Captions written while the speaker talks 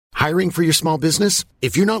Hiring for your small business?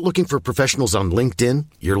 If you're not looking for professionals on LinkedIn,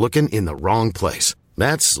 you're looking in the wrong place.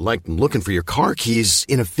 That's like looking for your car keys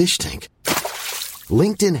in a fish tank.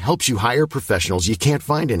 LinkedIn helps you hire professionals you can't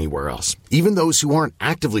find anywhere else, even those who aren't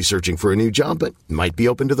actively searching for a new job but might be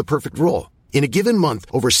open to the perfect role. In a given month,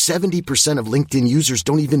 over 70% of LinkedIn users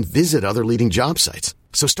don't even visit other leading job sites.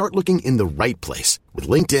 So start looking in the right place. With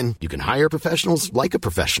LinkedIn, you can hire professionals like a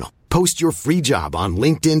professional. Post your free job on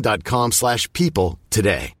linkedin.com/people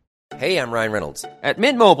today. Hey, I'm Ryan Reynolds. At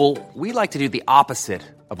Mint Mobile, we like to do the opposite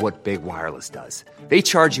of what Big Wireless does. They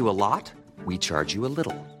charge you a lot, we charge you a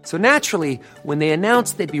little. So naturally, when they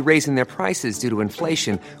announced they'd be raising their prices due to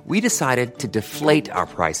inflation, we decided to deflate our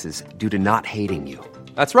prices due to not hating you.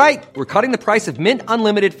 That's right. We're cutting the price of Mint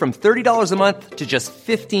Unlimited from $30 a month to just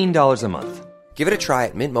 $15 a month. Give it a try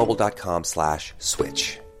at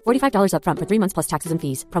mintmobile.com/switch. $45 up front for 3 months plus taxes and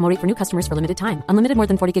fees. Promo rate for new customers for limited time. Unlimited more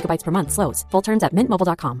than 40 gigabytes per month. Slows full terms at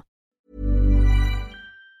mintmobile.com.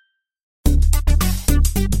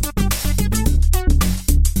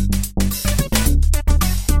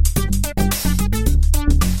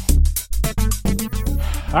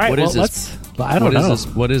 All right, What is this? I don't know.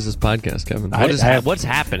 What is this podcast, Kevin? What's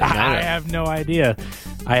happening? I have no idea.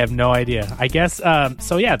 I guess,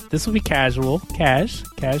 so yeah, this will be cash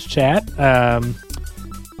chat. I'm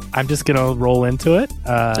just going to roll into it.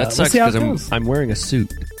 That sucks because I'm wearing a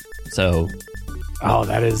suit. So. Oh,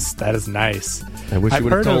 that is nice. I wish you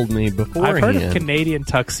would have told me beforehand. I've heard of Canadian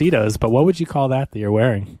tuxedos, but what would you call that you're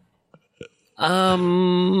wearing?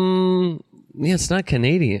 Yeah, it's not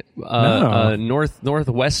Canadian. No.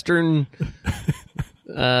 Northwestern.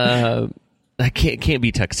 That can't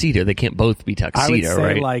be tuxedo. They can't both be tuxedo, I would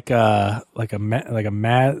say right? like a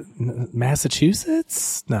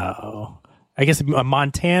Massachusetts. No, I guess a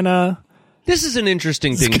Montana. This is an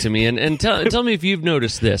interesting thing to me, and tell me if you've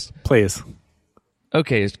noticed this, please.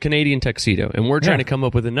 Okay, it's Canadian tuxedo, and we're trying to come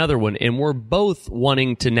up with another one, and we're both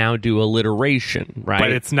wanting to now do alliteration, right?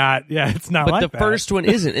 But it's not. Yeah, it's not. But like the first one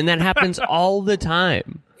isn't, and that happens all the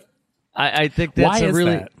time. I think that's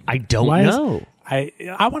that? I don't know.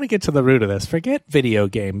 I want to get to the root of this. Forget video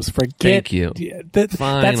games. Thank you.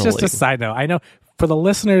 That's just a side note. I know for the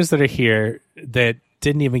listeners that are here that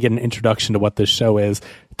didn't even get an introduction to what this show is,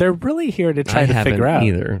 they're really here to try to figure out.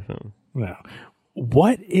 Either. No.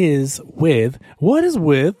 What is with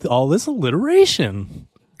all this alliteration?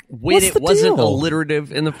 It wasn't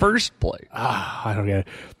alliterative in the first place. I don't get it.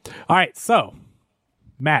 All right, so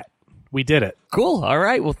Matt, we did it. Cool. All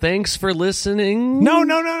right. Well, thanks for listening. No.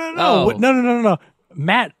 Oh. No.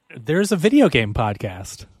 Matt, there's a video game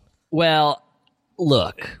podcast. Well,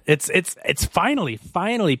 look, it's finally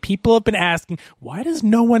people have been asking, why does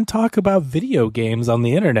no one talk about video games on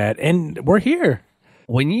the internet? And we're here.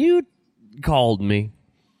 When you called me,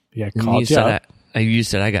 you said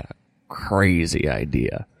I got a crazy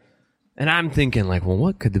idea, and I'm thinking like, well,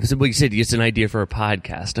 what could this? Well, you said it's an idea for a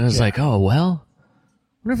podcast, and I was like, oh well,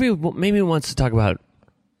 what if he maybe wants to talk about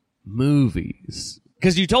movies?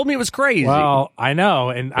 Because you told me it was crazy. Well, I know,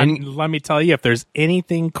 and let me tell you, if there's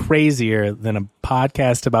anything crazier than a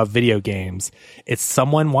podcast about video games, it's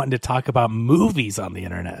someone wanting to talk about movies on the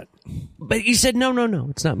internet. But you said, no,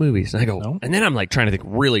 it's not movies. And I go, No? And then I'm like trying to think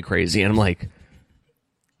really crazy. And I'm like,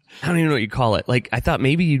 I don't even know what you call it. Like, I thought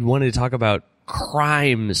maybe you'd wanted to talk about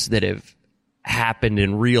crimes that have happened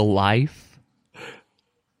in real life.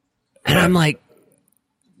 And I'm like,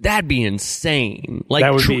 that'd be insane. Like,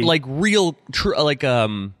 that would be... like real,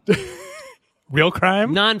 real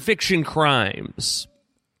crime? Nonfiction crimes.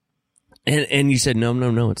 And you said,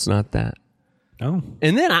 no, it's not that. Oh.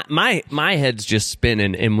 And then my head's just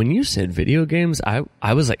spinning. And when you said video games,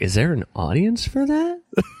 I was like, is there an audience for that?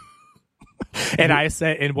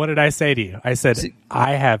 And what did I say to you? I said,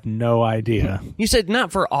 I have no idea. You said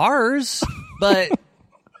not for ours, but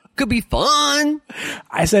could be fun.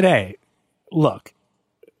 I said, hey, look,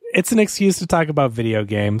 it's an excuse to talk about video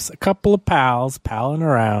games. A couple of pals palling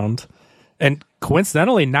around, and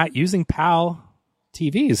coincidentally not using PAL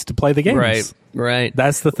TVs to play the games. Right.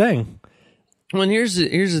 That's the thing. Well, and here's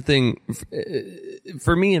the thing.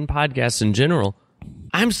 For me in podcasts in general,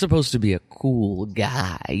 I'm supposed to be a cool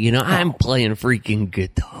guy. You know, I'm playing freaking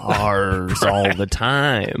guitars all the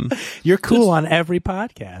time. You're cool on every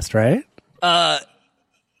podcast, right?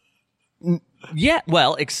 Yeah,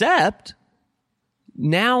 well, except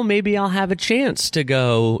now maybe I'll have a chance to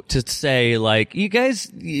go to say, like, you guys,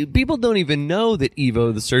 people don't even know that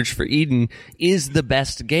Evo, the Search for Eden, is the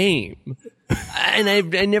best game. And I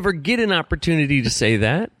never get an opportunity to say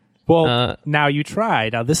that. Well, now you try.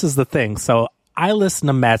 Now, this is the thing. So I listen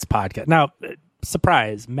to Matt's podcast. Now,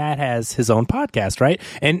 surprise, Matt has his own podcast, right?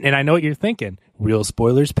 And I know what you're thinking. Real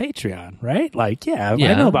Spoilers Patreon, right? Like, I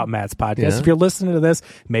know about Matt's podcast. Yeah. If you're listening to this,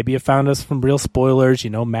 maybe you found us from Real Spoilers.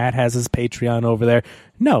 Matt has his Patreon over there.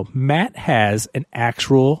 No, Matt has an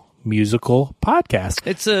actual musical podcast.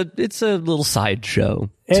 It's a little sideshow.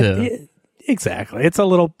 Exactly. It's a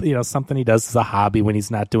little, something he does as a hobby when he's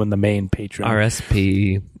not doing the main Patreon.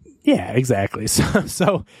 RSP. Yeah, exactly.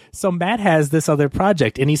 So Matt has this other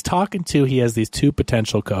project, and he has these two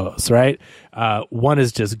potential co-hosts, right? One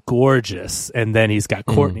is just gorgeous, and then he's got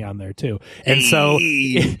Courtney on there too. And so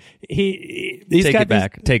he's Take got it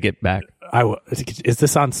back. Take it back. Is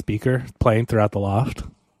this on speaker playing throughout the loft?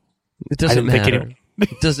 It doesn't matter.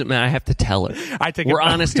 It doesn't matter. I have to tell her. We're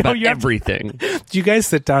honest about everything. Do you guys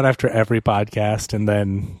sit down after every podcast and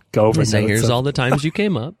then go over? Say, here's all the times you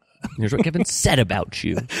came up. Here's what Kevin said about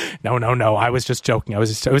you. No. I was just joking. It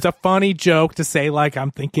was a funny joke to say, like,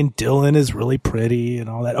 I'm thinking Dylan is really pretty and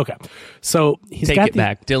all that. Okay. So Take it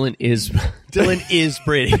back. Dylan is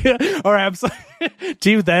pretty. All right. I'm sorry.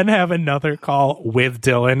 Do you then have another call with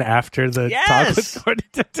Dylan after the talk with Courtney?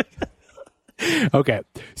 Okay.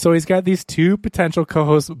 So he's got these two potential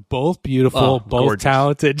co-hosts, both beautiful, both gorgeous.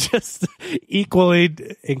 talented, just equally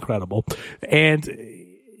incredible. And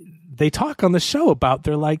they talk on the show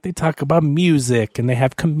they talk about music, and they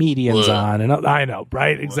have comedians on, and I know,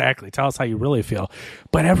 right? Exactly. Tell us how you really feel.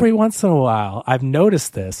 But every once in a while, I've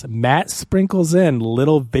noticed this. Matt sprinkles in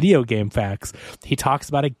little video game facts. He talks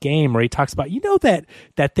about a game, or he talks about,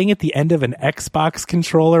 that thing at the end of an Xbox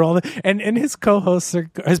controller, and his co-hosts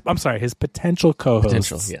his potential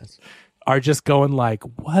co-hosts. Yes. Are just going like,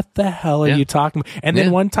 what the hell are you talking about? And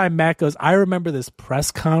then one time Matt goes, I remember this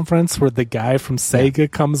press conference where the guy from Sega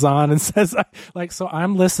comes on and says, so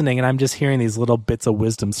I'm listening and I'm just hearing these little bits of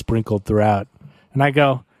wisdom sprinkled throughout. And I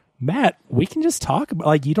go, Matt, we can just talk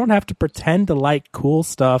about, you don't have to pretend to like cool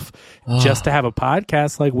stuff just to have a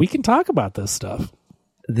podcast. Like, we can talk about this stuff.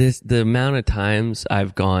 The amount of times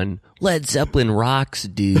I've gone, Led Zeppelin rocks,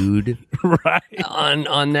 dude, right,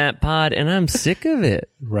 on that pod, and I'm sick of it.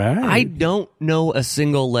 Right. I don't know a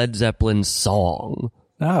single Led Zeppelin song.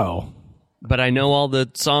 No. But I know all the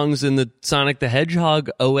songs in the Sonic the Hedgehog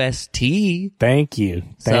OST. Thank you.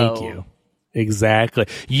 Exactly.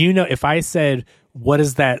 If I said, what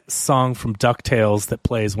is that song from DuckTales that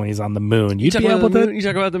plays when he's on the moon? You'd be able to. You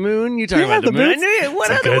talk about the moon? You talk about the moon? I knew it.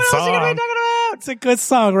 What else are you talking about? It's a good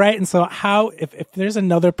song, right? And so if there's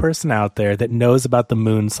another person out there that knows about the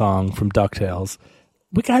moon song from DuckTales,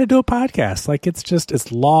 we got to do a podcast. Like,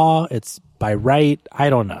 it's law, it's by right. I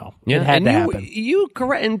don't know. Yeah, it had to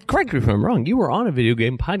happen. Correct me if I'm wrong. You were on a video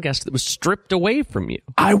game podcast that was stripped away from you.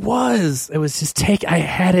 I was. It was just I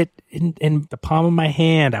had it in the palm of my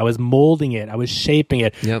hand. I was molding it. I was shaping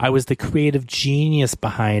it. Yep. I was the creative genius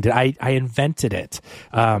behind it. I invented it.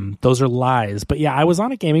 Those are lies. But yeah, I was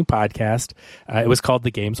on a gaming podcast. It was called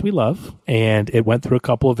The Games We Love, and it went through a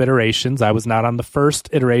couple of iterations. I was not on the first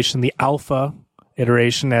iteration, the alpha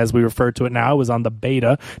iteration, as we refer to it now. It was on the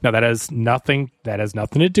beta. Now that has nothing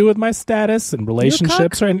to do with my status and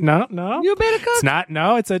relationships, right? No. You beta cuck? It's not.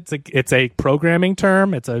 No, it's a programming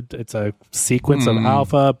term. It's a sequence of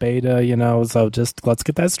alpha, beta, so just let's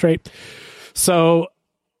get that straight. So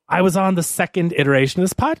I was on the second iteration of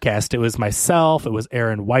this podcast. It was myself, it was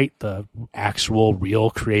Aaron White, the actual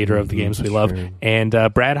real creator of The Games We Love, and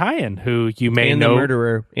Brad Hyan, who you may know.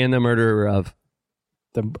 And the murderer of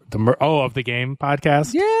of the game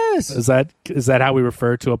podcast. Yes. Is that how we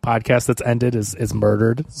refer to a podcast that's ended? Is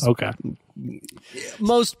murdered? Okay.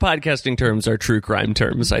 Most podcasting terms are true crime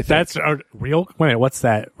terms, I think. That's real. Wait, what's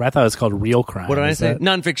that? I thought it was called real crime. What did I say?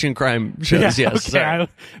 Nonfiction crime shows. Yeah, yes. Okay.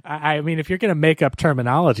 I mean, if you're going to make up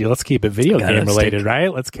terminology, let's keep it video game related,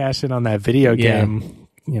 right? Let's cash in on that video game.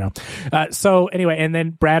 So anyway, and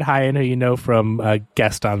then Brad Hyan, who you know from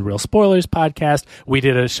guest on Real Spoilers podcast, we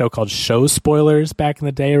did a show called Show Spoilers back in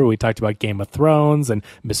the day where we talked about Game of Thrones and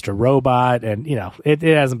Mr. Robot, and it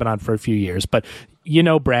hasn't been on for a few years, but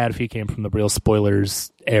Brad, if he came from the Real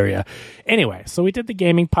Spoilers area. Anyway, so we did the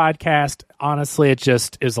gaming podcast. Honestly, it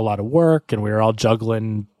just is a lot of work, and we were all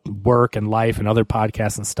juggling work and life and other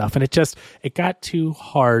podcasts and stuff, and it got too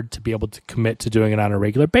hard to be able to commit to doing it on a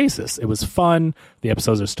regular basis. It was fun. The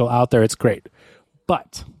episodes are still out there. It's great.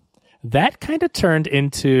 But that kind of turned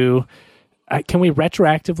into, can we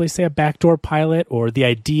retroactively say a backdoor pilot, or the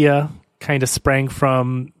idea kind of sprang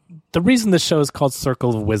from the reason the show is called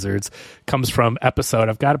Circle of Wizards comes from episode,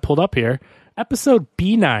 I've got it pulled up here, episode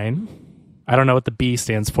B9. I don't know what the B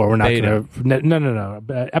stands for. We're not going to... No.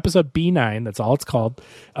 Episode B9, that's all it's called.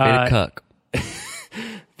 Beta cuck.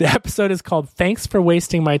 The episode is called Thanks for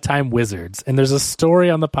Wasting My Time, Wizards. And there's a story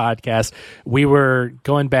on the podcast. We were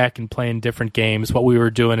going back and playing different games. What we were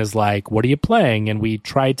doing is like, what are you playing? And we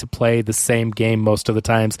tried to play the same game most of the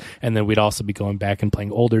times. And then we'd also be going back and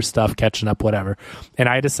playing older stuff, catching up, whatever. And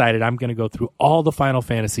I decided I'm going to go through all the Final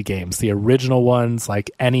Fantasy games, the original ones, like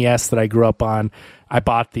NES that I grew up on. I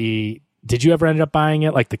bought the... Did you ever end up buying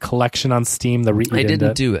it? Like the collection on Steam? I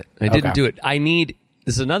didn't do it.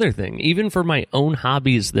 This is another thing. Even for my own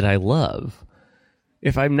hobbies that I love,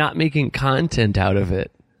 if I'm not making content out of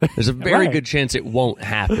it, there's a very good chance it won't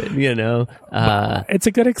happen, you know? It's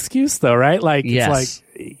a good excuse, though, right? Like, yes.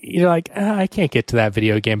 It's like, you're like, I can't get to that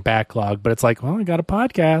video game backlog, but it's like, well, I got a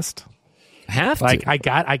podcast. Have to. Like, I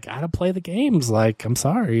got to play the games. Like, I'm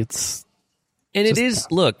sorry.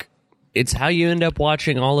 Look, it's how you end up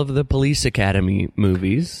watching all of the Police Academy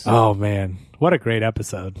movies. Oh, man. What a great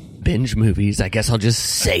episode. Binge movies. I guess I'll just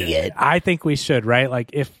say it. I think we should, right?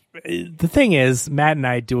 Like, if the thing is, Matt and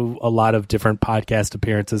I do a lot of different podcast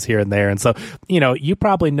appearances here and there. And so, you know, you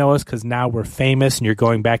probably know us because now we're famous and you're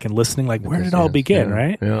going back and listening. Like, where did it all begin,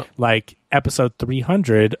 right? Yeah. Like, episode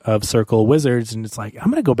 300 of Circle of Wizards. And it's like,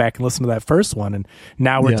 I'm going to go back and listen to that first one. And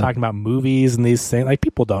now we're talking about movies and these things. Like,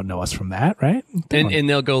 people don't know us from that, right? And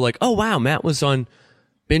they'll go like, oh, wow, Matt was on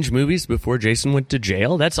Binge Movies before Jason went to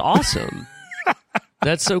jail. That's awesome.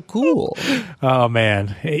 That's so cool. Oh,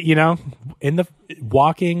 man. You know,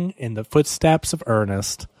 walking in the footsteps of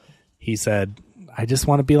Ernest, he said, I just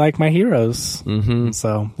want to be like my heroes. Mm-hmm.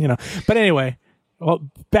 So, you know, but anyway, well,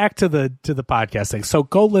 back to the podcast thing. So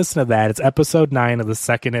go listen to that. It's episode 9 of the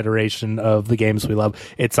second iteration of the games we love.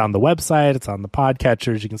 It's on the website. It's on the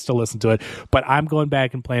podcatchers. You can still listen to it. But I'm going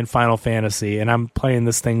back and playing Final Fantasy, and I'm playing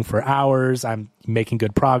this thing for hours. I'm making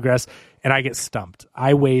good progress, and I get stumped.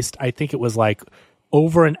 I think it was like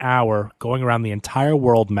over an hour going around the entire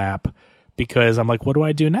world map because I'm like, what do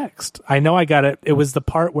I do next? I know I got it. It was the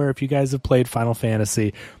part where if you guys have played Final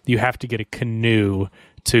Fantasy, you have to get a canoe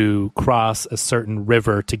to cross a certain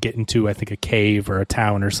river to get into, I think, a cave or a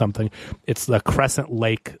town or something. It's the Crescent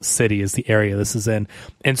Lake City is the area this is in.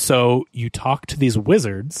 And so you talk to these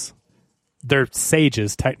wizards. They're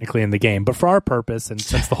sages technically in the game, but for our purpose, and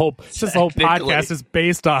since the whole podcast is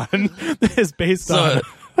based on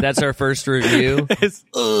that's our first review.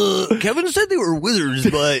 Kevin said they were wizards,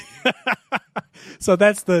 but so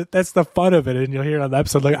that's the fun of it, and you'll hear it on the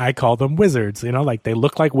episode. Like I call them wizards, you know, like they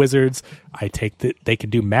look like wizards. I take that they can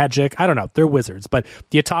do magic. I don't know, they're wizards, but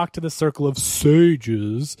you talk to the circle of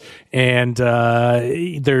sages, and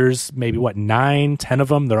there's maybe 9-10 of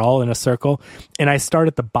them. They're all in a circle, and I start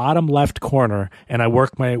at the bottom left corner, and I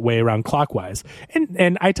work my way around clockwise.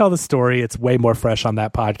 And I tell the story. It's way more fresh on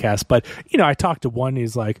that podcast, but you know, I talked to one.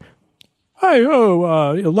 He's like, hey,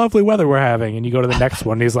 lovely weather we're having. And you go to the next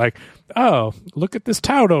one, and he's like, oh, look at this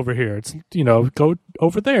town over here. It's, you know, go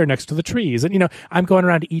over there next to the trees. And, you know, I'm going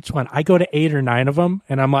around to each one. I go to 8 or 9 of them,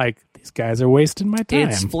 and I'm like, these guys are wasting my time.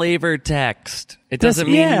 It's flavor text. It doesn't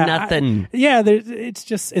mean nothing.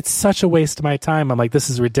 It's such a waste of my time. I'm like, this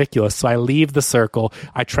is ridiculous. So I leave the circle.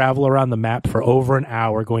 I travel around the map for over an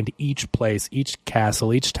hour, going to each place, each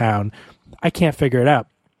castle, each town. I can't figure it out.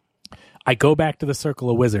 I go back to the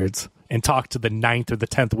Circle of Wizards and talk to the 9th or the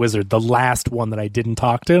 10th wizard, the last one that I didn't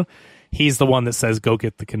talk to. He's the one that says, go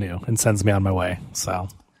get the canoe, and sends me on my way. So,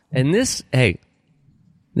 and this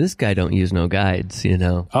guy don't use no guides, you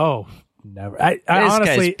know. Oh, never. I this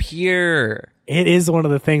honestly, guy's pure. It is one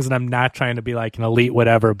of the things, and I'm not trying to be like an elite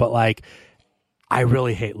whatever, but like, I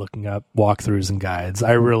really hate looking up walkthroughs and guides.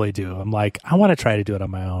 I really do. I'm like, I want to try to do it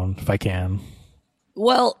on my own if I can.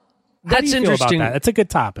 Well, How that's do you interesting. feel about that? It's a good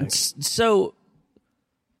topic. So,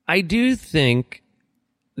 I do think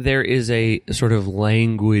there is a sort of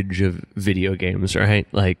language of video games, right?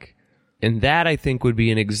 Like, and that I think would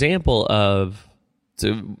be an example of,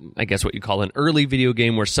 I guess, what you call an early video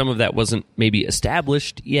game where some of that wasn't maybe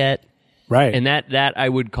established yet, right? And that I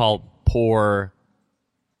would call poor,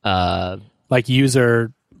 like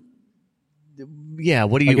user. Yeah,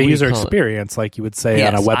 what do you like a user call experience, like you would say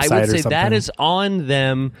yes, on a website or something? I would say that is on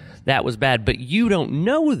them. That was bad, but you don't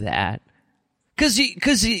know that because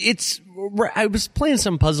it's. I was playing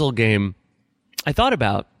some puzzle game. I thought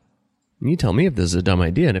about. You tell me if this is a dumb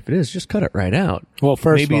idea, and if it is, just cut it right out. Well,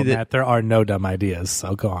 first of all, Matt, there are no dumb ideas,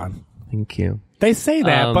 so go on. Thank you. They say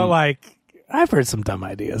that, but like I've heard some dumb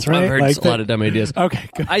ideas, right? I've heard like a lot of dumb ideas. Okay,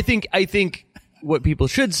 good. I think what people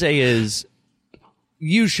should say is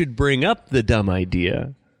you should bring up the dumb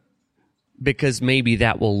idea because maybe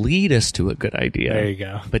that will lead us to a good idea. There you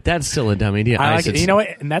go. But that's still a dumb idea. I like it. You know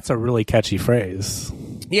what? And that's a really catchy phrase.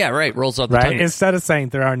 Yeah, right. Rolls off the tongue. Instead of saying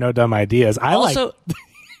there are no dumb ideas, I also,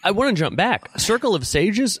 I want to jump back. Circle of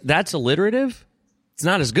Sages, that's alliterative. It's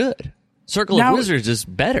not as good. Circle of Wizards is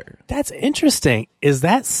better. That's interesting. Is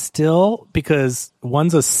that still because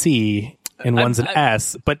one's a C and one's an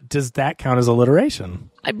S, but does that count as alliteration?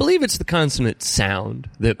 I believe it's the consonant sound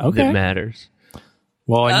that matters.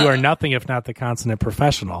 Well, and you are nothing if not the consonant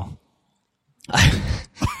professional.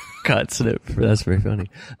 Consonant. That's very funny.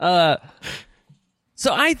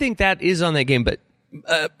 So I think that is on that game, but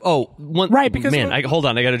because hold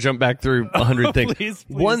on, I got to jump back through 100 things. Please.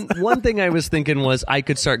 One thing I was thinking was I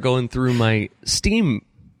could start going through my Steam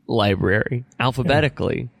library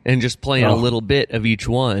alphabetically and just playing a little bit of each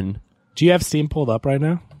one. Do you have Steam pulled up right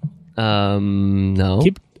now? No.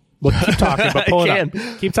 Keep talking, but pull it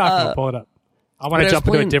up. Keep talking, but pull it up. I want to jump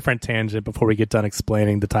into a different tangent before we get done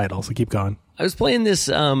explaining the title, so keep going. I was playing this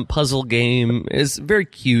puzzle game. It's very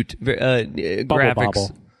cute, graphics.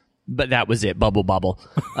 Bobble. But that was it, Bubble Bobble.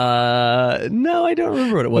 No, I don't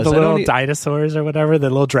remember what it was. With the little dinosaurs or whatever, the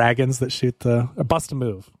little dragons that shoot the... Bust a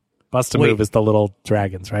Move. Bust a Move is the little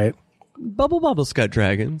dragons, right? Bubble Bobble's got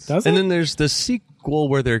dragons. Does it? And then there's the sequel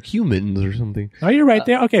where they're humans or something. Oh, you're right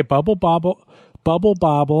there. Okay, Bubble Bobble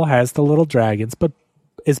has the little dragons, but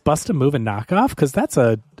is Bust a Move a knockoff? Because that's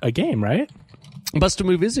a game, right? Bust a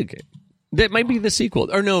Move is a game. That might be the sequel.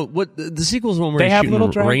 Or no, what the sequel's one where they you're have shooting little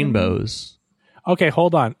dragons? rainbows. Okay,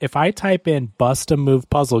 hold on. If I type in Bust a Move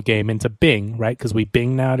puzzle game into Bing, right? Because we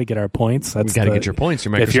Bing now to get our points. You got to get your points,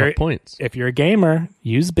 your Microsoft points. If you're a gamer,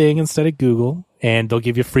 use Bing instead of Google, and they'll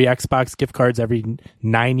give you free Xbox gift cards every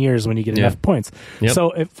 9 years when you get enough points. Yep.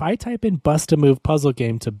 So if I type in Bust a Move puzzle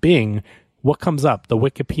game to Bing, what comes up? The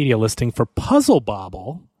Wikipedia listing for Puzzle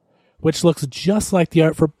Bobble, which looks just like the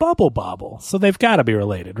art for Bubble Bobble. So they've got to be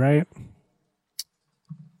related, right?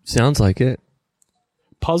 Sounds like it.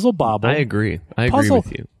 Puzzle Bobble. I agree. I agree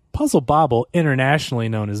with you. Puzzle Bobble, internationally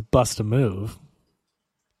known as Bust a Move.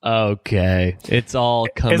 Okay. It's all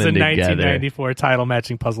coming together. It's a 1994 title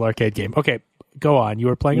matching puzzle arcade game. Okay, go on. You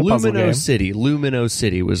were playing a puzzle game. Lumino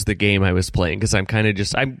City was the game I was playing because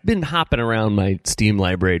I've been hopping around my Steam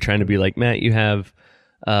library trying to be like, Matt, you have,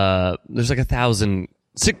 there's like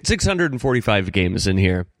 645 games in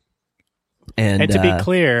here. And to be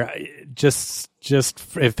clear, just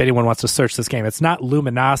if anyone wants to search this game, it's not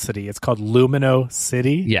Luminosity. It's called Lumino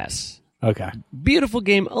City. Yes. Okay. Beautiful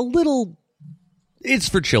game. It's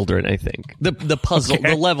for children, I think. The puzzle,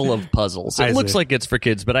 the level of puzzles. It looks like it's for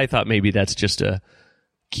kids, but I thought maybe that's just a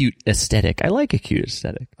cute aesthetic. I like a cute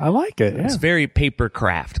aesthetic. I like it. Yeah. It's very paper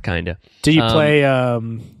craft kind of. Do you play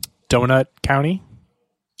Donut County?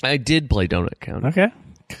 I did play Donut County. Okay.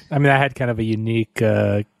 I mean, I had kind of a unique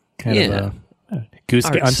of a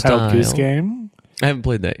Untitled Goose Game. I haven't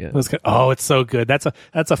played that yet. It's so good. That's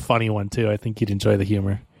a funny one too. I think you'd enjoy the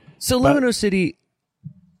humor. So Lumino City,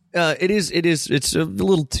 it's a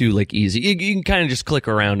little too easy. You can kind of just click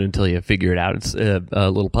around until you figure it out. It's a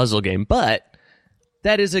little puzzle game, but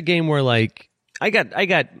that is a game where I got I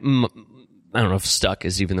don't know if stuck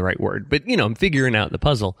is even the right word, but I'm figuring out the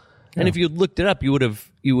puzzle. Yeah. And if you looked it up, you would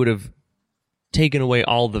have taken away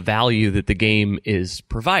all the value that the game is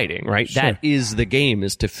providing, right? Sure. That is the game,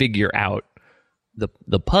 is to figure out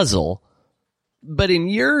the puzzle. But in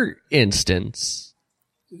your instance,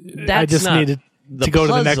 that's I just not needed the to go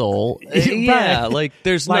puzzle. to the next. Yeah,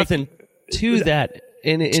 there's nothing to that,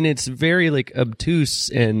 and it's very obtuse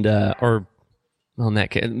and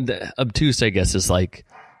obtuse, I guess, is like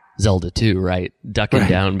Zelda 2, right? Ducking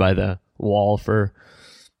down by the wall for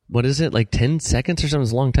what is it, 10 seconds or something?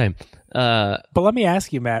 It's a long time. But let me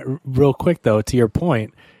ask you, Matt, real quick though, to your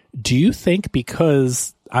point, do you think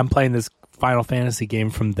because I'm playing this Final Fantasy game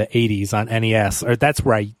from the 80s on NES, or that's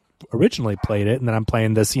where I originally played it, and then I'm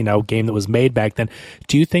playing this, game that was made back then,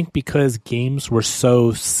 do you think because games were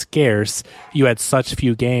so scarce, you had such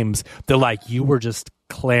few games, that you were just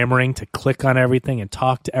clamoring to click on everything and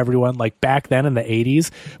talk to everyone? Back then in the 80s,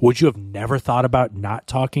 would you have never thought about not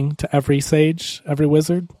talking to every sage, every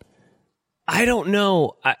wizard? I don't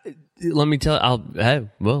know. Let me tell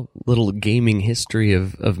you, little gaming history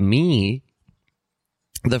of me.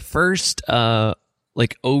 The first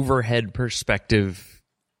overhead perspective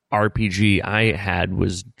RPG I had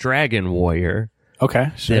was Dragon Warrior.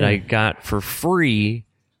 Okay, sure. That I got for free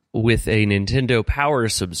with a Nintendo Power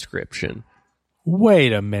subscription.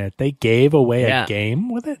 Wait a minute, they gave away a game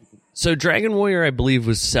with it? So Dragon Warrior, I believe,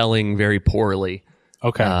 was selling very poorly.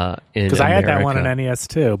 Okay, because I had that one on NES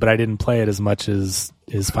too, but I didn't play it as much as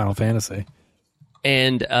Final Fantasy.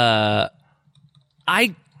 And I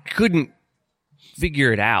couldn't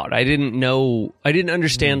figure it out. I didn't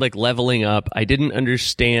understand leveling up. I didn't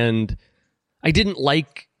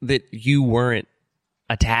like that you weren't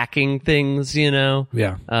attacking things,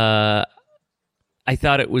 Yeah. I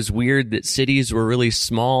thought it was weird that cities were really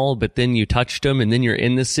small, but then you touched them and then you're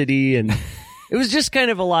in the city. And it was just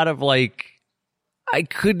kind of a lot of like, I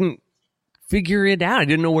couldn't figure it out. I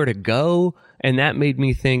didn't know where to go. And that made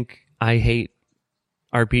me think I hate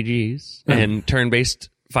RPGs and turn-based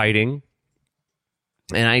fighting.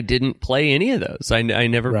 And I didn't play any of those. I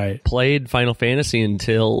never played Final Fantasy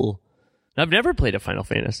until... I've never played a Final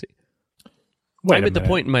Fantasy. I'm at the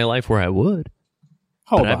point in my life where I would.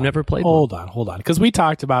 I've never played one. Hold on. Because we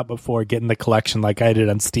talked about before getting the collection like I did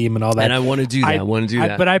on Steam and all that. And I want to do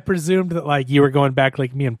that. But I presumed that like you were going back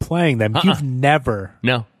like me and playing them. You've never...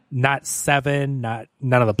 No. Not 7, none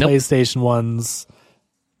of the PlayStation ones.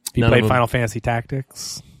 You played Final Fantasy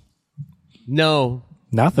Tactics? No.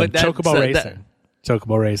 Nothing. Chocobo Racing.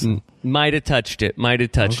 Chocobo Racing. Might have touched it.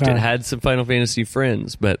 Had some Final Fantasy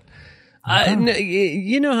friends, but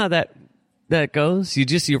you know how that goes. You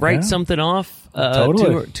write something off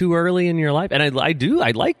too early in your life, and I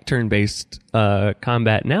like turn-based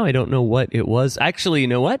combat now. I don't know what it was. Actually, you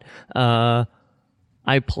know what? I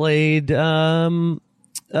played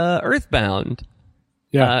Earthbound.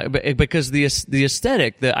 Yeah, because the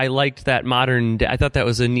aesthetic that I liked that modern. I thought that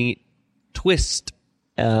was a neat twist.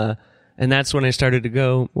 And that's when I started to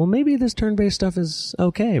go, well, maybe this turn-based stuff is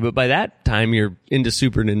okay. But by that time, you're into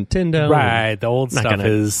Super Nintendo. Right. The old stuff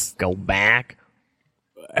is... Go back.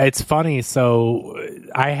 It's funny. So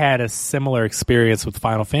I had a similar experience with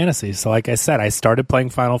Final Fantasy. So like I said, I started playing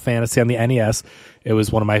Final Fantasy on the NES. It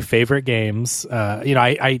was one of my favorite games.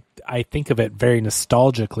 I think of it very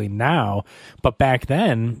nostalgically now. But back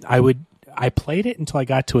then, I played it until I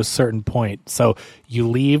got to a certain point. So you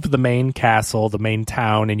leave the main castle, the main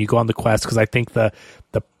town, and you go on the quest because I think the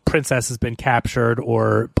princess has been captured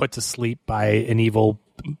or put to sleep by an evil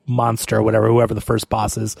monster or whatever, whoever the first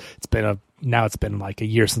boss is. Now it's been like a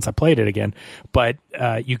year since I played it again. But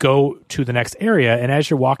you go to the next area, and as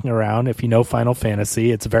you're walking around, if you know Final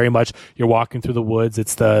Fantasy, it's very much you're walking through the woods.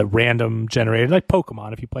 It's the random generated, like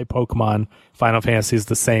Pokemon. If you play Pokemon, Final Fantasy is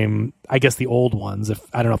the same. I guess the old ones.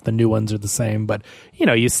 I don't know if the new ones are the same, but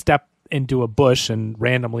you step into a bush and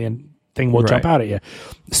randomly a thing will jump out at you.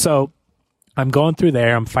 So I'm going through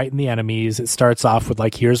there. I'm fighting the enemies. It starts off with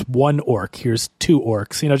like, here's one orc, here's two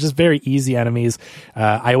orcs, just very easy enemies.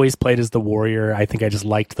 I always played as the warrior. I think I just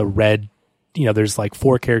liked the red. There's like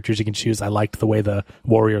 4 characters you can choose. I liked the way the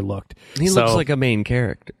warrior looked. He looks like a main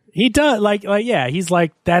character. He does. Like yeah, he's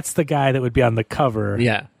like, that's the guy that would be on the cover.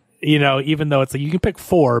 Yeah. Even though it's like, you can pick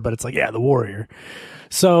 4, but it's like, yeah, the warrior.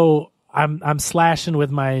 So I'm slashing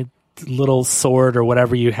with my little sword or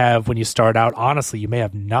whatever you have when you start out. Honestly, you may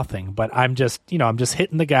have nothing, but I'm just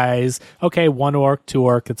hitting the guys. Okay, 1 orc, 2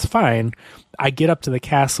 orc, it's fine. I get up to the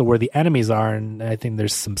castle where the enemies are, and I think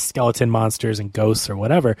there's some skeleton monsters and ghosts or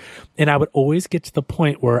whatever. And I would always get to the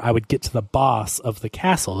point where I would get to the boss of the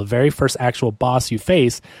castle, the very first actual boss you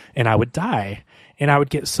face, and I would die. And I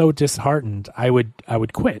would get so disheartened. I would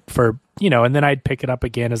quit for, and then I'd pick it up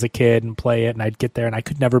again as a kid and play it, and I'd get there and I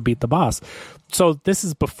could never beat the boss. So this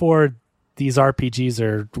is before these RPGs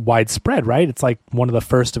are widespread, right? It's like one of the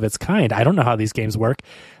first of its kind. I don't know how these games work.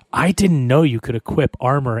 I didn't know you could equip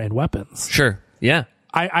armor and weapons. Sure. Yeah.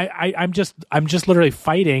 I'm just literally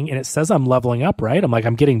fighting, and it says I'm leveling up, right? I'm like,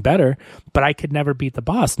 I'm getting better, but I could never beat the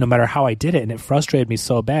boss no matter how I did it, and it frustrated me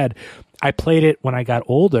so bad. I played it when I got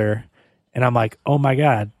older, and I'm like, oh my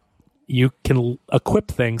God, you can equip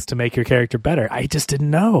things to make your character better. I just didn't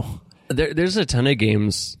know. There's a ton of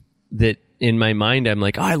games that in my mind, I'm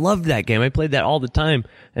like, oh, I loved that game. I played that all the time.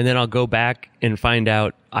 And then I'll go back and find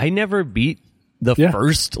out I never beat the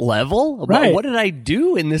first level. Right. What did I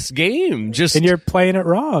do in this game? And you're playing it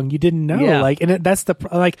wrong. You didn't know. Yeah. That's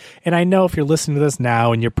and I know if you're listening to this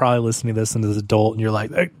now and you're probably listening to this as an adult and you're like,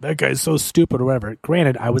 that guy's so stupid or whatever.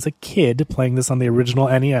 Granted, I was a kid playing this on the original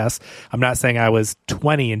NES. I'm not saying I was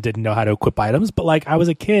 20 and didn't know how to equip items, but like I was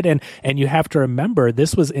a kid, and you have to remember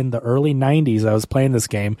this was in the early 90s. I was playing this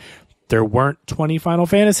game. There weren't 20 Final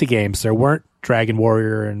Fantasy games. There weren't Dragon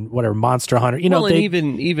Warrior and whatever, Monster Hunter.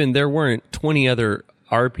 And even there weren't 20 other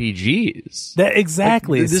RPGs.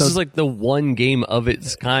 Exactly. This is like the one game of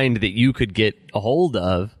its kind that you could get a hold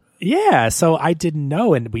of. Yeah, so I didn't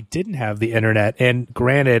know, and we didn't have the internet. And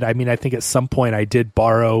granted, I think at some point I did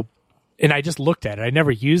borrow, and I just looked at it. I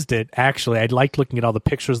never used it, actually. I liked looking at all the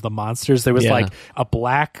pictures of the monsters. There was like a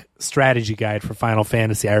black strategy guide for Final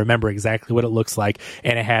Fantasy. I remember exactly what it looks like,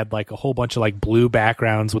 and it had like a whole bunch of like blue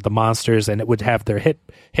backgrounds with the monsters, and it would have their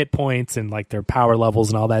hit points and like their power levels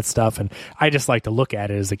and all that stuff. And I just like to look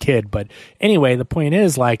at it as a kid. But anyway, the point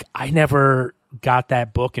is, like, I never got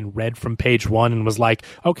that book and read from page 1 and was like,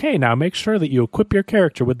 okay, now make sure that you equip your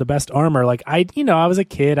character with the best armor. Like I was a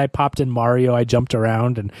kid, I popped in Mario, I jumped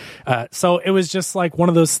around, and so it was just like one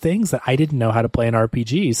of those things that I didn't know how to play an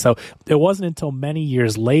RPG. So it wasn't until many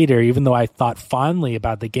years later, even though I thought fondly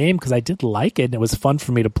about the game because I did like it and it was fun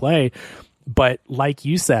for me to play. But like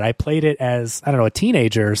you said, I played it as, I don't know, a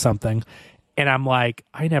teenager or something. And I'm like,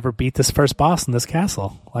 I never beat this first boss in this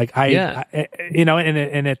castle. Like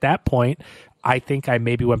and at that point, I think I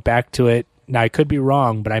maybe went back to it. Now I could be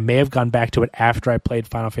wrong, but I may have gone back to it after I played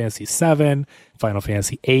Final Fantasy VII, Final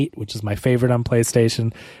Fantasy VIII, which is my favorite on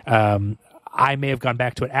PlayStation. I may have gone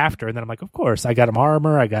back to it after, and then I'm like, of course, I got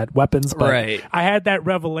armor, I got weapons, but right. I had that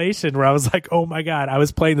revelation where I was like, oh my God, I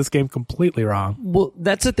was playing this game completely wrong. Well,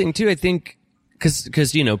 that's the thing too. I think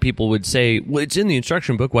because people would say, well, it's in the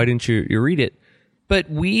instruction book. Why didn't you read it? But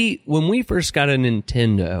when we first got a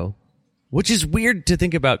Nintendo, which is weird to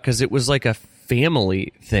think about because it was like a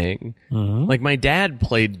family thing. Mm-hmm. Like my dad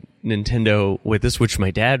played Nintendo with us, which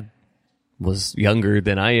my dad was younger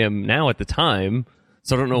than I am now at the time.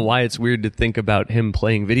 So I don't know why it's weird to think about him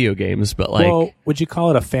playing video games, but like... Well, would you call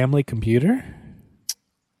it a family computer?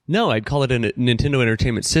 No, I'd call it a Nintendo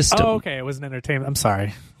Entertainment System. Oh, okay. It was an entertainment... I'm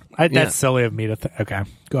sorry. That's silly of me to think... Okay,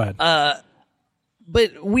 go ahead.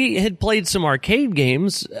 But we had played some arcade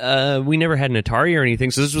games. We never had an Atari or anything,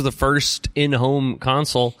 so this was the first in-home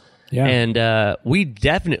console. Yeah. And we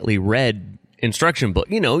definitely read instruction book.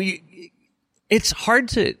 It's hard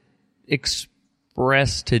to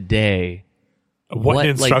express today... What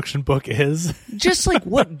an instruction book is. Just like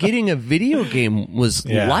what getting a video game was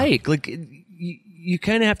like. Like, you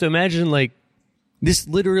kind of have to imagine, like, this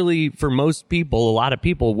literally, for most people, a lot of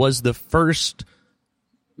people, was the first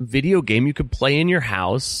video game you could play in your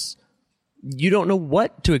house. You don't know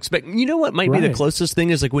what to expect. You know what might be the closest thing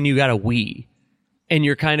is, like, when you got a Wii. And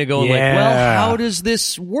you're kind of going, like, well, how does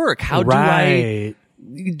this work? How do I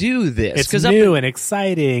do this? It's new and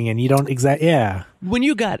exciting, and you don't When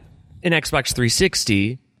you got an Xbox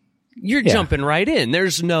 360, you're jumping right in.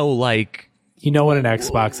 There's no like... You know what an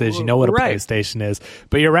Xbox is. You know what a PlayStation is.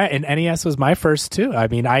 But you're right. And NES was my first too. I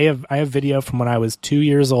mean, I have video from when I was 2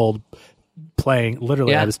 years old playing,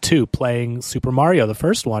 literally I was 2, playing Super Mario, the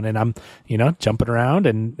first one. And I'm, jumping around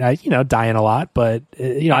and, dying a lot. But,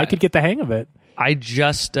 I could get the hang of it. I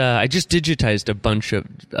just digitized a bunch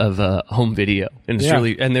of home video. And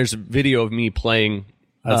it's and there's video of me playing...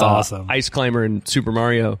 That's awesome. Ice Climber and Super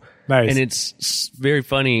Mario. Nice. And it's very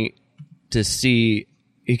funny to see.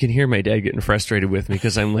 You can hear my dad getting frustrated with me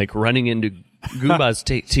because I'm like running into Goombas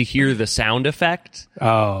to hear the sound effect.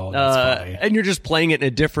 Oh, that's funny. And you're just playing it in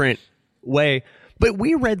a different way. But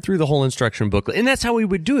we read through the whole instruction booklet, and that's how we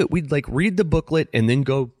would do it. We'd like read the booklet and then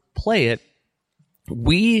go play it.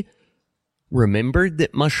 We remembered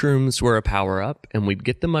that mushrooms were a power up, and we'd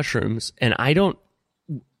get the mushrooms. And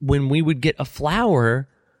when we would get a flower,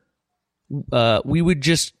 we would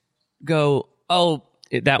just go, oh,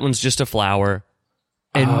 that one's just a flower,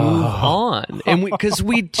 and move on. And because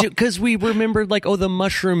we remembered, like, oh, the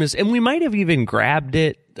mushroom is, and we might have even grabbed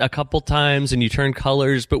it a couple times, and you turn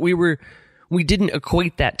colors, but we didn't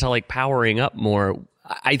equate that to like powering up more.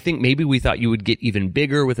 I think maybe we thought you would get even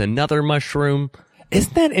bigger with another mushroom.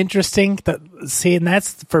 Isn't that interesting? And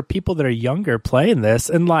that's for people that are younger playing this,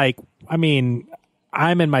 and like, I mean,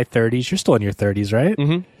 I'm in my 30s. You're still in your 30s, right?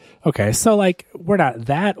 Mm-hmm. Okay, so like we're not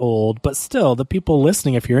that old, but still, the people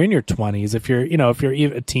listening, if you're in your 20s, if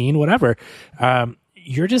you're a teen, whatever,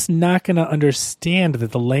 you're just not going to understand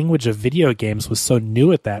that the language of video games was so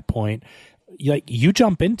new at that point. You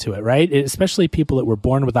jump into it, right? Especially people that were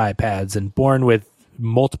born with iPads and born with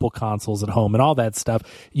multiple consoles at home and all that stuff.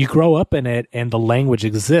 You grow up in it and the language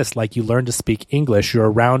exists. Like, you learn to speak English.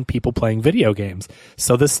 You're around people playing video games.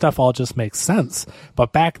 So this stuff all just makes sense.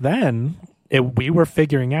 But back then, we were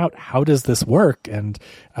figuring out, how does this work? And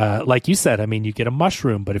like you said, I mean, you get a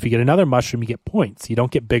mushroom, but if you get another mushroom, you get points. You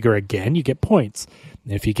don't get bigger again, you get points.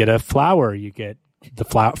 And if you get a flower, you get the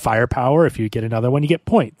firepower. If you get another one, you get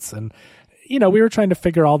points. And we were trying to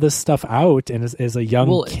figure all this stuff out, and as a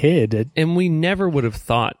young kid, and we never would have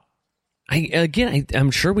thought.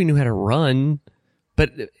 I'm sure we knew how to run,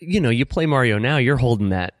 but you play Mario now, you're holding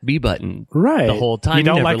that B button the whole time. You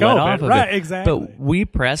don't never let go off of it, right? Exactly. But we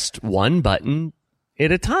pressed one button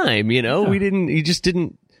at a time. We didn't. You just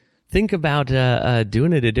didn't think about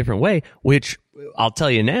doing it a different way. Which I'll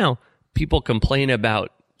tell you now, people complain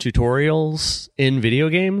about tutorials in video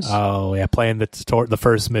games. Oh yeah, playing the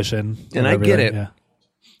first mission, and I get it. Yeah.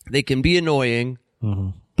 They can be annoying,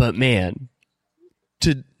 but man,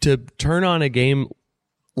 to turn on a game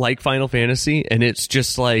like Final Fantasy and it's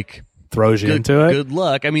just like throws you into it. Good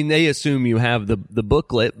luck. I mean, they assume you have the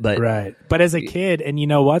booklet, but right. But as a kid, and you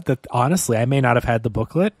know what? That honestly, I may not have had the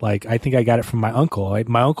booklet. Like, I think I got it from my uncle. Like,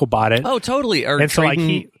 my uncle bought it. Oh, totally. Or and so like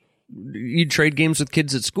you'd trade games with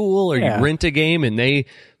kids at school, or you'd rent a game, and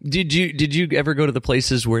did you ever go to the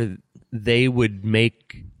places where they would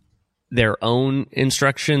make their own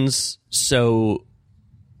instructions? So,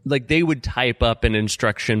 like, they would type up an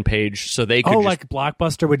instruction page so they could like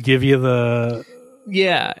Blockbuster would give you their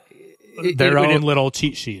own little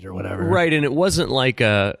cheat sheet or whatever. Right, and it wasn't like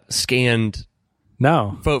a scanned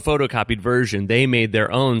photocopied version. They made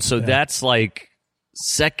their own. So that's like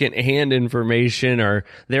second-hand information, or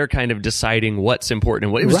they're kind of deciding what's important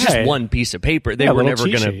and what. It was just one piece of paper. They were never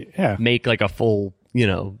going to make like a full,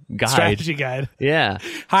 guide. Strategy guide. Yeah.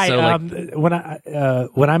 Hi. So when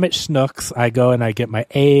I'm at Schnucks, I go and I get my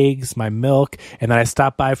eggs, my milk, and then I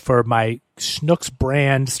stop by for my Schnucks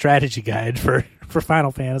brand strategy guide for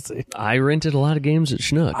Final Fantasy. I rented a lot of games at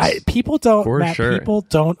Schnucks. People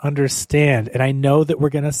don't understand, and I know that we're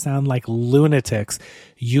going to sound like lunatics.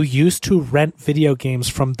 You used to rent video games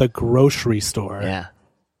from the grocery store. Yeah.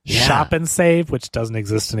 Shop and Save, which doesn't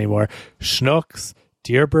exist anymore. Schnucks,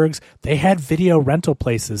 Deerbergs, they had video rental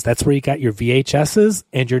places. That's where you got your VHSs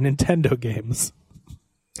and your Nintendo games.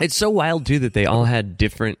 It's so wild, too, that they all had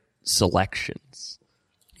different selections.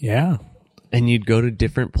 Yeah. And you'd go to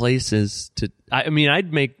different places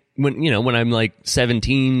I'd make, when I'm like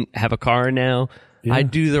 17, have a car now,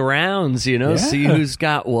 I'd do the rounds, see who's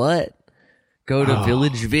got what. Go to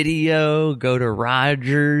Village Video, go to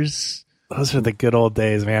Rogers. Those are the good old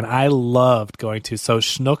days, man. I loved going to, so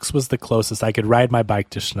Schnucks was the closest. I could ride my bike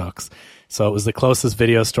to Schnucks. So it was the closest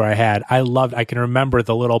video store I had. I can remember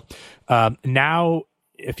the little, now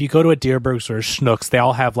if you go to a Deerbergs or a Schnucks, they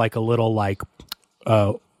all have like a little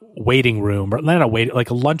waiting room, or not a wait, like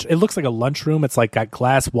a lunch. It looks like a lunchroom. It's like got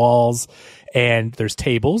glass walls, and there's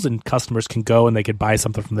tables, and customers can go and they can buy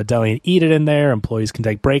something from the deli and eat it in there. Employees can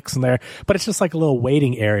take breaks in there, but it's just like a little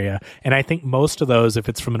waiting area. And I think most of those, if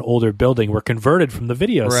it's from an older building, were converted from the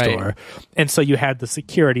video store. And so you had the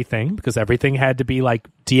security thing, because everything had to be like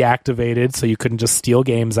deactivated, so you couldn't just steal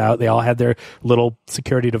games out. They all had their little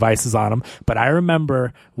security devices on them. But I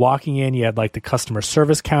remember walking in, you had like the customer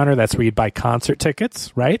service counter. That's where you'd buy concert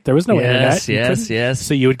tickets, right? There was no internet. Yes.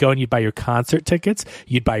 So you would go and you'd buy your concert tickets.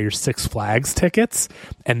 You'd buy your Six Flags tickets,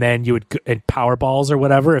 and then you would and Powerballs or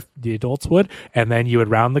whatever if the adults would, and then you would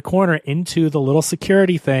round the corner into the little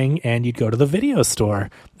security thing, and you'd go to the video store,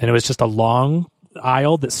 and it was just a long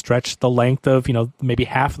aisle that stretched the length of maybe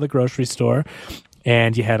half of the grocery store.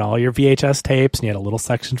 And you had all your VHS tapes, and you had a little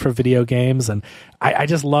section for video games, and I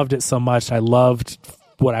just loved it so much. I loved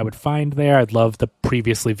what I would find there. I'd love the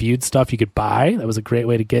previously viewed stuff you could buy. That was a great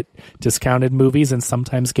way to get discounted movies and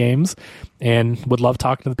sometimes games, and would love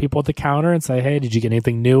talking to the people at the counter and say, hey, did you get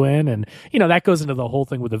anything new in? And, that goes into the whole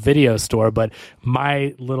thing with the video store, but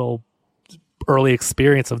my little early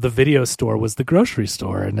experience of the video store was the grocery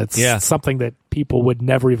store, and it's something that people would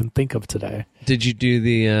never even think of today. Did you do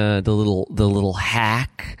the little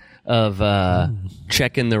hack of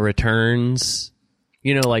checking the returns?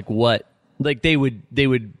 Like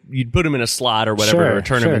you'd put them in a slot or whatever to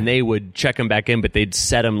return them, and they would check them back in, but they'd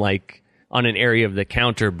set them like on an area of the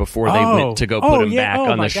counter before they went to go put them back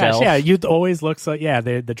on the shelf. Yeah, you'd always look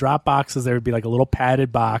the drop boxes, there would be like a little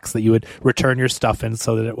padded box that you would return your stuff in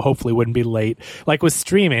so that it hopefully wouldn't be late. Like with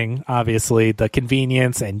streaming, obviously, the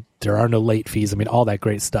convenience, and there are no late fees. I mean, all that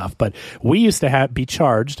great stuff. But we used to be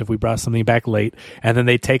charged if we brought something back late, and then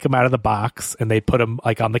they'd take them out of the box and they'd put them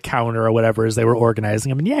like on the counter or whatever as they were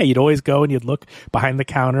organizing them. And you'd always go and you'd look behind the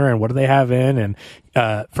counter and what do they have in?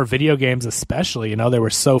 And for video games especially, there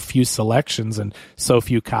were so few selections and so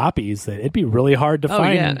few copies that it'd be really hard to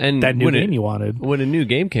find that new game you wanted. When a new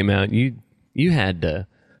game came out, you had to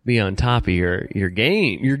be on top of your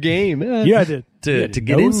game. You had to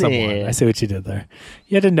get in someone. there. I see what you did there.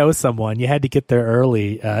 You had to know someone. You had to get there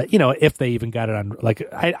early. If they even got it on. Like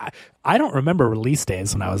I don't remember release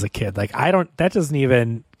days when I was a kid. Like that doesn't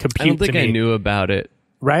even compute. I don't think to me. I knew about it.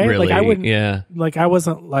 Right? Really? Like I wouldn't. Yeah. Like I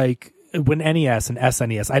wasn't like when NES and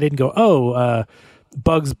SNES. I didn't go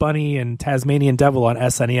Bugs Bunny and Tasmanian Devil on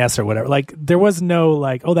SNES or whatever. Like there was no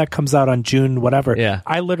that comes out on June whatever. Yeah.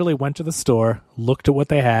 I literally went to the store, looked at what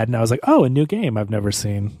they had, and I was like, a new game I've never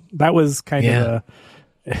seen. That was kind of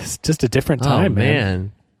it's just a different time,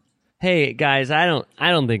 man. Hey guys, I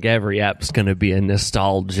don't think every app's going to be a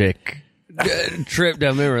nostalgic trip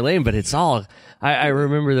down memory lane, but it's all. I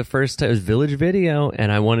remember the first time it was Village Video,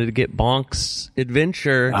 and I wanted to get Bonk's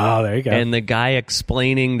Adventure. Oh, there you go. And the guy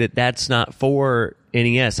explaining that that's not for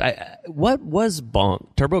NES. What was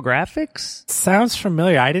Bonk? TurboGrafx? Sounds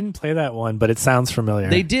familiar. I didn't play that one, but it sounds familiar.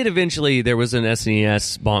 They did eventually. There was an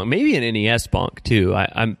SNES Bonk, maybe an NES Bonk too.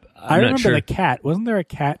 I'm I remember not sure. the cat. Wasn't there a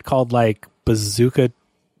cat called like Bazooka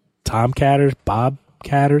Tomcat or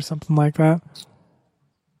Bobcat or something like that?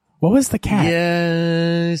 What was the cat?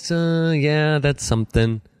 Yes, yeah, that's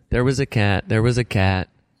something. There was a cat. There's a cat,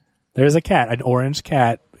 an orange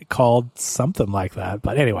cat called something like that.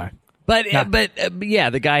 But anyway. But yeah,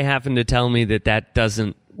 the guy happened to tell me that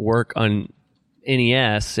doesn't work on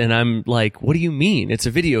NES, and I'm like, what do you mean? It's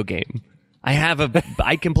a video game.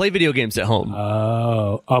 I can play video games at home.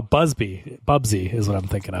 Oh, Bubsy is what I'm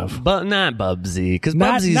thinking of. But not Bubsy, because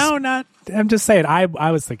Bubsy's... not. I'm just saying.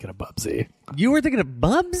 I was thinking of Bubsy. You were thinking of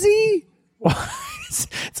Bubsy?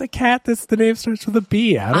 It's a cat. That's the name starts with a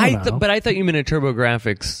B. I don't know. But I thought you meant a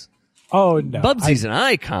TurboGrafx. Oh no, Bubsy's an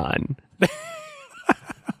icon.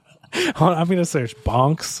 Hold on, I'm going to search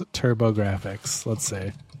Bonk's TurboGrafx. Let's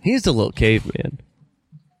see. He's a little caveman.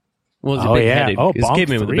 Well, he's a big headed. He's a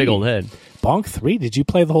caveman with a big old head. Bonk 3? Did you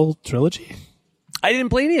play the whole trilogy? I didn't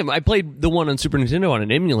play any of them. I played the one on Super Nintendo on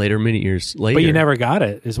an emulator many years later. But you never got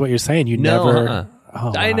it, is what you're saying. You never...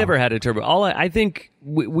 Oh, I wow. never had a turbo. I think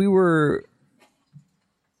we were...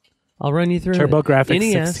 I'll run you through TurboGrafx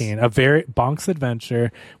NES. 16. Bonk's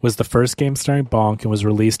Adventure was the first game starring Bonk and was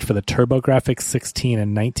released for the TurboGrafx 16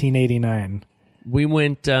 in 1989. We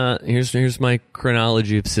went... here's my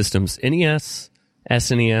chronology of systems. NES,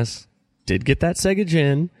 SNES, did get that Sega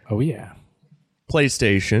Gen. Oh, yeah.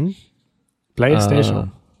 PlayStation.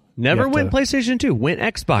 Never went PlayStation 2. Went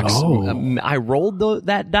Xbox. Oh. I rolled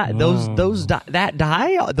that dice.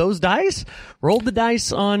 Rolled the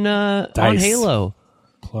dice on Halo.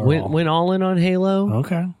 Plural. Went all in on Halo.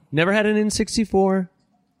 Okay. Never had an N64.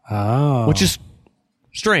 Oh. Which is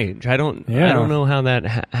strange. I don't know how that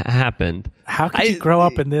happened. How could you grow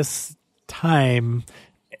up in this time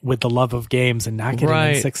with the love of games and not get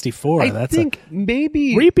an N64? I think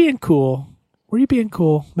maybe... Were you being cool?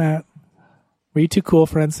 Matt? Were you too cool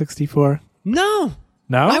for N64? No.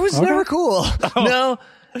 I was never cool. Oh. No.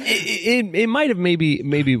 It might have maybe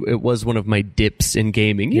it was one of my dips in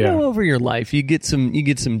gaming. You know, over your life, you get some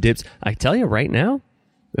dips. I tell you right now,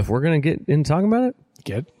 if we're gonna get in talking about it,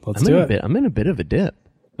 let's do it. I'm in a bit of a dip.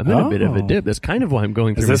 That's kind of why I'm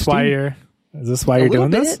going through. Is this why you're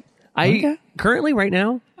doing this? Currently right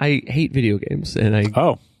now I hate video games, and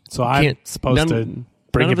so I'm supposed to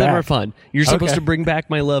bring none it of them back. are fun. You're supposed to bring back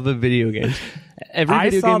my love of video games. I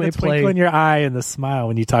saw the twinkle in your eye and the smile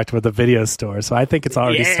when you talked about the video store, so I think it's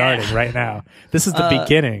already starting right now. This is the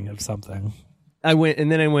beginning of something. I went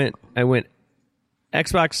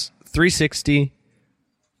Xbox 360.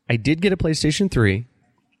 I did get a PlayStation 3.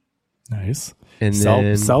 Nice. And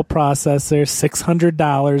cell processor,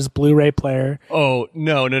 $600, Blu-ray player. Oh,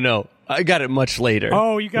 no. I got it much later.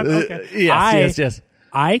 Oh, you got it? Okay. Yes.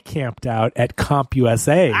 I camped out at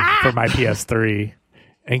CompUSA for my PS3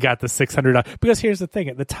 and got the $600. Because here's the thing: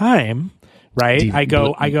 at the time, right? I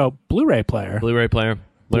go Blu-ray player.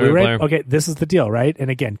 Okay, this is the deal, right?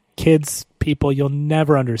 And again, kids, people, you'll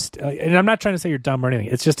never understand. And I'm not trying to say you're dumb or anything.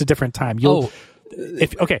 It's just a different time. I'm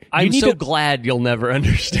so glad you'll never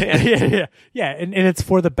understand. yeah, and it's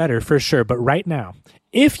for the better for sure. But right now,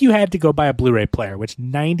 if you had to go buy a Blu-ray player, which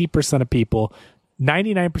 99% of people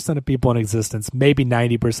in existence, maybe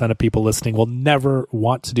 90% of people listening will never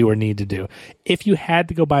want to do or need to do. If you had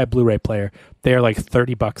to go buy a Blu-ray player, they're like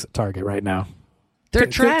 $30 at Target right now. They're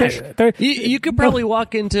trash. You could probably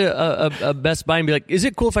walk into a Best Buy and be like, "Is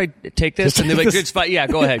it cool if I take this?" And they're like, "It's fine. Yeah,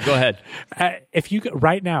 go ahead." If you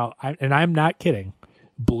right now, and I'm not kidding,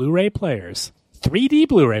 Blu-ray players, 3D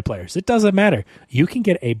Blu-ray players, it doesn't matter. You can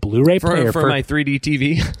get a Blu-ray player for my 3D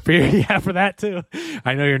TV. For that too.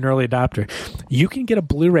 I know you're an early adopter. You can get a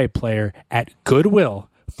Blu-ray player at Goodwill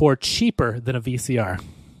for cheaper than a VCR.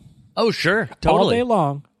 Oh, sure. Totally.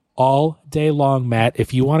 All day long, Matt.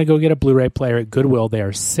 If you want to go get a Blu-ray player at Goodwill, they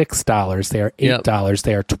are $6. They are $8.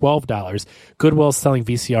 They are $12. Goodwill's selling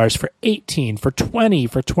VCRs for $18, for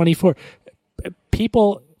 $20, for $24.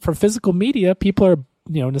 People, for physical media, people are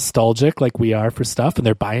nostalgic like we are for stuff, and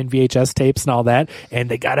they're buying VHS tapes and all that, and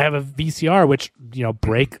they got to have a VCR, which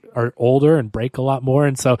are older and break a lot more.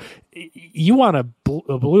 And so you want a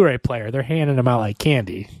Blu-ray player, they're handing them out like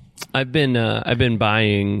candy. I've been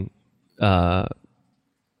buying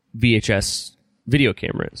VHS video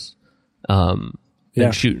cameras, and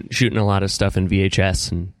shooting a lot of stuff in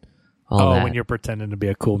VHS and all that. When you're pretending to be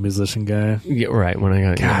a cool musician guy. Yeah, right. When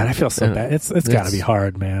I got I feel so bad. It's got to be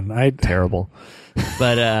hard, man. Terrible.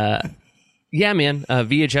 But yeah, man.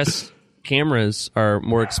 VHS cameras are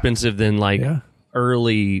more expensive than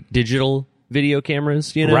early digital video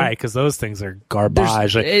cameras, you know? Right, because those things are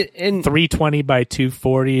garbage. Like and 320 by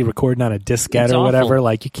 240 recording on a diskette It's or whatever. awful.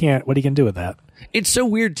 Like, you can't, what are you going to do with that? it's so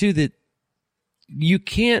weird too that you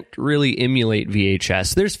can't really emulate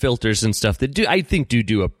VHS. There's filters and stuff that do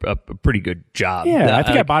a pretty good job. Yeah, I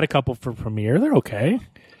think I bought a couple for Premiere. They're okay.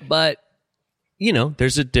 But you know,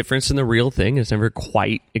 there's a difference in the real thing. It's never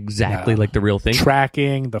quite exactly like the real thing.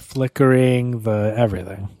 Tracking, the flickering, the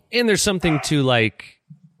everything. And there's something to like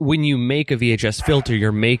when you make a VHS filter,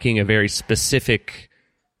 you're making a very specific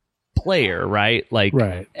player, right? Like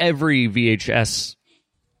every VHS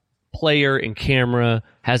player and camera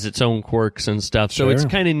has its own quirks and stuff. So it's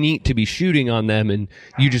kind of neat to be shooting on them and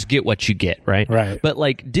you just get what you get, right? Right. But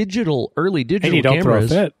like early digital and you don't cameras.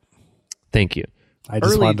 throw a fit. Thank you. I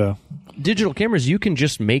just wanted to. Digital cameras, you can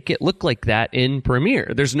just make it look like that in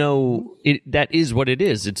Premiere. There's no, that is what it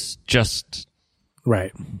is. It's just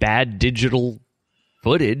bad digital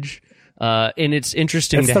footage. And it's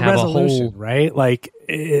interesting to have a whole, right? Like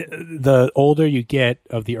the older you get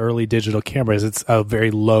of the early digital cameras, it's a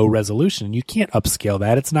very low resolution. You can't upscale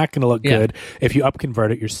that. It's not going to look good. If you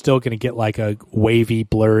upconvert it, you're still going to get like a wavy,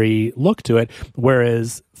 blurry look to it.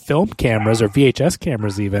 Whereas film cameras or VHS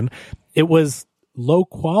cameras, even, it was low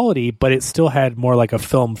quality, but it still had more like a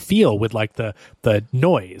film feel with like the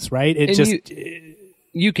noise, right? It just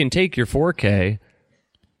you can take your 4K,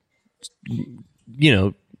 you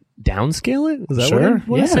know, downscale it. Is that what I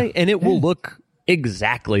want to say? And it will look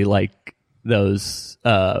exactly like those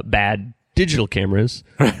bad digital cameras.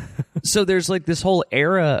 So there's like this whole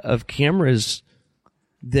era of cameras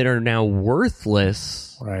that are now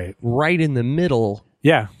worthless, right in the middle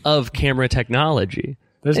of camera technology.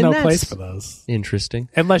 There's no place for those. Interesting.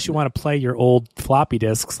 Unless you want to play your old floppy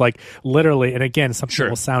disks, like literally, and again, something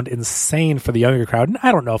will sound insane for the younger crowd. And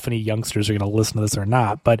I don't know if any youngsters are going to listen to this or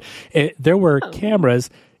not, but there were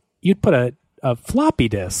cameras, you'd put a floppy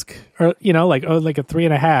disk, or, you know, like a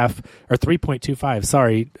 3.5 or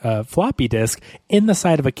 3.25, floppy disk in the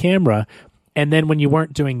side of a camera. And then when you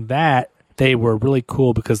weren't doing that, they were really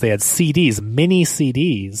cool because they had CDs, mini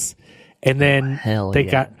CDs. And then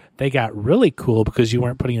they got really cool because you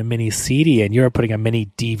weren't putting a mini CD in, you were putting a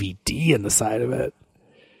mini DVD in the side of it.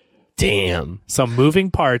 Damn. So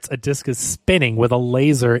moving parts, a disc is spinning with a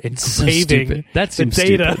laser engraving the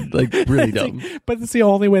data. Stupid. Like really dumb. But it's the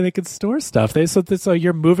only way they could store stuff. So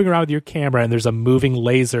you're moving around with your camera and there's a moving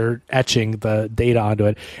laser etching the data onto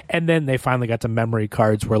it. And then they finally got to memory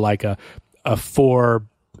cards where like a 4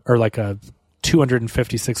 or like a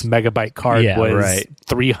 256 megabyte card was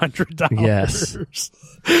 $300. Yes.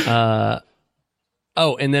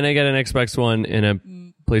 And then I got an Xbox One and a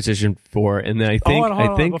PlayStation 4, and then I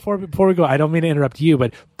think before we go, I don't mean to interrupt you,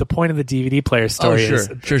 but the point of the DVD player story is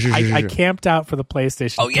I camped out for the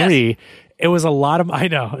PlayStation 3. Yes. It was a lot of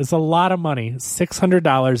it's a lot of money,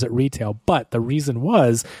 $600 at retail, but the reason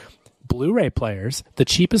was Blu-ray players, the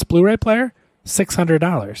cheapest Blu-ray player,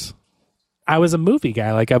 $600. I was a movie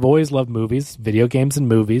guy. Like, I've always loved movies, video games and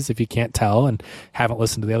movies, if you can't tell, and haven't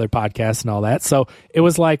listened to the other podcasts and all that. So it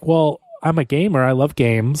was like, well, I'm a gamer. I love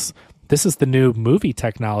games. This is the new movie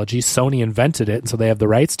technology. Sony invented it, and so they have the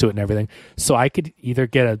rights to it and everything. So I could either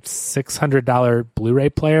get a $600 Blu-ray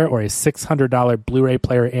player or a $600 Blu-ray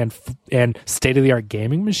player and state-of-the-art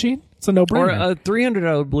gaming machine. It's a no-brainer. Or a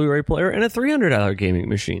 $300 Blu-ray player and a $300 gaming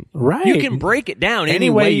machine. Right. You can break it down any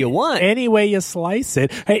way you want. Any way you slice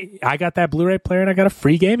it. Hey, I got that Blu-ray player and I got a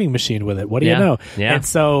free gaming machine with it. What do you know? Yeah. And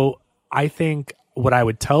so I think what I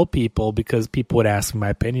would tell people, because people would ask my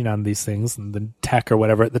opinion on these things and the tech or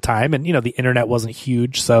whatever at the time, and, you know, the internet wasn't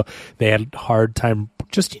huge, so they had a hard time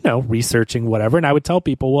just, you know, researching whatever. And I would tell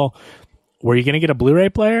people, well, were you going to get a Blu-ray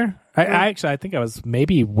player? I think I was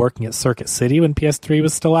maybe working at Circuit City when PS3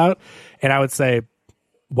 was still out. And I would say,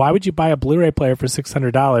 why would you buy a Blu-ray player for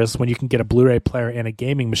 $600 when you can get a Blu-ray player and a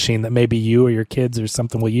gaming machine that maybe you or your kids or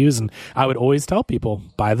something will use? And I would always tell people,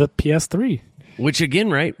 buy the PS3. Which again,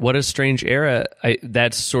 right? What a strange era.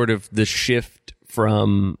 That's sort of the shift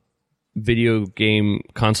from video game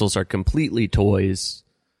consoles are completely toys.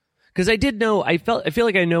 Because I feel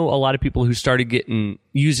like I know a lot of people who started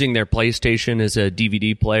using their PlayStation as a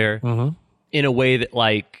DVD player in a way that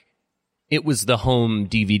like it was the home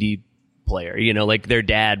DVD player. You know, like their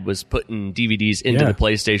dad was putting DVDs into the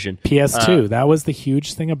PlayStation. PS2, that was the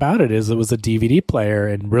huge thing about it, is it was a DVD player,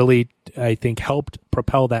 and really, I think, helped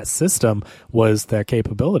propel that system was their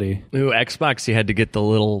capability. Ooh, Xbox, you had to get the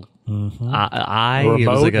little eye. Remote, it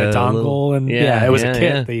was like a dongle, and it was a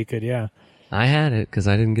kit that you could, I had it because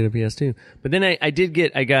I didn't get a PS2. But then I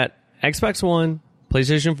got Xbox One,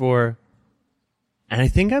 PlayStation 4, and I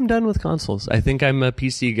think I'm done with consoles. I think I'm a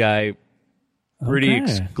PC guy pretty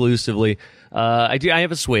exclusively. I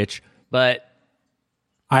have a Switch, but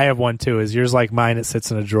I have one too. Is yours like mine? It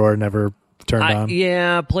sits in a drawer, never turned on.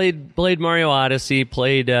 Yeah, played Mario Odyssey,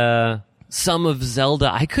 played some of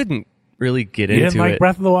Zelda. I couldn't really get into it. You didn't like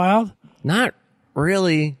Breath of the Wild? Not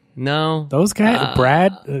really. No. Those guys,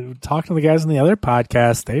 Brad, talking to the guys on the other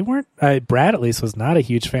podcast, they weren't. Brad, at least, was not a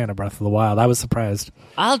huge fan of Breath of the Wild. I was surprised.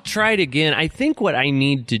 I'll try it again. I think what I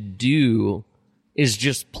need to do is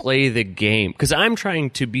just play the game, because I'm trying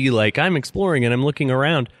to be like, I'm exploring and I'm looking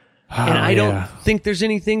around, and I don't think there's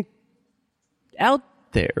anything out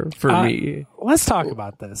there for me. Let's talk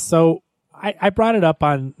about this. So I brought it up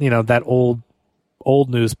on that old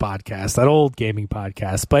news podcast, that old gaming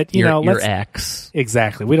podcast, but your ex.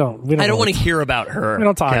 Exactly. We don't I don't want to hear about her. We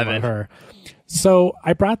don't talk Kevin. about her. So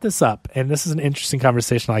I brought this up, and this is an interesting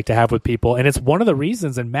conversation I like to have with people, and it's one of the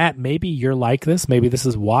reasons, and Matt, maybe you're like this, maybe this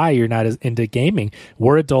is why you're not as into gaming.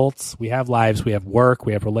 We're adults, we have lives, we have work,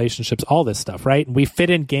 we have relationships, all this stuff, right? And we fit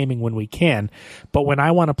in gaming when we can, but when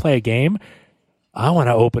I want to play a game, I want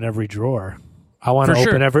to open every drawer. I want to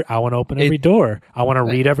open every door. I want to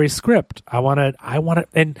read every script. I want to,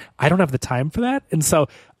 and I don't have the time for that. And so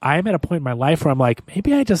I'm at a point in my life where I'm like,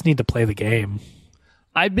 maybe I just need to play the game.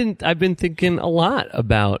 I've been thinking a lot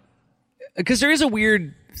about, because there is a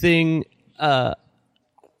weird thing. Now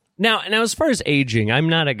as far as aging, I'm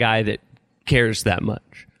not a guy that cares that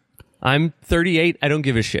much. I'm 38. I don't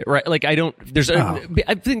give a shit, right? Like I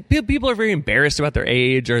think people are very embarrassed about their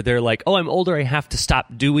age, or they're like, "Oh, I'm older. I have to stop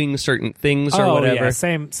doing certain things or whatever." Yeah,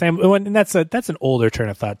 same. And that's an older turn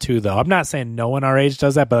of thought too, though. I'm not saying no one our age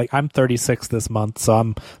does that, but like I'm 36 this month, so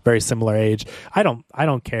I'm very similar age. I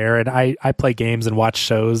don't care, and I play games and watch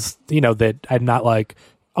shows. That I'm not like,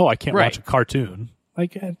 oh, I can't watch a cartoon.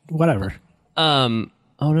 Like whatever. Oh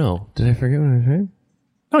no, did I forget what I was saying?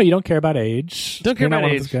 No, you don't care about age. Don't care about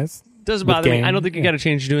age. Guys. Doesn't bother me. I don't think you got to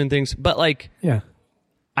change doing things, but like,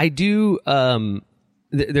 I do.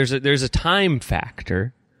 There's a time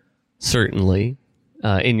factor, certainly,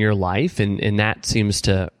 in your life, and that seems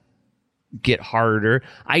to get harder.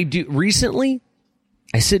 Recently,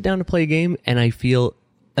 I sit down to play a game, and I feel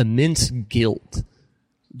immense guilt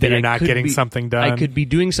that you're not getting something done. I could be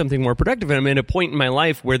doing something more productive, and I'm at a point in my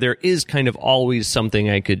life where there is kind of always something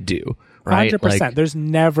I could do. Right? 100%. Like, there's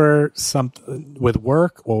never something with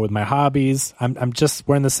work or with my hobbies.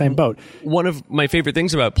 We're in the same boat. One of my favorite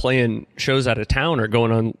things about playing shows out of town or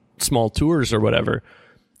going on small tours or whatever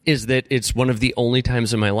is that it's one of the only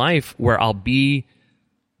times in my life where I'll be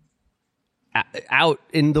out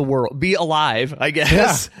in the world, be alive, I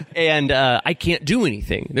guess, and I can't do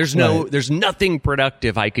anything. There's nothing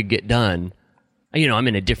productive I could get done. I'm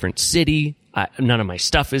in a different city. None of my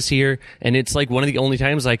stuff is here, and it's like one of the only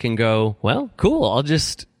times I can go, well, cool, I'll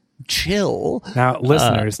just chill. Now,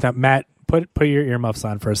 listeners, Matt, put your earmuffs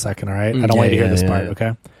on for a second, all right? I don't want you to hear this part,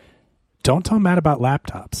 okay? Don't tell Matt about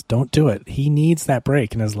laptops. Don't do it. He needs that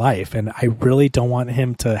break in his life, and I really don't want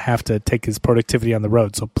him to have to take his productivity on the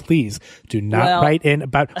road, so please do not write in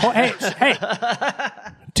about... Oh, hey!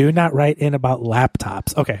 Do not write in about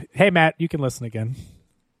laptops. Okay. Hey, Matt, you can listen again.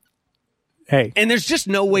 Hey. And there's just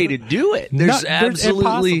no way to do it. There's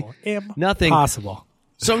absolutely nothing possible.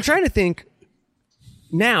 So I'm trying to think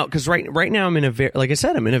now, because right now I'm in a very, like I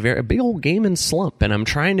said, I'm in a big old gaming slump, and I'm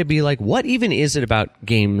trying to be like, what even is it about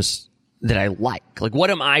games that I like? Like, what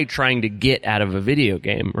am I trying to get out of a video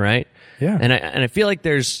game, right? Yeah. And I feel like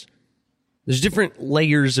there's different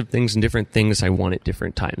layers of things and different things I want at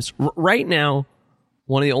different times. Right now,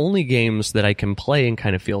 one of the only games that I can play and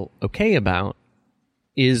kind of feel okay about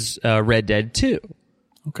is Red Dead 2.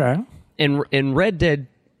 Okay. And Red Dead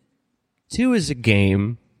 2 is a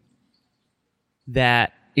game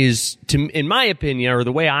that is, in my opinion, or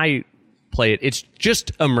the way I play it, it's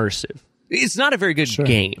just immersive. It's not a very good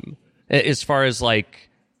game as far as like,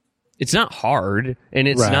 it's not hard, and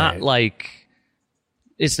it's not like,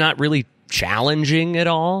 it's not really challenging at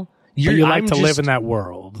all. But you like to live in that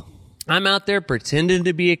world. I'm out there pretending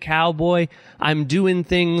to be a cowboy. I'm doing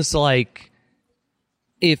things like,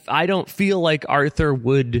 if I don't feel like Arthur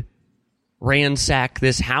would ransack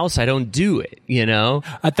this house, I don't do it,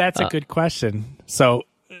 That's a good question. So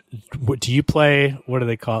do you play, what do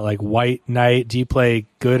they call it, like White Knight? Do you play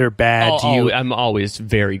good or bad? I'm always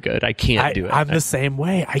very good. I can't do it. I'm the same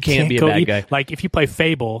way. I can't be a bad guy. Like if you play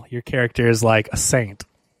Fable, your character is like a saint.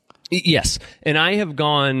 Yes. And I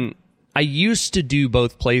used to do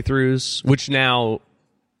both playthroughs, which now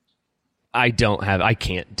I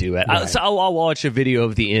can't do it. Right. So I'll watch a video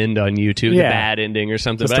of the end on YouTube, the bad ending or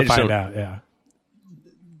something. Just but to I just find out,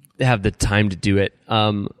 have the time to do it.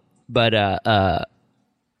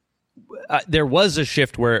 there was a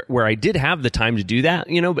shift where I did have the time to do that,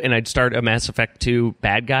 and I'd start a Mass Effect 2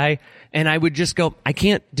 bad guy, and I would just go, I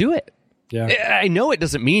can't do it. Yeah. I know it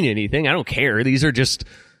doesn't mean anything. I don't care. These are just,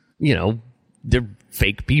 they're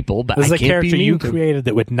fake people, but This is I a can't character be you mean to them. created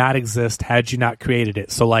that would not exist had you not created it.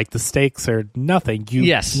 So, like, the stakes are nothing. You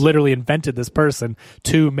Yes. literally invented this person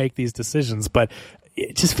to make these decisions, but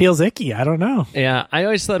it just feels icky. I don't know. Yeah, I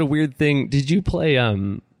always thought a weird thing. Did you play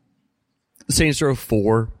Saints Row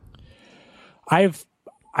 4?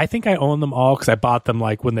 I think I own them all because I bought them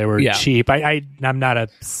like when they were cheap. I'm not a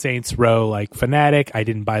Saints Row like fanatic. I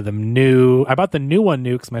didn't buy them new. I bought the new one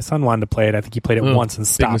new because my son wanted to play it. I think he played it once and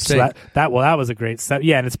stopped. So that was a great set.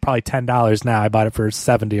 Yeah, and it's probably $10 now. I bought it for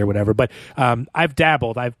 $70 or whatever. But I've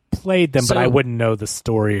dabbled. I've played them, but I wouldn't know the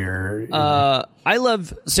story or. I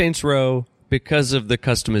love Saints Row because of the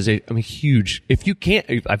customization. I'm huge. If you can't,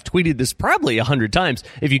 I've tweeted this probably 100 times.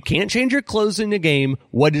 If you can't change your clothes in a game,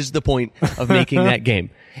 what is the point of making that game?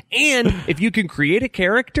 And if you can create a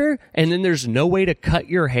character and then there's no way to cut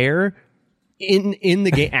your hair in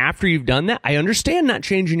the game after you've done that, I understand not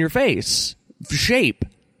changing your face shape,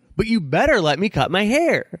 but you better let me cut my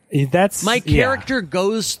hair. That's my character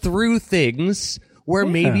goes through things where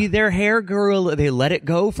maybe their hair grew, they let it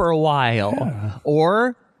go for a while,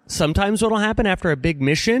 or sometimes what'll happen after a big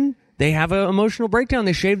mission, they have an emotional breakdown.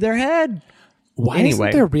 They shave their head. Why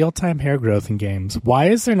isn't there real-time hair growth in games?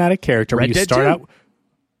 Why is there not a character where you start out?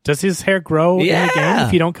 Does his hair grow in the game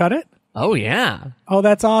if you don't cut it? Oh, yeah. Oh,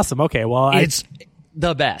 that's awesome. Okay, well, it's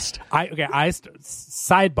the best.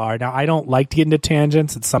 Sidebar. Now, I don't like to get into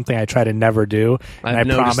tangents. It's something I try to never do. And I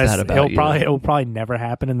promise it will probably never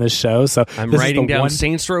happen in this show. So I'm writing down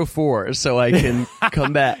Saints Row 4 so I can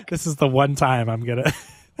come back. This is the one time I'm going to.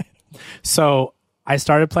 So I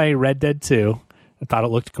started playing Red Dead 2. I thought it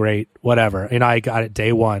looked great. Whatever. I got it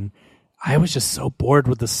day one. I was just so bored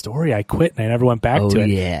with the story. I quit and I never went back to it.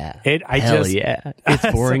 Yeah.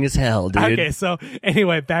 It's boring as hell, dude. Okay, so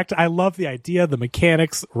anyway, I love the idea, the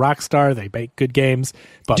mechanics, Rockstar, they make good games.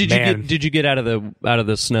 But did you get out of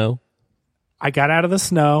the snow? I got out of the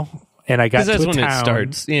snow and I got to a town. That's when it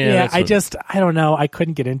starts. I don't know. I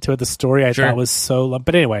couldn't get into it. The story I thought was so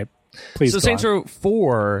but anyway, please. So Saints Row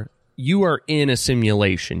 4, you are in a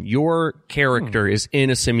simulation. Your character is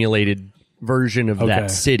in a simulated version of that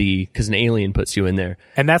city because an alien puts you in there.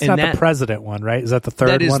 And that's not the president one, right? Is that the third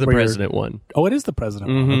one? That is the president one. Oh, it is the president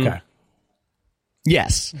one. Okay.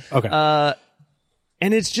 Yes. Okay.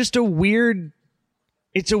 And it's just a weird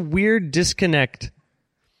disconnect.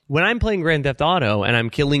 When I'm playing Grand Theft Auto and I'm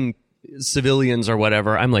killing civilians or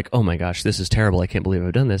whatever, I'm like, oh my gosh, this is terrible. I can't believe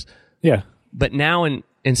I've done this. Yeah. But now in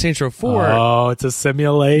Saints Row 4... Oh, it's a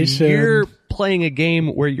simulation. You're playing a game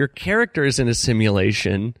where your character is in a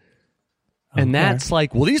simulation... And that's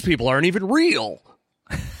like, well, these people aren't even real.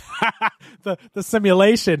 the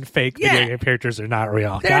simulation fake video game characters are not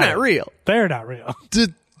real. They're not real. They're not real.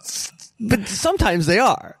 But sometimes they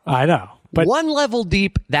are. I know. But one level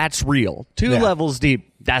deep, that's real. Two levels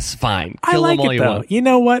deep, that's fine. I Kill like them all it, you though. want. You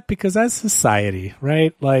know what? Because as society,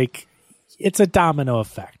 right? Like, it's a domino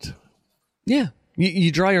effect. Yeah.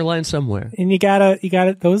 You draw your line somewhere. And you gotta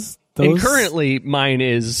those. And currently, mine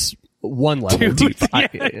is one level deep.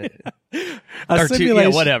 A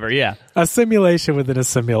simulation, whatever, yeah. A simulation within a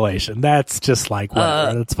simulation. That's just like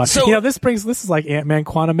whatever. That's fine. So, this is like Ant-Man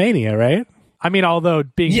Quantumania, right? I mean, although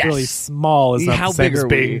being really small is not the same as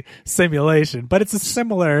being simulation, but it's a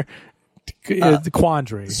similar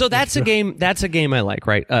quandary. So that's a game I like,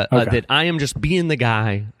 right? That I am just being the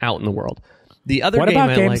guy out in the world. The other what game about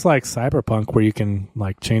I games like Cyberpunk where you can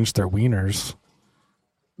like change their wieners?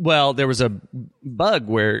 Well, there was a bug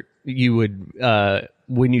where you would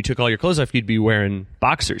when you took all your clothes off, you'd be wearing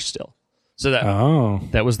boxers still. So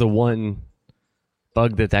that was the one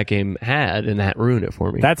bug that game had, and that ruined it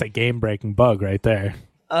for me. That's a game-breaking bug right there.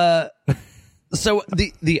 So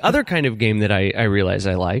the other kind of game that I realize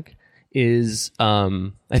I like is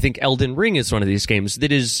I think Elden Ring is one of these games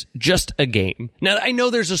that is just a game. Now, I know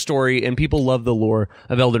there's a story, and people love the lore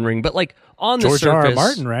of Elden Ring, but like on the surface... George R. R.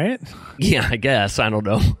 Martin, right? Yeah, I guess. I don't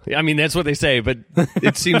know. I mean, that's what they say, but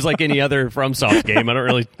it seems like any other FromSoft game. I don't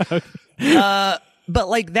really... But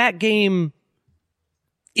like that game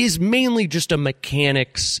is mainly just a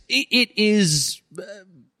mechanics. It is...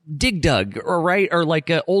 Dig Dug, or like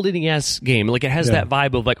an old NES game. Like it has that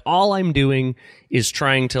vibe of like all I'm doing is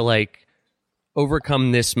trying to like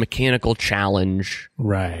overcome this mechanical challenge.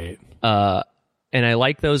 Right. And I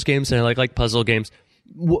like those games, and I like puzzle games.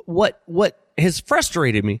 What has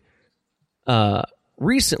frustrated me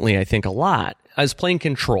recently, I think a lot, I was playing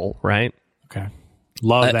Control, right? Okay.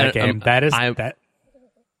 Love that game.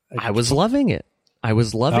 I was loving it. I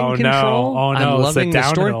was loving Oh, Control. no. Oh, no. I'm It's a loving the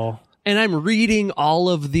story. downhill. And I'm reading all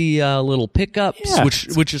of the little pickups, Yeah.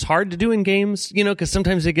 which is hard to do in games, you know, because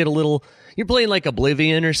sometimes they get a little. You're playing like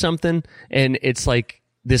Oblivion or something, and it's like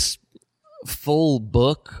this full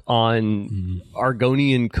book on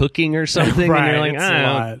Argonian cooking or something, Right, and you're like, it's a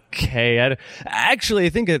lot. okay. Actually, I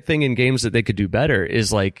think a thing in games that they could do better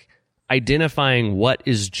is like identifying what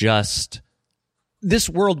is just. This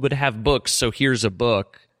world would have books, so here's a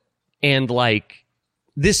book, and like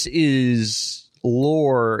this is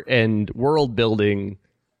lore and world building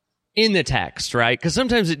in the text, right? Because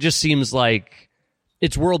sometimes it just seems like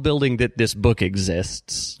it's world building that this book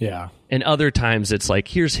exists. Yeah. And other times it's like,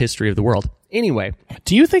 here's history of the world. Anyway.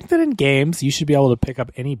 Do you think that in games you should be able to pick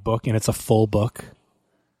up any book and it's a full book?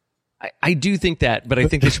 I do think that, but I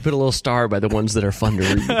think they should put a little star by the ones that are fun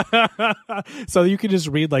to read. So you can just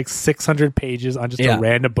read like 600 pages on just Yeah. a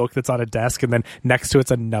random book that's on a desk, and then next to it's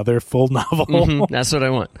another full novel. That's what I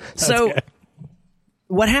want. So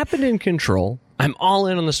what happened in Control, I'm all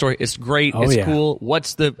in on the story. It's great. Oh, it's yeah. cool.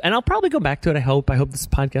 And I'll probably go back to it. I hope this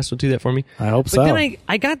podcast will do that for me. I hope but so. Then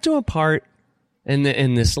I got to a part, and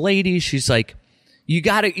this lady, she's like, you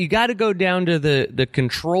gotta go down to the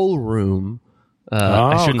control room.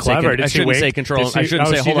 I shouldn't clever. say. I shouldn't say control. I shouldn't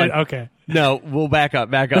say. Hold on. Okay. No, we'll back up,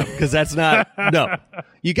 because that's not. No,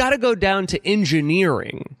 you got to go down to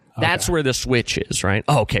engineering. That's where the switch is, right?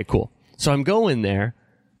 Oh, okay, cool. So I'm going there,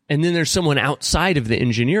 and then there's someone outside of the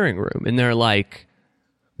engineering room, and they're like,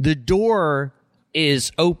 the door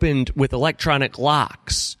is opened with electronic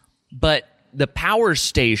locks, but the power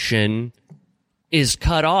station is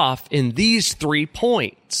cut off in these 3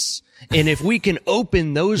 points. And if we can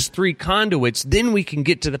open those 3 conduits, then we can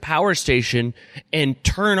get to the power station and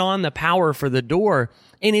turn on the power for the door.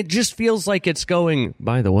 And it just feels like it's going,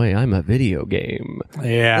 by the way, I'm a video game.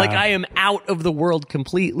 Yeah. Like I am out of the world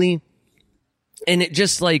completely. And it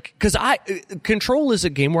just like, because Control is a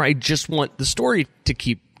game where I just want the story to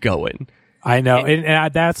keep going. I know.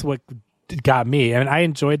 And that's what got me. I mean, I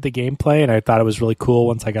enjoyed the gameplay, and I thought it was really cool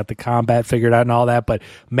once I got the combat figured out and all that. But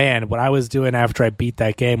man, what I was doing after I beat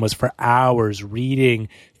that game was for hours reading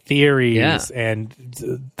theories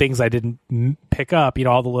and things I didn't pick up, you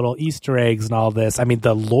know, all the little Easter eggs and all this. I mean,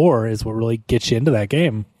 the lore is what really gets you into that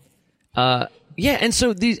game. Yeah, and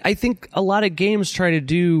so I think a lot of games try to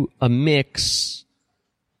do a mix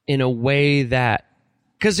in a way that,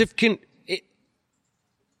 because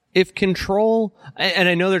if Control, and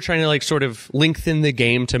I know they're trying to like sort of lengthen the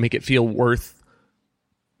game to make it feel worth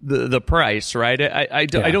the price, right? I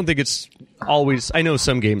don't think it's always. I know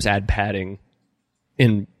some games add padding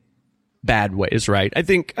in bad ways, right? I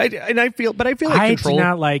think, I feel like Control. I do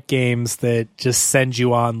not like games that just send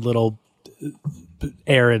you on little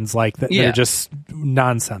errands like that. Yeah. They're just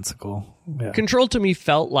nonsensical. Yeah. Control to me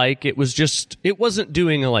felt like it wasn't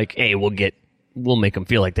doing a like, hey, we'll make them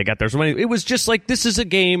feel like they got their money. It was just like, this is a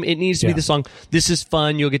game. It needs to be this long. This is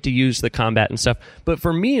fun. You'll get to use the combat and stuff. But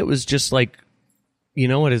for me, it was just like, you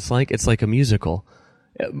know what it's like? It's like a musical.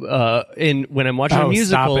 And when I'm watching a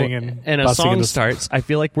musical and a song starts, I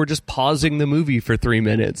feel like we're just pausing the movie for 3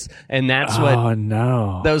 minutes. And that's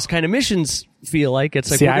what those kind of missions feel like.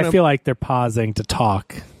 It's like, see, I feel like they're pausing to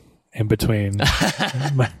talk in between.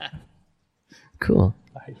 Cool.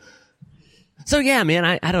 So yeah, man,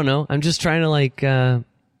 I don't know. I'm just trying to like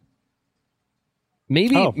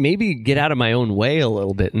maybe get out of my own way a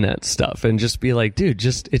little bit in that stuff and just be like, dude,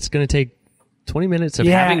 it's going to take 20 minutes of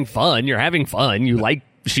having fun. You're having fun. You like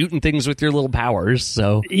shooting things with your little powers,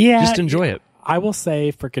 so just enjoy it. I will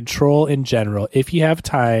say for Control in general, if you have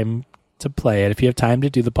time to play it, if you have time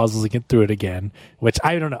to do the puzzles and get through it again, which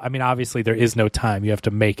I don't know. I mean, obviously there is no time. You have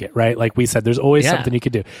to make it, right? Like we said, there's always something you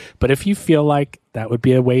could do. But if you feel like that would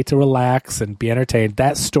be a way to relax and be entertained,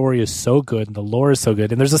 that story is so good and the lore is so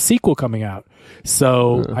good. And there's a sequel coming out.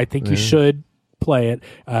 So I think you should play it.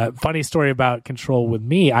 Funny story about Control with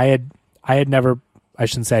me. I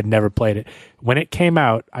shouldn't say I'd never played it. When it came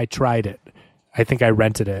out, I tried it. I think I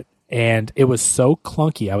rented it. And it was so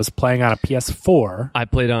clunky. I was playing on a PS4. I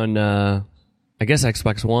played on, I guess,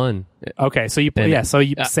 Xbox One. Okay, so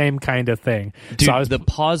same kind of thing. Dude, so the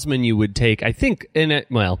pause menu would take, I think it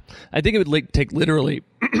would take literally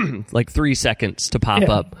like 3 seconds to pop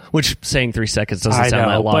up, which saying 3 seconds doesn't sound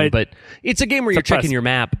that long, but it's a game where you're checking your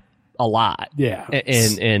map a lot. Yeah.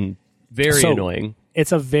 And very annoying.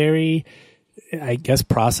 It's a very I guess,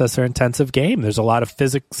 processor intensive game. There's a lot of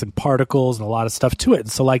physics and particles and a lot of stuff to it.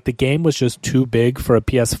 And so like the game was just too big for a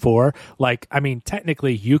PS4. Like, I mean,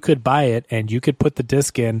 technically you could buy it and you could put the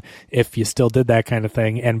disc in if you still did that kind of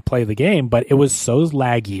thing and play the game, but it was so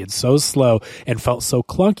laggy and so slow and felt so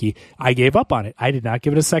clunky. I gave up on it. I did not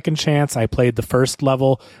give it a second chance. I played the first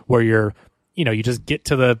level where you just get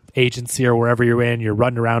to the agency or wherever you're in, you're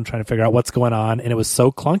running around trying to figure out what's going on, and it was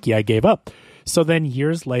so clunky, I gave up. So then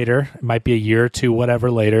years later, it might be a year or two,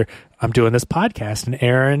 whatever later, I'm doing this podcast, and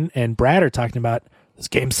Aaron and Brad are talking about, this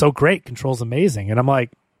game's so great, control's amazing. And I'm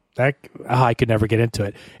like, I could never get into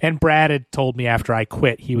it. And Brad had told me after I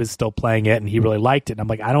quit, he was still playing it, and he really liked it. And I'm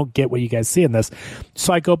like, I don't get what you guys see in this.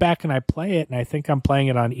 So I go back and I play it, and I think I'm playing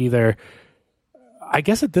it on either, I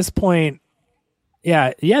guess at this point,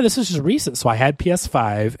 yeah, this is just recent. So I had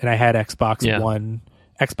PS5 and I had Xbox One,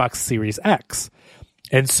 Xbox Series X.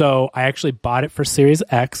 And so I actually bought it for Series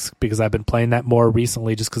X because I've been playing that more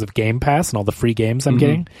recently just because of Game Pass and all the free games I'm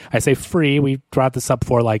getting. I say free. We brought this up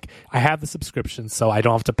for like, I have the subscription, so I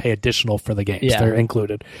don't have to pay additional for the games. They're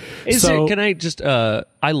included. Can I just, I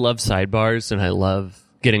love sidebars and I love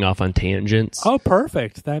getting off on tangents. Oh,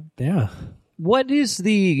 perfect. What is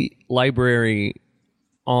the library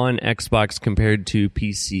on Xbox compared to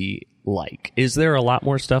PC like? Is there a lot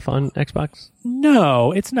more stuff on Xbox?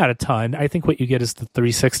 No, it's not a ton. I think what you get is the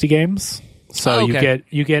 360 games. So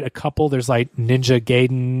you get a couple. There's like Ninja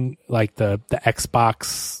Gaiden, like the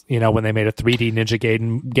Xbox, when they made a 3D Ninja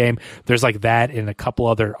Gaiden game. There's like that and a couple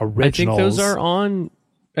other originals. I think those are on.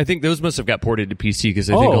 I think those must have got ported to PC because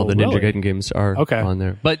I think all the Ninja Gaiden games are on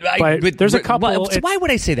there. But there's a couple. Why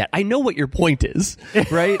would I say that? I know what your point is,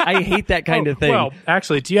 right? I hate that kind of thing. Well,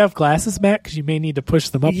 actually, do you have glasses, Matt? Because you may need to push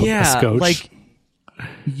them up a scotch. Like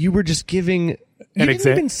you were just giving. You didn't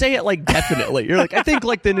even say it like definitely. You're like, I think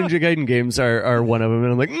like the Ninja Gaiden games are one of them,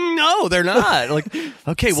 and I'm like, no, they're not. Like,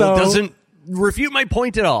 okay, well, it doesn't refute my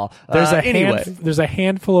point at all. There's a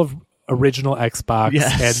handful of original Xbox,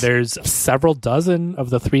 and there's several dozen of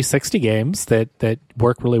the 360 games that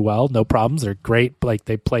work really well, no problems. They're great. Like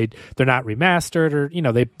they're not remastered,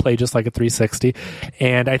 or they play just like a 360.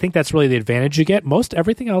 And I think that's really the advantage you get. Most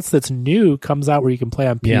everything else that's new comes out where you can play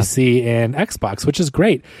on PC and Xbox, which is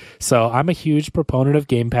great. So I'm a huge proponent of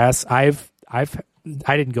Game Pass. I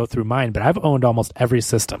didn't go through mine, but I've owned almost every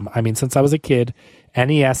system. I mean, since I was a kid,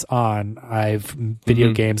 NES on,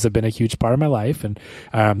 video games have been a huge part of my life. And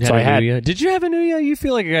so I had. Did you have an Ouya? You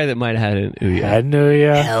feel like a guy that might have had an Ouya. Had an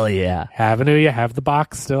Ouya. Hell yeah. Have an Ouya. Have the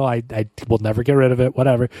box still. I will never get rid of it.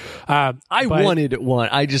 Whatever. I wanted one.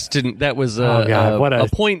 I just didn't. That was a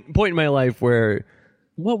point in my life where.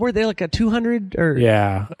 What were they, like a 200 or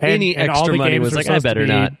any extra money was like, I better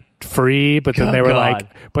not. Free, but then they were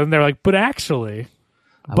like, but actually,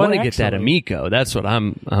 I want to get that Amico. That's what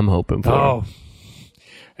I'm hoping for. Oh,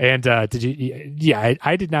 and did you? Yeah,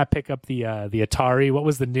 I did not pick up the Atari. What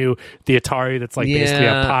was the Atari that's like basically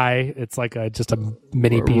a Pi? It's like just a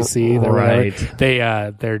mini PC.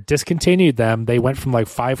 They're discontinued them. They went from like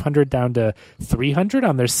 500 down to 300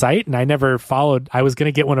 on their site, and I never followed. I was going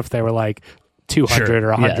to get one if they were like 200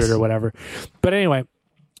 or 100 or whatever. But anyway.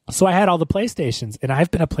 So I had all the PlayStations, and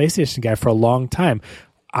I've been a PlayStation guy for a long time.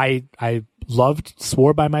 I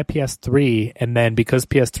swore by my PS3, and then because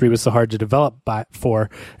PS3 was so hard to develop for,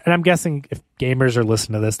 and I'm guessing if gamers are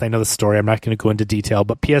listening to this, they know the story. I'm not going to go into detail,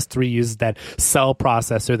 but PS3 uses that cell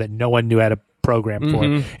processor that no one knew how to program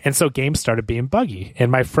for. And so games started being buggy.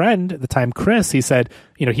 And my friend at the time, Chris, he said,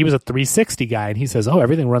 he was a 360 guy, and he says,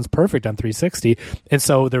 everything runs perfect on 360. And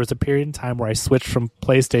so there was a period in time where I switched from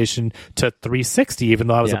PlayStation to 360, even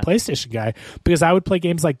though I was a PlayStation guy, because I would play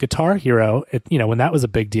games like Guitar Hero, when that was a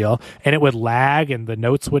big deal, and it would lag and the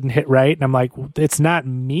notes wouldn't hit right. And I'm like, it's not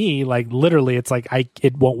me. Like literally, it's like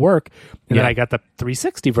it won't work. And then I got the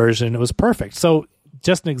 360 version. It was perfect. So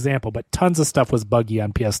just an example, but tons of stuff was buggy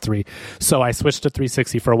on PS3. So I switched to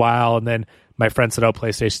 360 for a while, and then my friend said,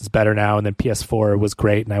 PlayStation's better now, and then PS4 was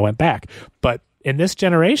great, and I went back. But in this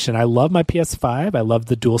generation, I love my PS5. I love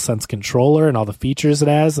the DualSense controller and all the features it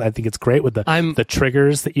has. I think it's great with the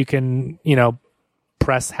triggers that you can,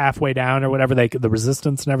 press halfway down or whatever, the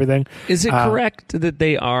resistance and everything. Is it correct that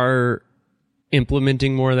they are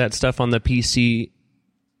implementing more of that stuff on the PC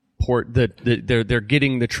port, that they're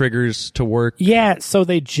getting the triggers to work? Yeah, so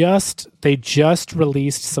they just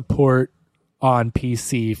released support on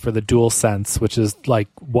PC for the DualSense, which is like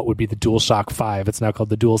what would be the DualShock 5. It's now called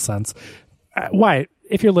the DualSense. Why?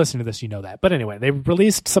 If you're listening to this, you know that. But anyway, they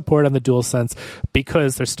released support on the DualSense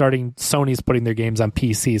because Sony's putting their games on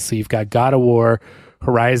PC. So you've got God of War,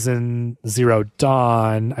 Horizon Zero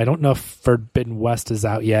Dawn. I don't know if Forbidden West is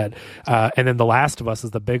out yet. And then The Last of Us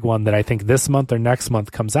is the big one that I think this month or next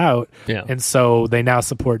month comes out. Yeah. And so they now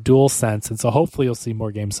support DualSense. And so hopefully you'll see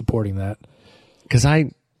more games supporting that. Because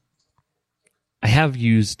I have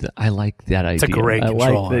used. I like that idea. It's a great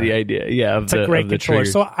controller. I like the idea. Yeah, it's a great controller.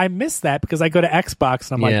 trigger. So I miss that because I go to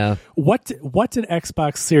Xbox and I'm Yeah. like, what did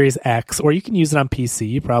Xbox Series X, or you can use it on PC,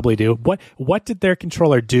 you probably do. What did their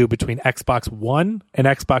controller do between Xbox One and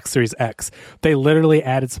Xbox Series X? They literally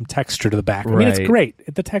added some texture to the back. I mean, it's Right.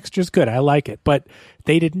 great. The texture's good. I like it, but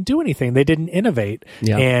they didn't do anything. They didn't innovate.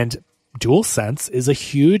 Yeah. And DualSense is a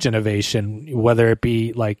huge innovation, whether it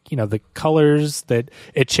be like, the colors that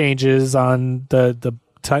it changes on the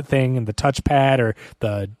thing and the touchpad, or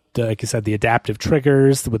the like you said, the adaptive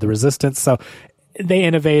triggers with the resistance. So they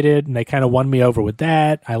innovated and they kind of won me over with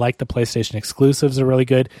that. I like the PlayStation exclusives are really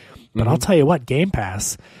good, but I'll tell you what, Game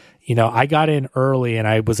Pass, I got in early and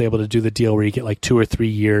I was able to do the deal where you get like 2 or 3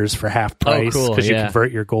 years for half price cool, because you yeah.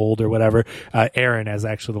 convert your gold or whatever. Aaron is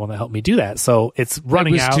actually the one that helped me do that. So it's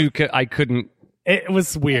running out. I couldn't. It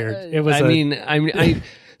was weird. It was.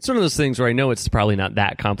 It's one of those things where I know it's probably not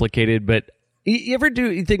that complicated, but you ever do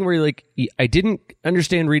a thing where you're like, I didn't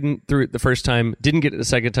understand reading through it the first time, didn't get it the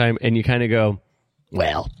second time, and you kind of go,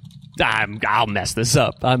 well, I'll mess this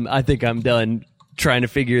up. I think I'm done trying to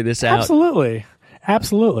figure this out.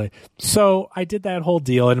 Absolutely. So I did that whole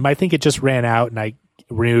deal, and I think it just ran out, and I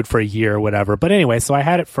renewed for a year or whatever. But anyway, so I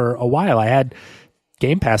had it for a while. I had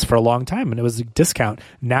Game Pass for a long time, and it was a discount.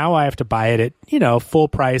 Now I have to buy it at, full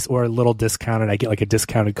price or a little discounted. I get like a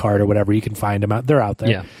discounted card or whatever. You can find them out. They're out there.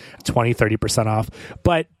 Yeah. 20, 30% off.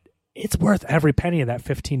 But it's worth every penny of that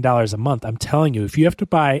 $15 a month. I'm telling you, if you have to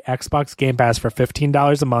buy Xbox Game Pass for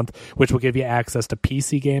 $15 a month, which will give you access to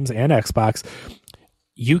PC games and Xbox,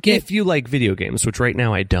 you get... If you like video games, which right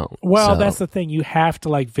now I don't. Well, so. That's the thing. You have to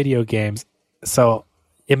like video games. So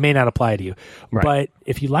it may not apply to you. Right. But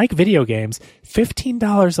if you like video games,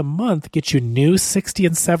 $15 a month gets you new $60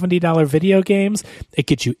 and $70 video games. It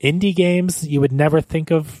gets you indie games you would never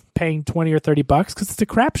think of paying $20 or $30 because it's a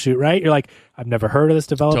crapshoot, right? You're like, I've never heard of this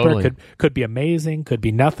developer. Totally. Could be amazing, could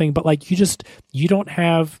be nothing. But like you don't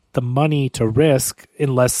have the money to risk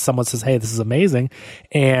unless someone says, hey, this is amazing.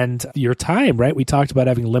 And your time, right? We talked about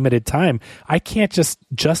having limited time. I can't just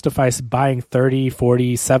justify buying $30,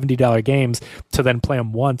 $40, $70 games to then play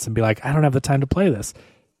them once and be like, I don't have the time to play this.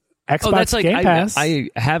 Xbox Game Pass.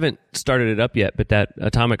 I haven't started it up yet, but that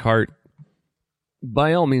Atomic Heart,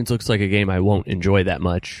 by all means, looks like a game I won't enjoy that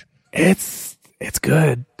much. It's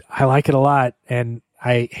good. I like it a lot, and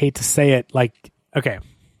I hate to say it. Like, okay,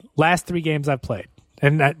 last 3 games I've played,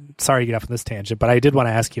 and sorry to get off on this tangent, but I did want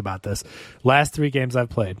to ask you about this. Last 3 games I've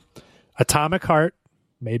played: Atomic Heart,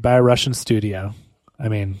 made by a Russian studio. I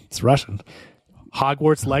mean, it's Russian.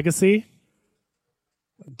 Hogwarts Legacy.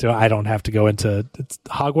 I don't have to go into it's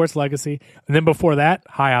Hogwarts Legacy, and then before that,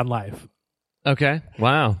 High on Life. Okay.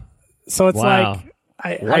 Wow. So it's Wow. like.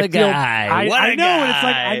 I What a feel, guy. I What a know, and it's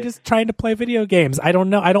like guy. I'm just trying to play video games. I don't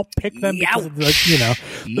know. I don't pick them because of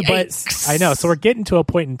the, but I know. So we're getting to a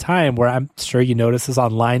point in time where I'm sure you notice this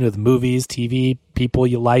online with movies, TV, people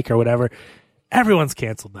you like or whatever. Everyone's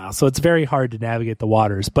canceled now, so it's very hard to navigate the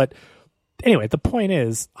waters. But anyway, the point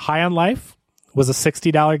is, High on Life was a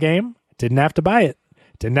 $60 game. Didn't have to buy it.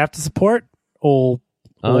 Didn't have to support old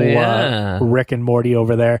Rick and Morty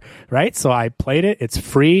over there, right? So I played it. It's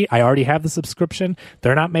free. I already have the subscription.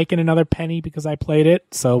 They're not making another penny because I played it.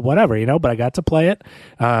 So whatever, but I got to play it.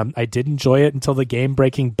 I did enjoy it until the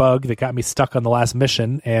game-breaking bug that got me stuck on the last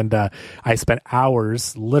mission. And I spent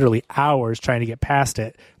hours, literally hours, trying to get past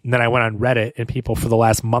it. And then I went on Reddit, and people for the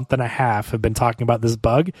last month and a half have been talking about this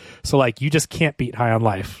bug. So, like, you just can't beat High on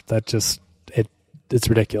Life. That just, it's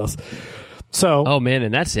ridiculous. So, oh man,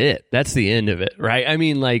 and that's it. That's the end of it, right? I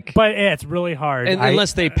mean, like, but it's really hard,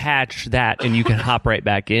 unless they patch that and you can hop right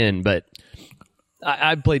back in. But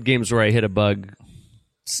I've played games where I hit a bug,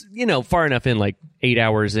 far enough in, like 8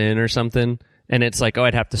 hours in or something, and it's like, oh,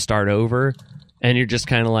 I'd have to start over, and you're just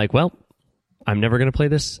kind of like, well, I'm never going to play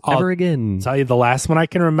this ever again. I'll tell you the last one I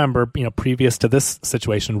can remember, previous to this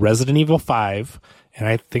situation, Resident Evil 5, and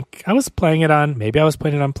I think I was playing it on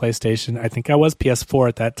PlayStation. I think I was PS4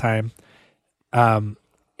 at that time.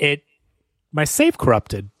 My save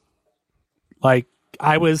corrupted. Like,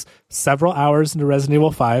 I was several hours into Resident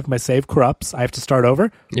Evil 5. My save corrupts. I have to start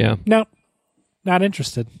over. Yeah. No, not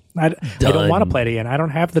interested. I don't want to play it again. I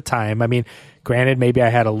don't have the time. I mean, granted, maybe I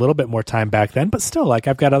had a little bit more time back then, but still, like,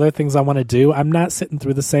 I've got other things I want to do. I'm not sitting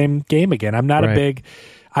through the same game again. I'm not a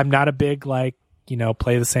big like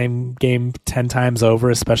play the same game 10 times over,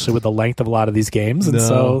 especially with the length of a lot of these games. And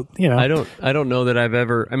so, I don't know that I've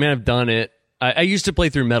ever. I mean, I've done it. I used to play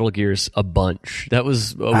through Metal Gears a bunch. That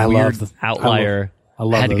was a weird outlier. I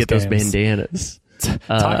love had to those get those games. bandanas.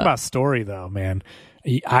 Talk about story though, man.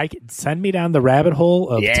 Send me down the rabbit hole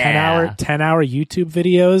of 10-hour YouTube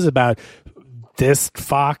videos about this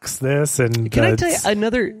fox, this, and can I tell you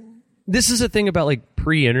another? This is a thing about like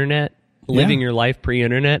pre-internet, living your life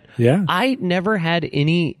pre-internet. Yeah, I never had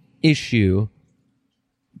any issue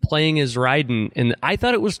playing as Raiden, and I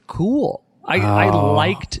thought it was cool. I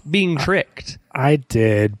liked being tricked. I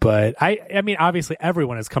did, but I mean, obviously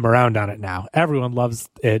everyone has come around on it now. Everyone loves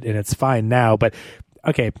it, and it's fine now. But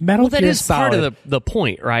okay, Metal Gear Solid. That is part of the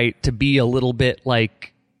point, right? To be a little bit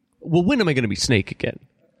like, well, when am I going to be Snake again?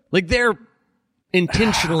 Like they're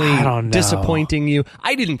intentionally disappointing you.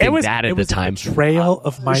 I didn't think that at the time. It was a betrayal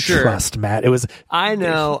of my trust, Matt. It was. I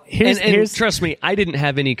know, and trust me, I didn't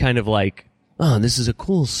have any kind of like, oh, this is a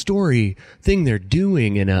cool story thing they're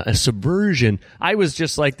doing and a subversion. I was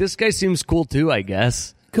just like, this guy seems cool too, I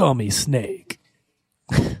guess. Call me Snake.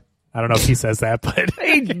 I don't know if he says that, but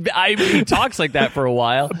he talks like that for a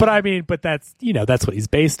while. But I mean, that's that's what he's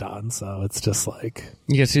based on. So it's just like,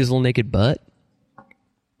 you guys see his little naked butt.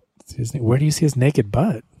 Where do you see his naked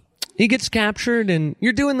butt? He gets captured, and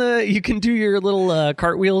you can do your little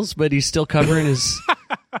cartwheels, but he's still covering his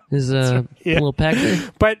little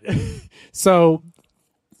pecker. But so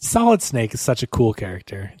Solid Snake is such a cool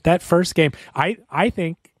character. That first game, I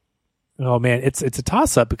think, oh man, it's a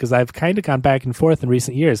toss up because I've kind of gone back and forth in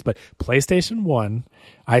recent years. But PlayStation 1,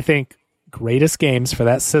 I think greatest games for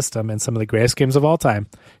that system and some of the greatest games of all time.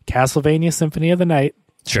 Castlevania Symphony of the Night.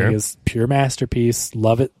 Sure. Is pure masterpiece.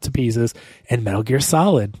 Love it to pieces. And Metal Gear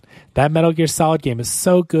Solid. That Metal Gear Solid game is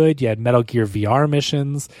so good. You had Metal Gear VR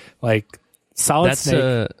missions. Like Solid Snake.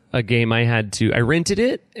 That's a game I rented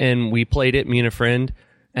it and we played it, me and a friend.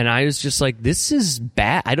 And I was just like, this is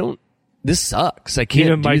bad. This sucks. I can't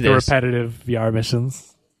Even do like this. the repetitive VR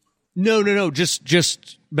missions? No.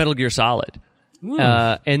 Just Metal Gear Solid.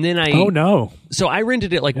 And then So I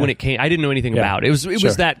rented it when it came. I didn't know anything about it. It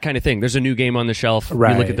was that kind of thing. There's a new game on the shelf.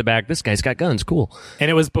 Right. You look at the back. This guy's got guns. Cool. And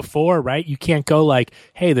it was before, right? You can't go like,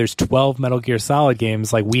 hey, there's 12 Metal Gear Solid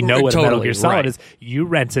games. Like we know what a Metal Gear Solid is. You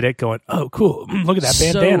rented it going, oh, cool. Look at that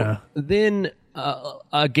bandana. So then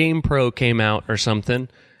a Game Pro came out or something.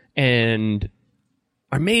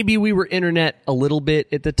 Or maybe we were internet a little bit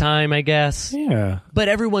at the time, I guess. Yeah. But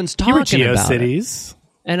everyone's talking about GeoCities. it.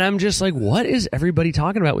 And I'm just like, what is everybody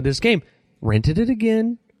talking about with this game? Rented it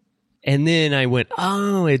again. And then I went,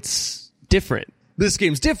 oh, it's different. This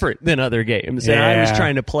game's different than other games. And I was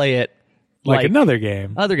trying to play it like another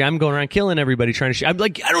game. I'm going around killing everybody trying to shoot. I'm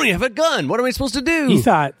like, I don't even have a gun. What am I supposed to do? You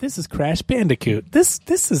thought, this is Crash Bandicoot. This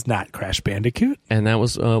is not Crash Bandicoot. And that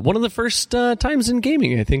was one of the first times in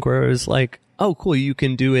gaming, I think, where I was like, oh, cool, you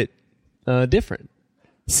can do it different.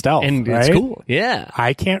 Stealth, and right? It's cool. Yeah.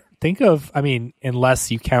 I can't think of,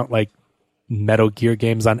 unless you count like Metal Gear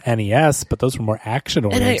games on NES, but those were more action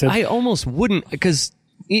oriented. And I almost wouldn't, because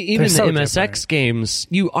even the MSX games,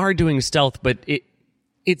 you are doing stealth, but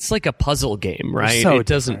it's like a puzzle game, right? So it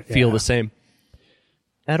doesn't feel the same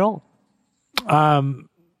at all.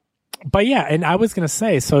 But yeah, and I was going to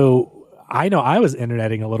say, so I know I was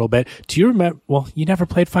interneting a little bit. Do you remember? Well, you never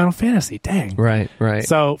played Final Fantasy. Dang. Right.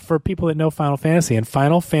 So for people that know Final Fantasy, and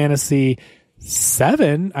Final Fantasy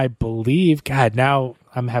 7, I believe, God, now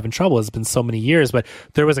I'm having trouble. It's been so many years, but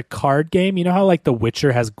there was a card game. You know how like The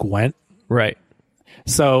Witcher has Gwent? Right.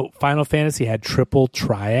 So Final Fantasy had Triple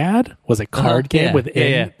Triad, was a card game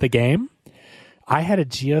within the game. I had a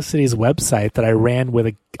GeoCities website that I ran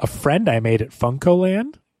with a friend I made at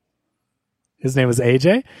FuncoLand. His name was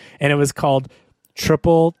AJ, and it was called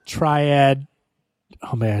Triple Triad.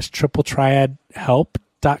 Oh my gosh,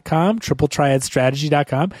 tripletriadhelp.com,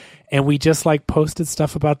 tripletriadstrategy.com, and we just like posted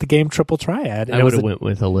stuff about the game Triple Triad. And I would have went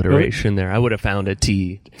with alliteration there. I would have found a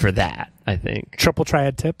T for that, I think. Triple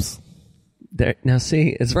Triad tips. There, now see,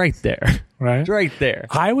 it's right there. Right? It's right there.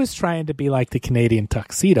 I was trying to be like the Canadian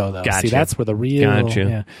tuxedo, though. Gotcha. See, that's where the real... Gotcha.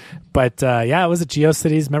 Yeah. But it was a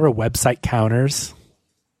GeoCities. Remember website counters?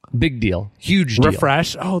 Big deal. Huge deal.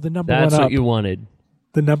 Refresh. Oh, the number That's went up. what you wanted.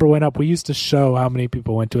 The number went up. We used to show how many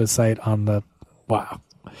people went to a site on the... Wow.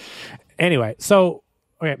 Anyway, so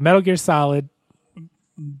Metal Gear Solid,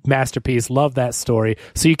 masterpiece. Love that story.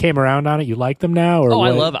 So you came around on it. You like them now? Or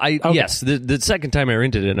Yes. The second time I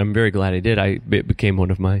rented it, and I'm very glad I did, it became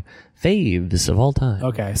one of my faves of all time.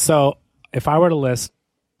 Okay. So if I were to list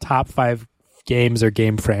top 5 games or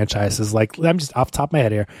game franchises, like I'm just off the top of my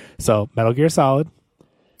head here. So Metal Gear Solid.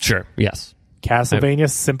 Sure. Yes. Castlevania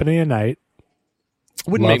Symphony of the Night.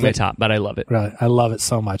 Wouldn't make my top, but I love it. Really, I love it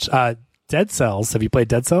so much. Dead Cells. Have you played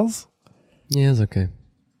Dead Cells? Yeah, it's okay.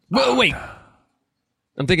 Wait.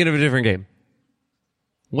 I'm thinking of a different game.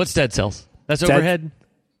 What's Dead Cells? That's Overhead?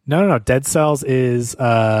 No. Dead Cells is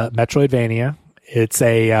Metroidvania. It's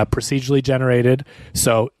a procedurally generated.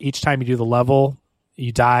 So each time you do the level,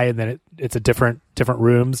 you die, and then it's a different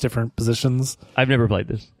rooms, different positions. I've never played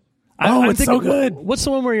this. It's so good. What's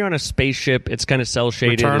the one where you're on a spaceship? It's kind of cell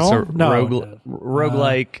shaded. Returnal? It's a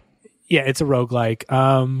roguelike. Yeah, it's a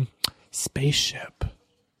roguelike. Spaceship.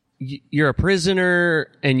 You're a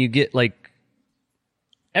prisoner, and you get like.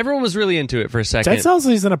 Everyone was really into it for a second. Dead Cells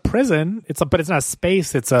is in a prison. But it's not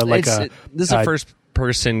space. It's this is a first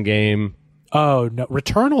person game. Oh no!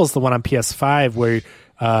 Returnal is the one on PS5 where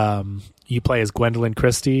you play as Gwendolyn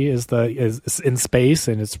Christie is in space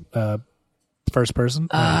and it's first person.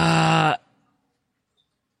 I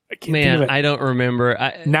don't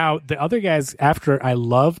remember. Now the other guys after I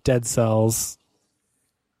love Dead Cells,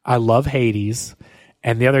 I love Hades,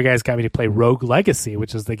 and the other guys got me to play Rogue Legacy,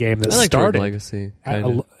 which is the game that started Rogue Legacy,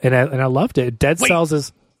 and I loved it. Dead Cells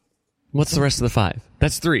is. What's the rest of the 5?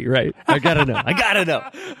 That's 3, right? I gotta know.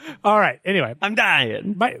 All right. Anyway, I'm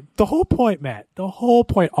dying. The whole point, Matt. All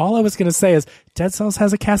I was going to say is Dead Cells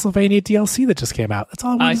has a Castlevania DLC that just came out. That's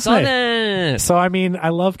all I wanted to say. I saw that. So I mean, I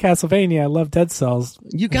love Castlevania. I love Dead Cells.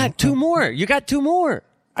 You got 2 more.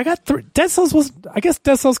 I got 3. Dead Cells was. I guess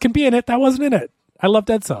Dead Cells can be in it. That wasn't in it. I love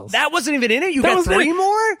Dead Cells. That wasn't even in it. You got 3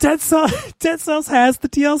 more. Dead Cells has the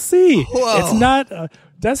DLC. Whoa. It's not.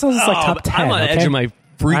 Dead Cells is like top 10. I'm on the edge of my.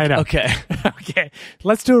 I know. Okay. Okay.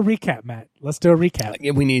 Let's do a recap, Matt.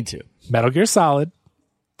 Yeah, we need to. Metal Gear Solid,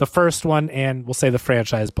 the first one, and we'll say the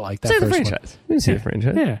franchise, but like that say first the franchise. We can say the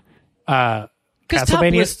franchise. Yeah. Because top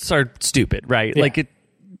lists are stupid, right? Yeah. Like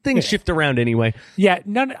things shift around anyway. Yeah.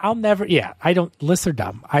 I'll never. Yeah. I don't. Lists are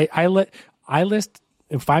dumb. I list.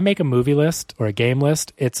 If I make a movie list or a game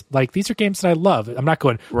list, it's like these are games that I love. I'm not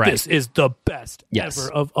going, this is the best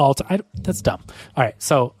ever of all time. That's dumb. All right,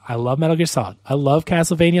 so I love Metal Gear Solid. I love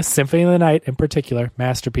Castlevania Symphony of the Night in particular.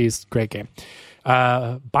 Masterpiece, great game.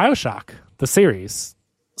 BioShock, the series,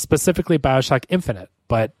 specifically BioShock Infinite,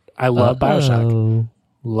 but I love BioShock.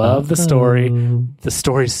 Love the story. The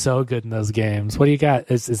story's so good in those games. What do you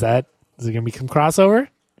got? Is it going to become crossover?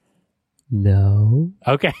 No.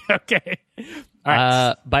 Okay. All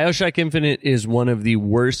right. BioShock Infinite is one of the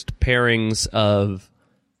worst pairings of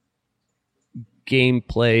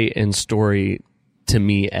gameplay and story to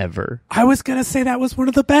me ever. I was going to say that was one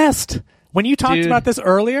of the best. When you talked about this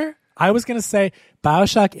earlier, I was going to say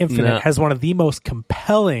BioShock Infinite has one of the most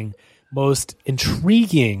compelling, most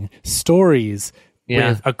intriguing stories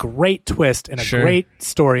with a great twist and a great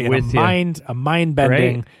story and a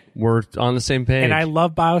mind-bending. Great. We're on the same page. And I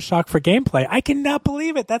love BioShock for gameplay. I cannot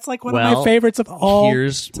believe it. That's like one of my favorites of all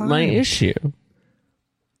Here's time. My issue.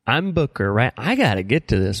 I'm Booker, right? I got to get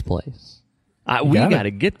to this place. We got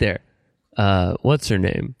to get there. What's her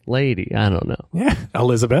name? Lady. I don't know. Yeah.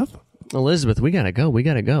 Elizabeth, we got to go.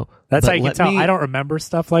 That's how you can tell. I don't remember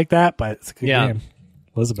stuff like that, but it's a good game.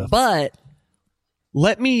 Elizabeth. But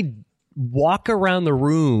let me walk around the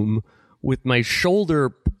room with my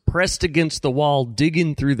shoulder pressed against the wall,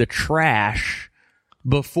 digging through the trash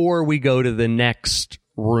before we go to the next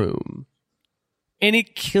room. And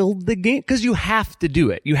it killed the game because you have to do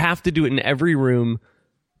it. You have to do it in every room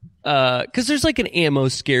because there's like an ammo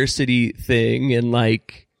scarcity thing and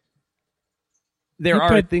like there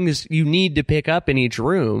are things you need to pick up in each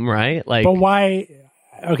room, right? Like, but why?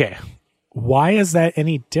 Okay. Why is that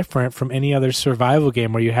any different from any other survival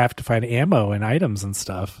game where you have to find ammo and items and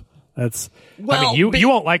stuff? You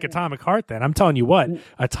won't like Atomic Heart then. I'm telling you what,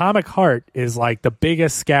 Atomic Heart is like the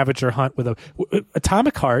biggest scavenger hunt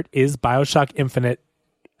Atomic Heart is BioShock Infinite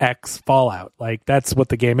X Fallout. Like that's what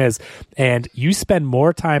the game is. And you spend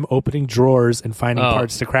more time opening drawers and finding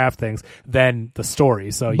parts to craft things than the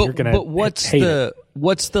story. So you're going to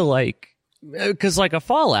what's the like, because like a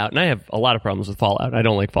Fallout, and I have a lot of problems with Fallout. I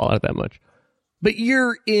don't like Fallout that much. But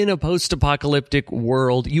you're in a post-apocalyptic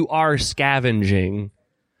world. You are scavenging.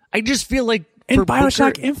 I just feel like in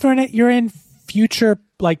BioShock Infinite, you're in future,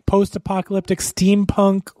 like post-apocalyptic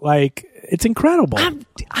steampunk. Like it's incredible.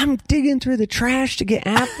 I'm digging through the trash to get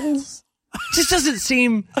apples. Just doesn't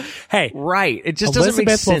seem right. It just doesn't make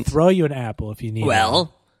sense. Elizabeth will throw you an apple if you need.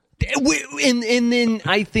 Well, and then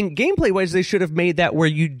I think gameplay-wise, they should have made that where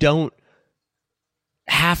you don't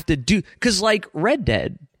have to do because like Red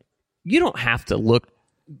Dead, you don't have to look.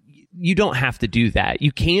 You don't have to do that.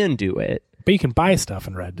 You can do it. But you can buy stuff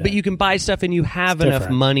in Red Dead. But you can buy stuff and you have enough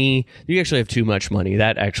money. You actually have too much money.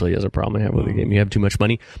 That actually is a problem I have with the game. You have too much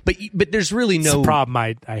money. But there's really no... It's a problem.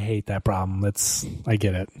 I hate that problem. I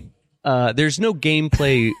get it. There's no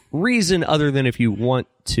gameplay reason other than if you want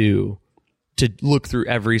to look through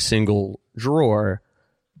every single drawer.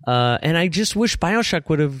 And I just wish BioShock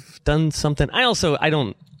would have done something. I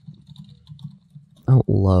don't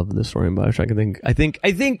love the story in BioShock.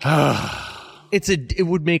 I think it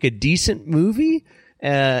would make a decent movie,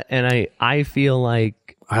 and I feel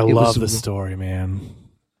like I love the story, man.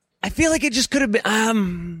 I feel like it just could have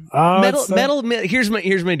been Metal. Here's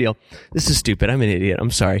my deal. This is stupid. I'm an idiot.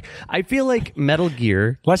 I'm sorry. I feel like Metal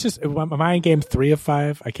Gear. Am I in game 3 of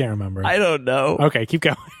 5? I can't remember. I don't know. Okay, keep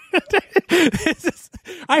going.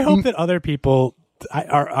 I hope that other people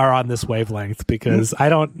are on this wavelength because I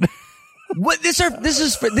don't. What this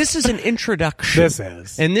is an introduction. This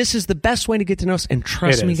is, and this is the best way to get to know us. And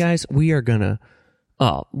trust me, guys, we're gonna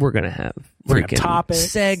have freaking topics,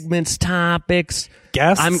 segments, topics,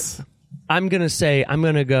 guests. I'm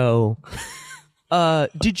gonna go.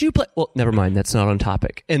 Did you play? Well, never mind. That's not on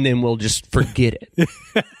topic, and then we'll just forget it.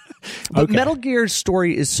 But Okay. Metal Gear's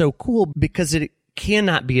story is so cool because it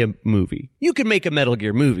cannot be a movie. You can make a Metal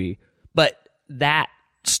Gear movie, but that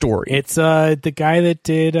story. It's the guy that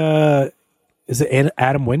did is it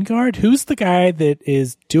Adam Wingard? Who's the guy that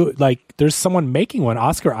is there's someone making one.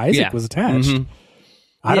 Oscar Isaac was attached. Mm-hmm.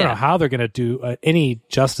 I don't know how they're going to do any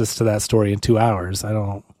justice to that story in 2 hours. I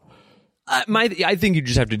don't. I think you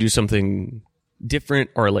just have to do something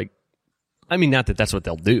different, or not that that's what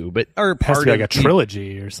they'll do, but or It has to part be of like a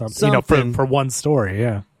trilogy or something. For one story.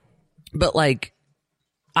 Yeah. But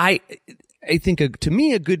I think to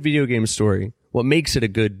me a good video game story. What makes it a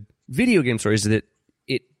good video game story is that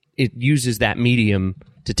it uses that medium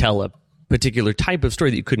to tell a particular type of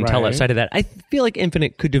story that you couldn't tell outside of that. I feel like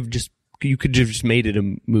Infinite you could have just made it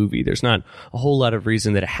a movie. There's not a whole lot of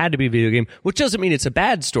reason that it had to be a video game, which doesn't mean it's a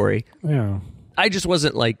bad story. Yeah. I just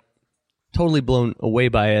wasn't totally blown away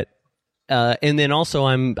by it. And then also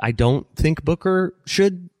I don't think Booker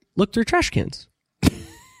should look through trash cans.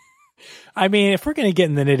 I mean, if we're going to get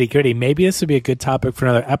in the nitty gritty, maybe this would be a good topic for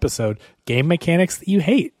another episode. Game mechanics that you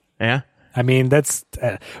hate. Yeah. I mean, that's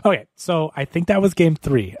okay. So I think that was game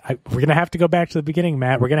 3. We're going to have to go back to the beginning,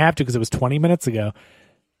 Matt. We're going to have to because it was 20 minutes ago.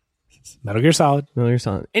 Metal Gear Solid. Metal Gear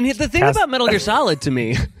Solid. And the thing about Metal Gear Solid to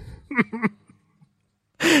me.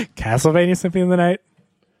 Castlevania Symphony of the Night.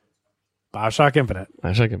 BioShock Infinite.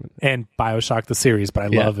 And BioShock the series, but I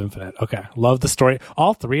love Infinite. Okay. Love the story.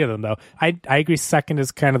 All 3 of them, though. I agree second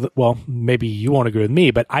is kind of maybe you won't agree with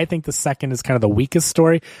me, but I think the second is kind of the weakest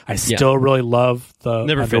story. I still really love the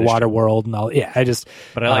underwater world and all. Yeah,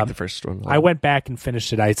 But I like the first one. I went back and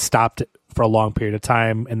finished it. I stopped it for a long period of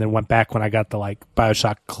time and then went back when I got the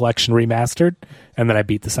BioShock collection remastered, and then I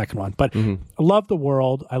beat the second one. But I love the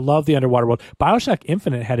world. I love the underwater world. BioShock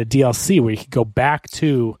Infinite had a DLC where you could go back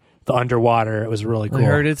to the underwater. It was really cool. I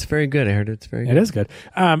heard it's very good. It is good.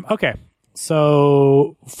 Okay.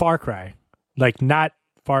 So Far Cry, not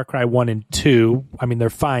Far Cry 1 and 2. I mean,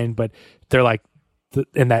 they're fine, but they're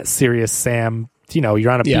in that serious Sam,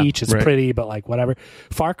 you're on a beach. It's pretty, but whatever.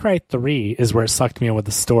 Far Cry 3 is where it sucked me in with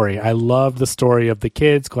the story. I love the story of the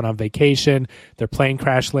kids going on vacation. They're playing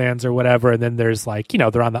Crash Lands or whatever. And then there's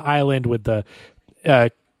they're on the island with the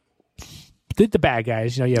bad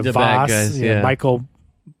guys. You have the Voss, bad guys, Michael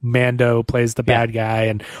Mando plays the bad guy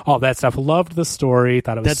and all that stuff. Loved the story.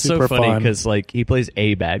 Thought it was super fun. That's so funny because he plays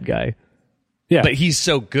a bad guy. Yeah, but he's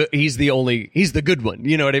so good. He's the good one.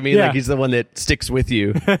 You know what I mean? Yeah. He's the one that sticks with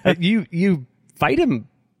you. You fight him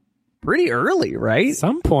pretty early, right? At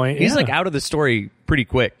some point, he's out of the story pretty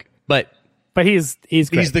quick. But he's great.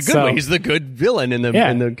 He's the good one. He's the good villain in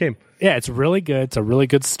the game. Yeah, it's really good. It's a really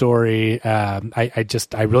good story. I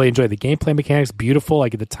really enjoy the gameplay mechanics. Beautiful,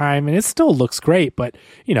 at the time, and it still looks great. But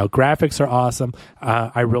graphics are awesome.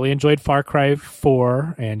 I really enjoyed Far Cry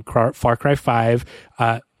 4 and Far Cry 5.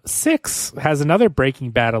 6 has another Breaking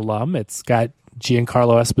Bad alum. It's got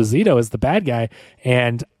Giancarlo Esposito as the bad guy,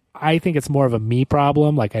 and I think it's more of a me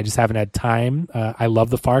problem. I just haven't had time. I love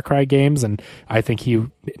the Far Cry games, and I think he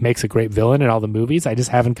makes a great villain in all the movies. I just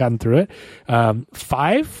haven't gotten through it.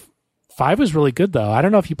 5 was really good, though. I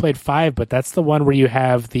don't know if you played 5, but that's the one where you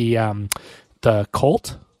have the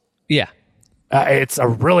cult. Yeah. It's a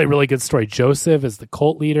really, really good story. Joseph is the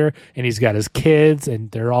cult leader, and he's got his kids, and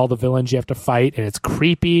they're all the villains you have to fight, and it's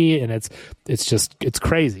creepy, and it's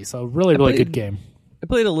crazy. So really, really good game. I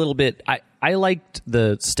played a little bit. I liked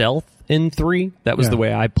the stealth in 3. That was the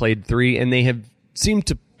way I played 3, and they have seemed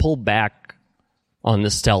to pull back on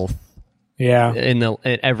the stealth. Yeah. In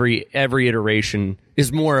every iteration.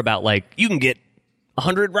 is more about like you can get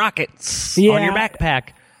 100 rockets on your backpack.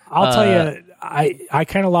 I'll tell you, I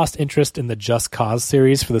kind of lost interest in the Just Cause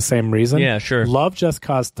series for the same reason. Yeah, sure. Love Just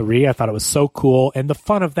Cause 3. I thought it was so cool. And the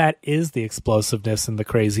fun of that is the explosiveness and the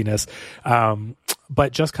craziness.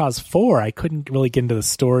 But Just Cause 4, I couldn't really get into the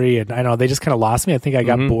story. And I know they just kind of lost me. I think I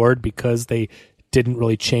got bored because they didn't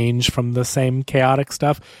really change from the same chaotic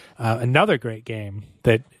stuff. Another great game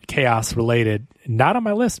that chaos related, not on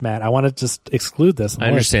my list, Matt. I want to just exclude this. I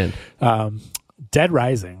understand. Dead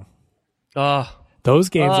Rising. Oh, those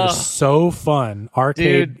games are so fun.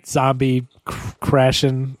 Arcade, dude. zombie,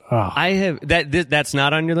 crashing. Oh. I have that's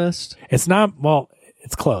not on your list? It's not, well,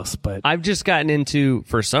 it's close, but I've just gotten into,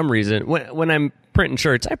 for some reason, when I'm printing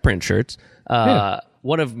shirts, I print shirts.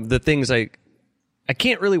 One of the things I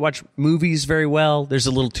can't really watch movies very well. There's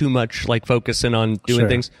a little too much like focusing on doing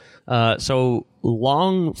things. So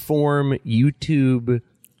long form YouTube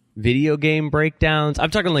video game breakdowns.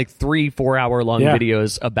 I'm talking like 3-4 hour long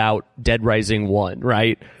videos about Dead Rising 1,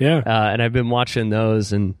 right? Yeah. And I've been watching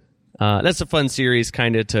those, and that's a fun series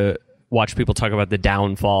kind of to watch people talk about the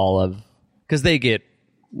downfall of, because they get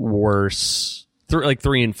worse. Like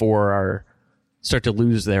 3 and 4 start to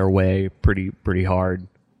lose their way pretty hard.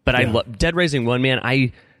 But I love Dead Rising 1,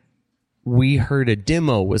 man. We heard a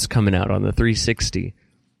demo was coming out on the 360,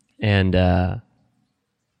 and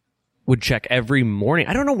would check every morning.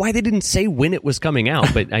 I don't know why they didn't say when it was coming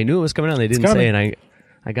out, but I knew it was coming out. They didn't say, and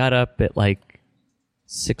I got up at like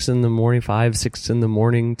 6 in the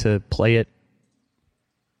morning to play it.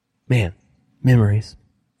 Man, memories.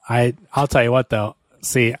 I'll tell you what though.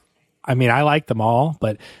 See, I mean, I like them all,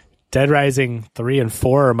 but Dead Rising 3 and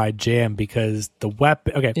 4 are my jam because the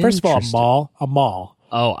weapon. Okay, first of all, a mall.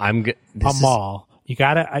 Oh, I'm good. A mall. You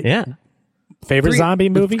gotta. Yeah. Favorite zombie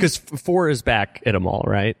movie? Because 4 is back at a mall,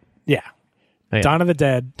 right? Yeah. Yeah. Dawn of the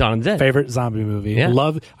Dead. Favorite zombie movie. Yeah.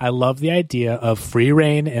 I love the idea of free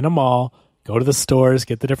reign in a mall. Go to the stores,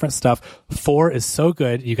 get the different stuff. 4 is so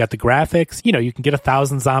good. You got the graphics. You know, you can get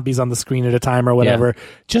 1,000 zombies on the screen at a time or whatever. Yeah.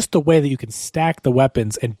 Just the way that you can stack the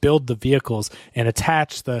weapons and build the vehicles and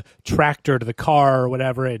attach the tractor to the car or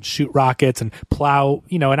whatever and shoot rockets and plow.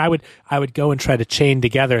 You know, and I would go and try to chain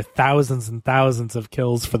together thousands and thousands of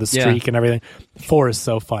kills for the streak and everything. 4 is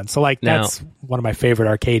so fun. So like that's one of my favorite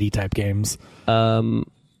arcadey type games.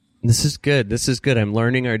 This is good. I'm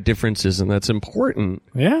learning our differences, and that's important.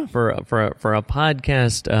 Yeah. For a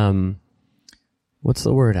podcast. What's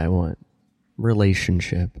the word I want?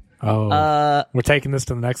 Relationship. Oh. We're taking this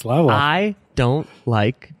to the next level. I don't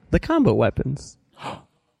like the combo weapons.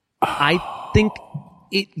 I think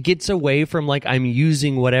it gets away from like I'm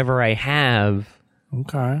using whatever I have.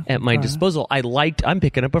 Okay. At my disposal. I'm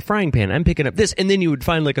picking up a frying pan. I'm picking up this. And then you would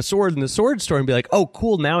find like a sword in the sword store and be like, oh,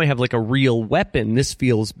 cool. Now I have like a real weapon. This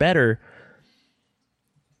feels better.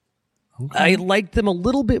 Okay. I liked them a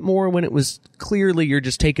little bit more when it was clearly you're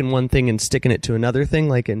just taking one thing and sticking it to another thing,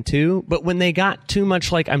 like in 2. But when they got too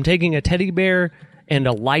much like I'm taking a teddy bear and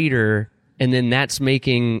a lighter, and then that's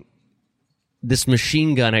making this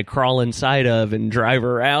machine gun I crawl inside of and drive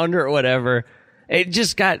around or whatever, it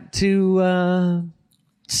just got too...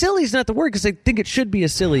 silly's not the word, because I think it should be a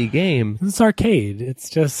silly game. It's arcade.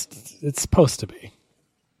 It's supposed to be.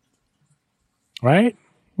 Right?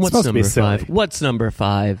 What's number 5? What's number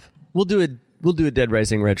 5? We'll do a Dead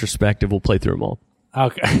Rising retrospective. We'll play through them all.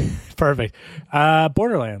 Okay. Perfect.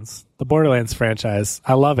 Borderlands. The Borderlands franchise.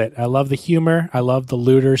 I love it. I love the humor. I love the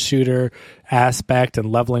looter shooter aspect and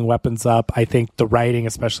leveling weapons up. I think the writing,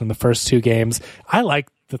 especially in the first 2 games. I like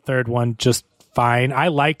the third one just fine. I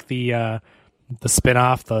like the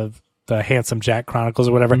spin-off, the Handsome Jack Chronicles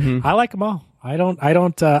or whatever. Mm-hmm. I like them all. I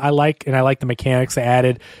like the mechanics they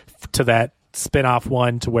added to that spin-off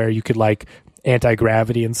one to where you could like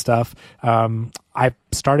anti-gravity and stuff. I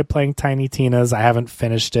started playing Tiny Tina's. I haven't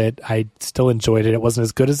finished it. I still enjoyed it. It wasn't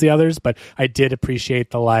as good as the others, but I did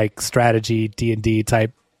appreciate the like strategy D&D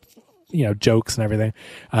type, jokes and everything.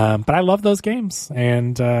 But I love those games,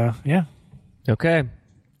 and yeah. Okay.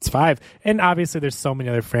 It's 5. And obviously there's so many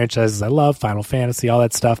other franchises I love, Final Fantasy, all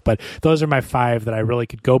that stuff, but those are my 5 that I really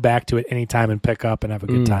could go back to at any time and pick up and have a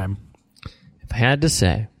good time. If I had to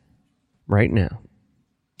say right now.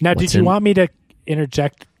 Now, did you want me to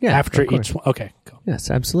interject after each one? Okay, cool. Yes,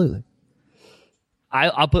 absolutely.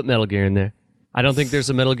 I'll put Metal Gear in there. I don't think there's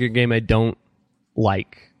a Metal Gear game I don't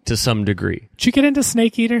like to some degree. Did you get into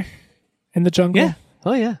Snake Eater in the jungle? Yeah.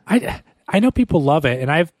 Oh, yeah. I know people love it, and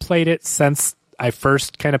I've played it since I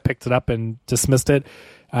first kind of picked it up and dismissed it.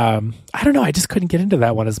 I don't know. I just couldn't get into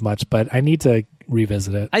that one as much, but I need to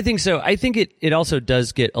revisit it. I think so. I think it also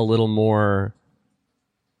does get a little more...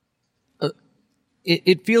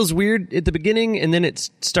 it feels weird at the beginning, and then it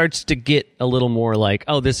starts to get a little more like,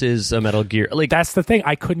 oh, this is a Metal Gear. Like, that's the thing.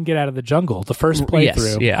 I couldn't get out of the jungle. The first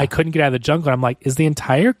playthrough, I couldn't get out of the jungle. And I'm like, is the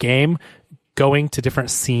entire game going to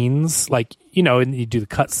different scenes? Like, and you do the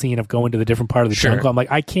cut scene of going to the different part of the jungle. I'm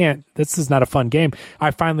like, I can't. This is not a fun game.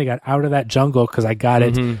 I finally got out of that jungle because I got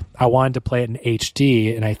it. I wanted to play it in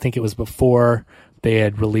HD, and I think it was before they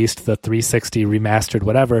had released the 360 remastered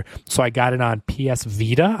whatever. So I got it on PS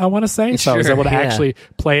Vita, I want to say. So I was able to actually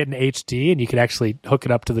play it in HD, and you could actually hook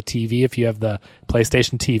it up to the TV if you have the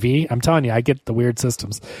PlayStation TV. I'm telling you, I get the weird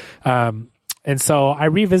systems. And so I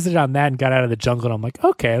revisited on that and got out of the jungle, and I'm like,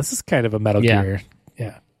 okay, this is kind of a Metal Gear.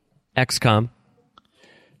 Yeah. XCOM.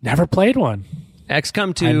 Never played one.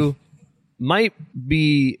 XCOM 2 might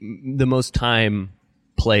be the most time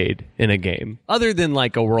played in a game, other than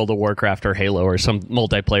like a World of Warcraft or Halo or some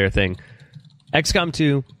multiplayer thing. XCOM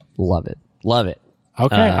 2, love it.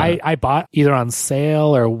 Okay, I bought either on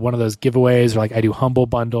sale or one of those giveaways, or like I do Humble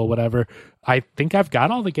Bundle, whatever. I think I've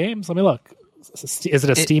got all the games. Let me look. Is it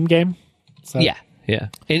a Steam game? Yeah.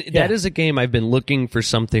 And that is a game I've been looking for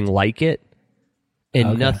something like it,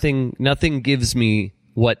 and nothing gives me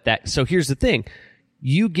what that. So here's the thing.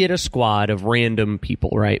 You get a squad of random people,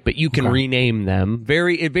 right? But you can rename them.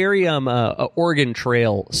 Very Oregon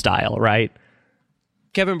Trail style, right?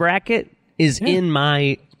 Kevin Brackett is in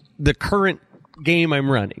the current game I'm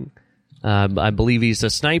running. I believe he's a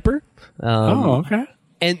sniper. Okay.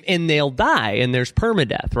 And they'll die, and there's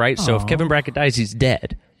permadeath, right? So if Kevin Brackett dies, he's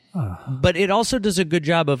dead. But it also does a good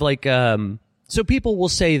job of like, so people will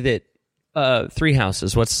say that Three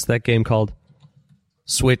Houses, what's that game called?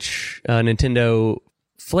 Switch, Nintendo.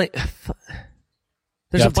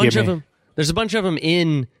 There's a bunch of them. There's a bunch of them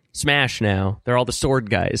in Smash now. They're all the sword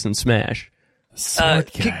guys in Smash. Sword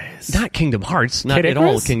guys, not Kingdom Hearts. Not at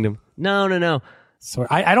all Kingdom. No. Sorry,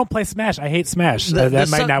 I don't play Smash. I hate Smash. That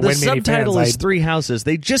might not win me any fans. The subtitle is Three Houses.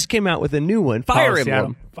 They just came out with a new one, Fire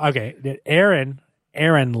Emblem. Okay, Aaron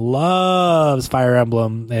loves Fire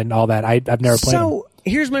Emblem and all that. I've never played. So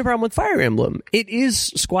here's my problem with Fire Emblem. It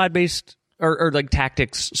is squad based or like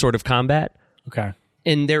tactics sort of combat. Okay.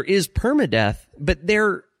 And there is permadeath, but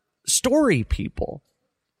they're story people,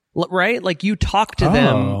 right? Like you talk to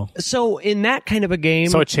them. So in that kind of a game,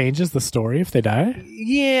 so it changes the story if they die.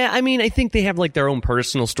 Yeah, I mean, I think they have like their own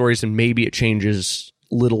personal stories, and maybe it changes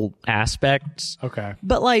little aspects. Okay,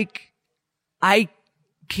 but like, I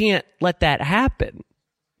can't let that happen.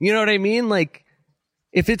 You know what I mean? Like,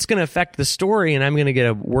 if it's going to affect the story, and I'm going to get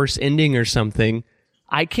a worse ending or something,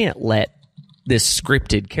 I can't let this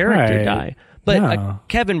scripted character die. But a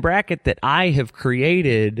Kevin Brackett that I have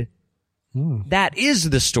created, that is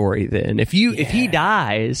the story then. If he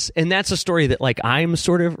dies, and that's a story that like I'm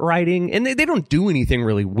sort of writing, and they don't do anything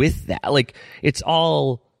really with that. Like, it's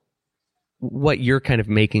all what you're kind of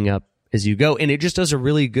making up as you go. And it just does a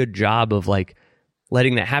really good job of like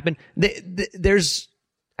letting that happen. There's,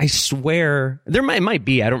 I swear, there might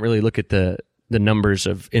be, I don't really look at the numbers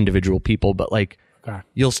of individual people, but like,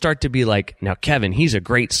 you'll start to be like, now Kevin, he's a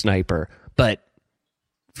great sniper, but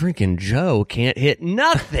freaking Joe can't hit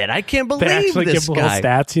nothing. I can't believe they actually this give guy.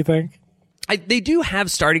 Stats, you think? They do have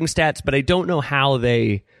starting stats, but I don't know how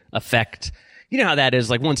they affect. You know how that is.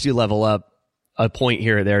 Like once you level up, a point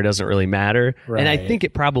here or there doesn't really matter. Right. And I think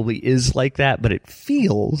it probably is like that, but it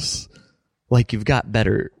feels like you've got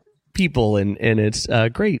better people, and it's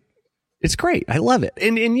great. It's great. I love it.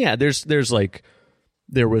 And yeah, there's like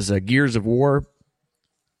there was a Gears of War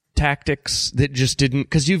tactics that just didn't,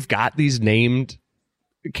 because you've got these named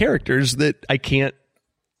characters that I can't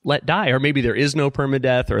let die, or maybe there is no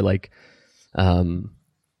permadeath, or like I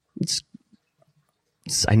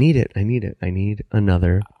need it. I need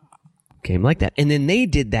another game like that. And then they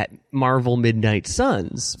did that Marvel Midnight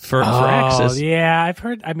Suns for Axis. Yeah, I've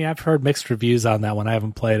heard mixed reviews on that one. I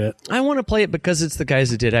haven't played it. I want to play it because it's the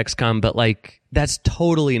guys that did XCOM, but like that's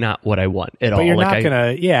totally not what I want at all. But you're like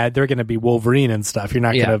not they're gonna be Wolverine and stuff. You're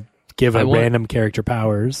not gonna give a random character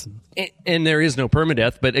powers. And there is no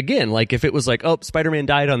permadeath, but again, like if it was like, oh, Spider-Man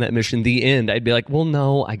died on that mission, the end, I'd be like, well,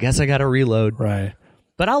 no, I guess I gotta reload. Right.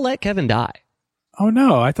 But I'll let Kevin die. Oh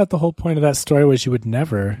no! I thought the whole point of that story was you would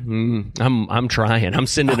never. I'm trying. I'm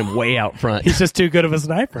sending him way out front. He's just too good of a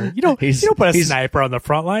sniper. You don't put a sniper on the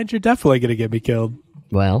front lines. You're definitely going to get me killed.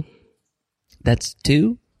 Well, that's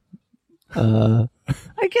two. I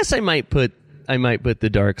guess I might put the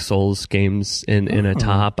Dark Souls games in a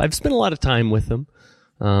top. I've spent a lot of time with them.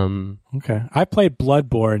 Okay, I played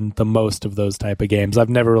Bloodborne the most of those type of games. I've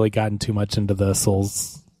never really gotten too much into the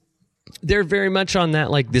Souls. They're very much on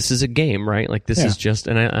that, like, this is a game, right? Like, this is just,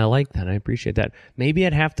 and I like that. I appreciate that. Maybe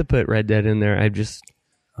I'd have to put Red Dead in there. I've just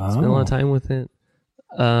spent a lot of time with it.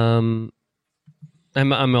 I'm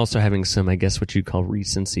also having some, I guess, what you call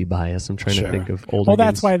recency bias. I'm trying to think of older Well,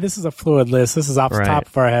 that's games. why this is a fluid list. This is off the top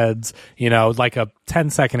of our heads, like a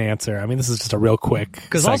 10-second answer. I mean, this is just a real quick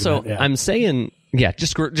Because also, I'm saying,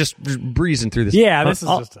 just breezing through this. Yeah, this is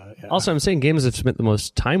just Also, I'm saying games I've spent the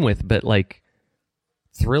most time with, but like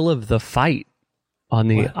Thrill of the Fight on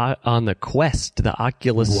the Quest, the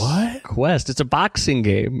Oculus Quest. It's a boxing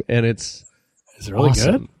game, and is it really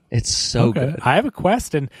awesome. good? It's so good. I have a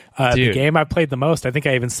Quest, and the game I played the most, I think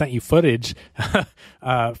I even sent you footage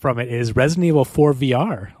from it, is Resident Evil 4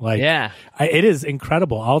 VR. It is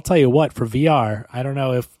incredible. I'll tell you what, for VR, I don't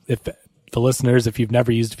know if the listeners, if you've never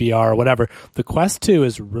used VR or whatever, the Quest 2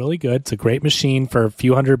 is really good. It's a great machine for a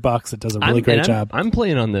few $100. It does a really great job. I'm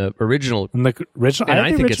playing on the original. And I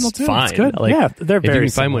think it's too. fine. It's good. They're very if you can similar.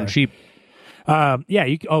 find one cheap.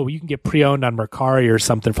 You can get pre-owned on Mercari or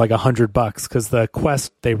something for like $100 because the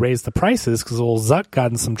Quest, they raised the prices because old Zuck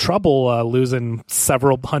got in some trouble losing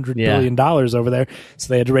several $100 billion over there,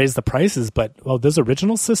 so they had to raise the prices. But those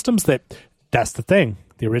original systems, that's the thing.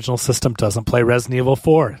 The original system doesn't play Resident Evil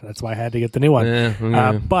 4. That's why I had to get the new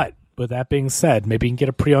one. But with that being said, maybe you can get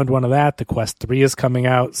a pre-owned one of that. The Quest 3 is coming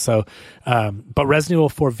out. So, but Resident Evil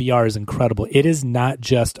 4 VR is incredible. It is not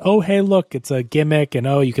just, oh, hey, look, it's a gimmick and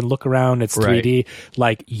you can look around, it's 3D.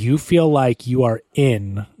 Like, you feel like you are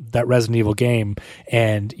in that Resident Evil game,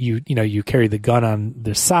 and you carry the gun on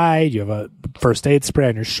the side, you have a first aid spray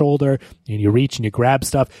on your shoulder, and you reach and you grab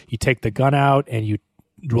stuff, you take the gun out and you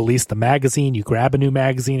release the magazine, you grab a new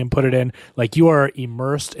magazine and put it in. Like, you are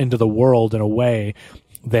immersed into the world in a way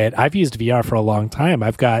that I've used VR for a long time.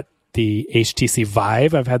 I've got the HTC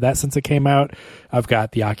Vive. I've had that since it came out. I've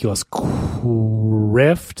got the Oculus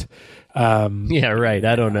Rift. I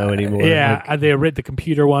don't know anymore. The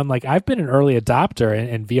computer one. Like, I've been an early adopter,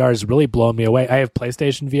 and VR has really blown me away. I have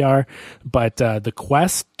PlayStation VR, but the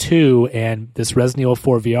Quest 2 and this Resident Evil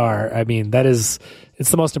 4 VR, I mean, it's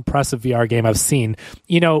the most impressive VR game I've seen.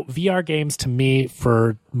 VR games to me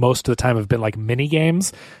for most of the time have been like mini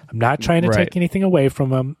games. I'm not trying to take anything away from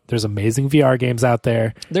them. There's amazing VR games out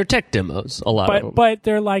there. They're tech demos, a lot of them. But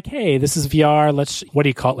they're like, hey, this is VR. What do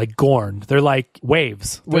you call it? Like Gorn. They're like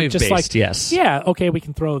waves. Wave-based, yes. Yeah, okay, we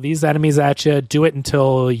can throw these enemies at you. Do it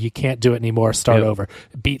until you can't do it anymore. Start over.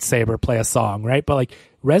 Beat Saber, play a song, right? But like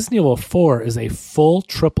Resident Evil 4 is a full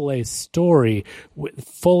AAA story,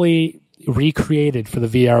 fully recreated for the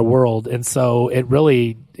VR world, and so it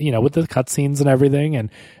really, with the cutscenes and everything,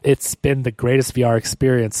 and it's been the greatest VR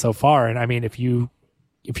experience so far. And I mean, if you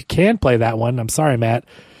can play that one, I'm sorry, Matt,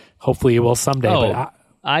 hopefully you will someday. But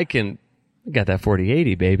I got that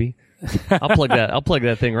 4080, baby. I'll plug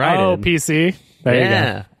that thing right in. PC, there you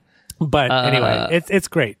go. But anyway, it's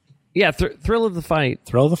great. Thrill of the Fight.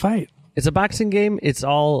 It's a boxing game. It's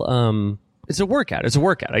all it's a workout.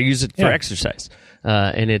 I use it for exercise.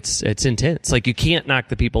 And it's intense. Like, you can't knock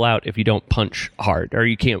the people out if you don't punch hard, or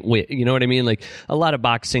you can't win. You know what I mean? Like, a lot of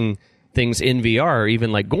boxing things in VR are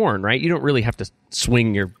even like Gorn, right? You don't really have to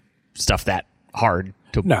swing your stuff that hard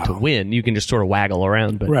to win. You can just sort of waggle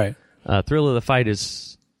around. But Thrill of the Fight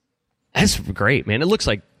that's great, man. It looks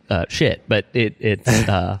like shit, but it's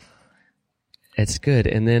it's good.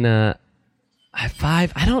 And then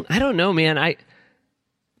 5, I don't know, man.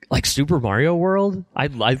 Like Super Mario World? I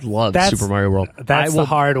love Super Mario World. That's the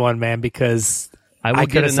hard one, man, because I will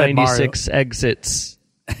get a 96 exits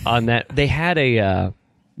on that. They had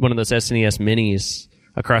one of those SNES minis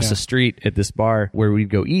across the street at this bar where we'd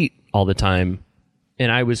go eat all the time,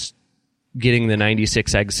 and I was getting the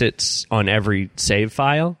 96 exits on every save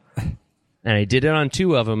file, and I did it on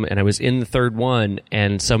 2 of them, and I was in the 3rd one,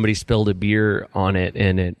 and somebody spilled a beer on it,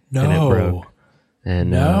 and it broke.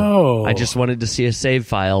 And I just wanted to see a save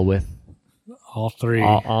file with all 3,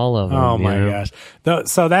 all of them. Oh my gosh!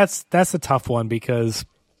 So that's a tough one, because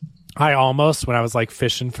I almost, when I was like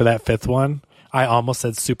fishing for that 5th one, I almost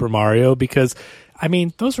said Super Mario, because I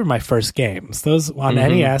mean, those were my first games. Those on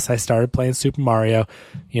NES, I started playing Super Mario.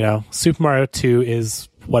 Super Mario 2 is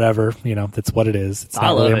whatever. That's what it is. It's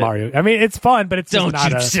not really a Mario. I mean, it's fun, but it's just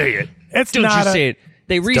not say it. It's don't not you say it.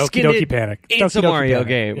 They reskinned it. Panic. It's a Mario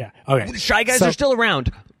game. Yeah. Okay. Shy Guys are still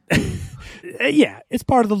around. Yeah, it's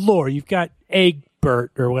part of the lore. You've got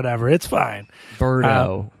Eggbert or whatever. It's fine.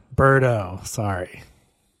 Birdo. Sorry.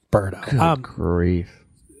 Birdo. Good grief.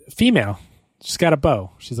 Female. She's got a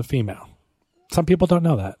bow. She's a female. Some people don't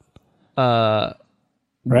know that.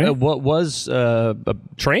 Right? What was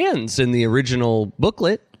trans in the original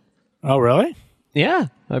booklet? Oh, really? Yeah,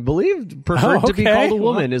 I believe preferred to be called a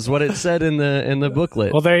woman is what it said in the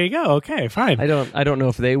booklet. Well, there you go. Okay, fine. I don't know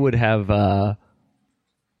if they would have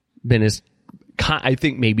been as I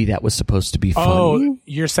think maybe that was supposed to be funny. Oh,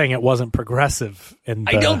 you're saying it wasn't progressive in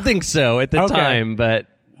the... I don't think so at the time, but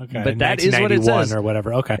that is what it says. Or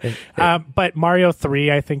whatever. Okay. But Mario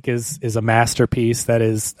 3, I think, is a masterpiece. That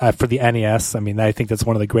is for the NES. I mean, I think that's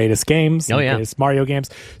one of the greatest games. Greatest Mario games.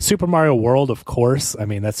 Super Mario World, of course. I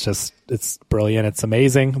mean, it's brilliant. It's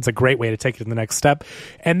amazing. It's a great way to take it to the next step.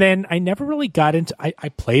 And then I never really got into... I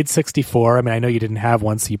played 64. I mean, I know you didn't have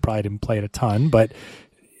one, so you probably didn't play it a ton, but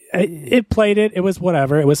it played it. It was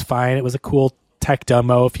whatever. It was fine. It was a cool tech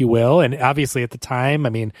demo, if you will. And obviously at the time, I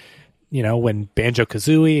mean... when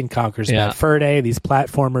Banjo-Kazooie and Conker's Bad Fur Day, these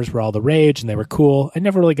platformers were all the rage and they were cool. I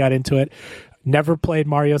never really got into it. Never played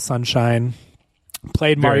Mario Sunshine.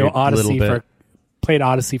 Played Mario Odyssey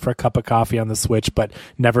for a cup of coffee on the Switch, but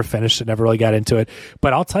never finished it, never really got into it.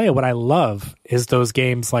 But I'll tell you what I love is those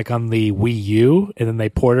games like on the Wii U, and then they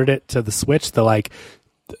ported it to the Switch, the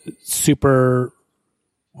super...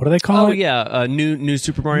 What do they call it? Oh, yeah. New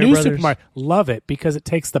Super Mario Brothers. Super Mario. Love it because it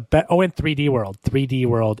takes the... and 3D World. 3D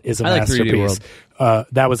World is a masterpiece. 3D World.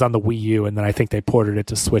 That was on the Wii U, and then I think they ported it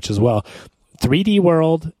to Switch as well. 3D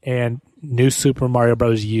World and New Super Mario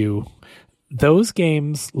Bros. U. Those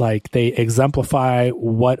games, they exemplify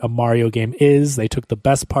what a Mario game is. They took the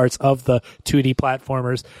best parts of the 2D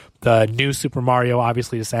platformers. The New Super Mario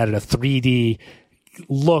obviously just added a 3D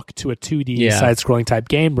look to a 2D side-scrolling type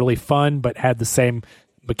game. Really fun, but had the same...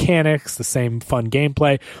 mechanics, the same fun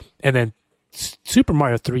gameplay, and then Super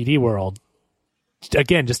Mario 3D World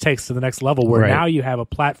again just takes to the next level where now you have a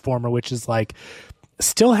platformer which is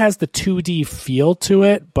still has the 2D feel to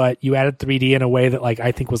it, but you added 3D in a way that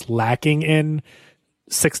I think was lacking in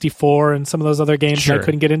 64 and some of those other games that I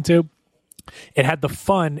couldn't get into. It had the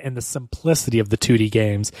fun and the simplicity of the 2D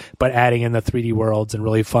games, but adding in the 3D worlds and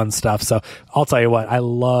really fun stuff. So I'll tell you what, I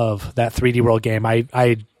love that 3D World game.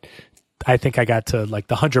 I think I got to the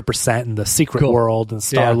 100% and the secret world and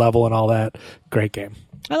star level and all that. Great game.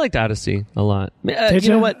 I liked Odyssey a lot. You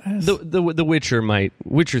know what? The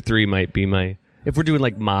Witcher 3 might be my... If we're doing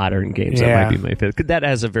modern games, that might be my favorite. That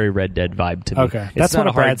has a very Red Dead vibe to me. Okay, that's one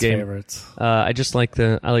of Brad's favorites. I just like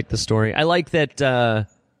the story. I like that.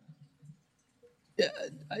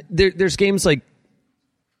 There's games like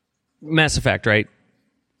Mass Effect, right?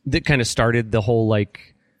 That kind of started the whole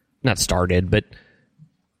not started, but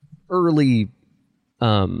early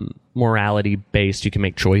morality based. You can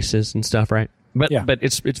make choices and stuff, right? But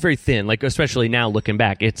it's very thin. Especially now looking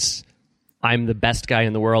back, it's I'm the best guy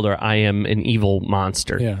in the world or I am an evil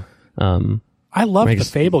monster. Yeah. I love the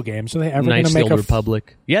Fable games. Are they ever going to make a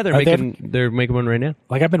Republic? Yeah, they're making one right now.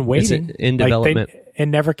 I've been waiting. It's in development. It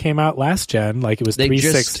never came out last gen. It was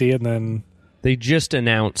 360 and then they just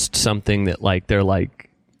announced something that they're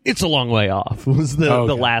it's a long way off. Was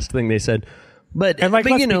the last thing they said. But let's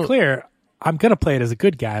be clear, I'm going to play it as a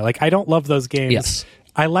good guy. I don't love those games. Yes.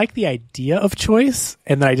 I like the idea of choice,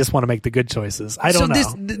 and then I just want to make the good choices. I don't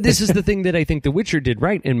know. This is the thing that I think The Witcher did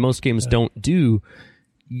right, and most games don't do.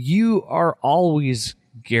 You are always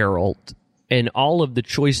Geralt, and all of the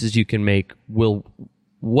choices you can make will,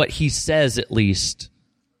 what he says at least,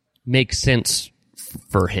 make sense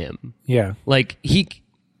for him. Yeah.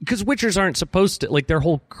 Because Witchers aren't supposed to, their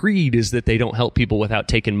whole creed is that they don't help people without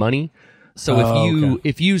taking money. So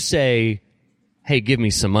if you say, hey, give me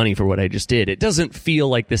some money for what I just did, it doesn't feel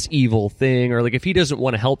like this evil thing. Or if he doesn't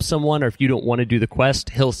want to help someone or if you don't want to do the quest,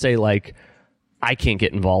 he'll say I can't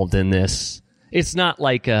get involved in this. It's not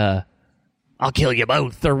I'll kill you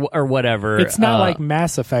both or whatever. It's not like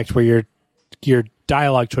Mass Effect where your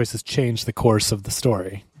dialogue choices change the course of the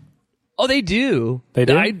story. Oh, they do. They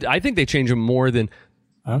do? I think they change them more than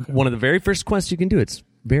one of the very first quests you can do. It's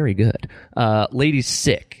very good. Lady's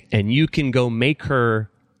sick, and you can go make her...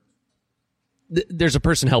 There's a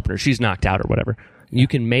person helping her. She's knocked out or whatever. You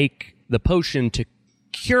can make the potion to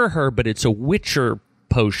cure her, but it's a Witcher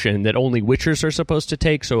potion that only Witchers are supposed to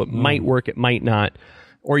take, so it might work, it might not.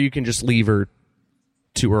 Or you can just leave her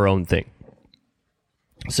to her own thing.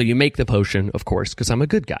 So you make the potion, of course, because I'm a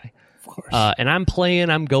good guy. Of course. And I'm playing,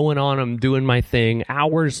 I'm going on, I'm doing my thing.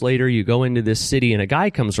 Hours later, you go into this city, and a guy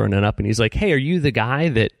comes running up, and he's like, hey, are you the guy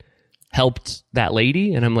that helped that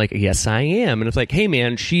lady? And I'm like, yes, I am. And it's like, hey,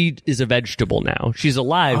 man, she is a vegetable now. She's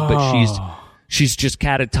alive, but she's just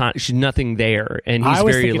catatonic. She's nothing there. And he's I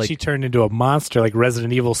was thinking she turned into a monster,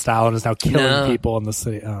 Resident Evil style, and is now killing people in the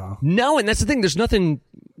city. Oh. No, and that's the thing. There's nothing.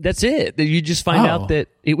 That's it. That you just find out that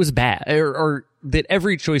it was bad, or that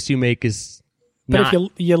every choice you make is not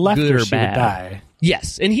if you left good her, or she bad. would die.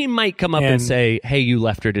 Yes, and he might come up and say, hey, you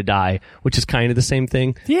left her to die, which is kind of the same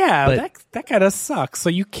thing. Yeah, but that kind of sucks. So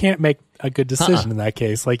you can't make a good decision in that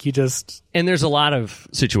case. You just... And there's a lot of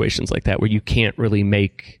situations like that where you can't really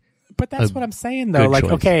make But that's what I'm saying, though. Like,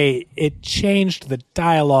 choice. okay, it changed the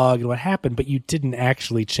dialogue and what happened, but you didn't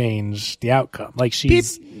actually change the outcome. Like,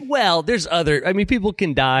 she's... Well, there's other... I mean, people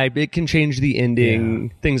can die. It can change the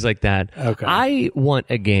ending, things like that. Okay. I want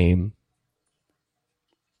a game...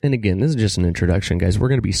 And again, this is just an introduction, guys. We're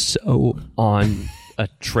going to be so on a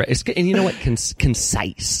track. And you know what?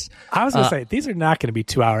 Concise. I was going to say, these are not going to be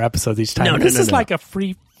 2-hour episodes each time. No, this is like a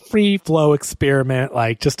free flow experiment,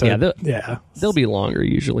 like just a... They'll be longer,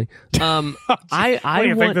 usually. I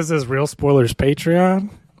you want... think this is Real Spoilers Patreon?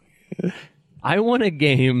 I want a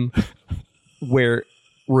game where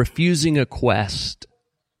refusing a quest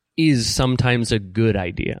is sometimes a good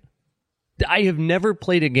idea. I have never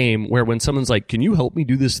played a game where when someone's like, can you help me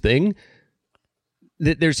do this thing?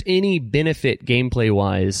 That there's any benefit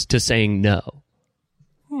gameplay-wise to saying no.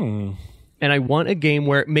 And I want a game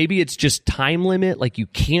where maybe it's just time limit, like you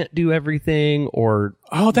can't do everything, or...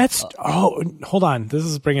 hold on. This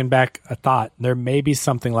is bringing back a thought. There may be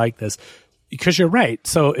something like this. Because you're right.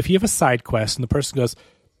 So if you have a side quest and the person goes,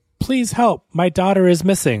 please help, my daughter is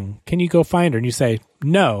missing. Can you go find her? And you say,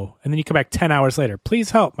 no. And then you come back 10 hours later. Please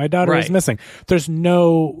help, my daughter is missing. There's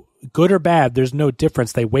no good or bad. There's no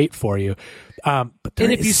difference. They wait for you. But there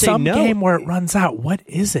is some game where it runs out. What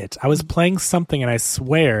is it? I was playing something and I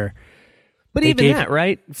swear... But even that,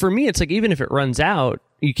 right? For me, it's like, even if it runs out,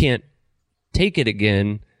 you can't take it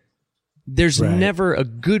again. There's never a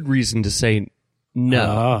good reason to say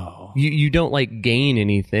no. You don't like gain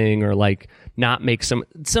anything or like not make some...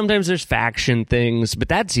 Sometimes there's faction things, but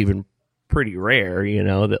that's even pretty rare, you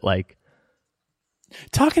know, that like...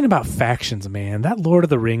 Talking about factions, man, that Lord of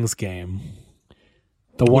the Rings game.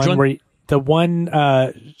 The one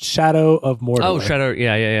Shadow of Mordor. Oh,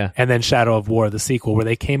 yeah. And then Shadow of War, the sequel, where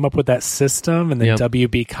they came up with that system and then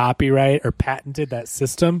WB copyright or patented that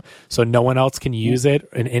system so no one else can use it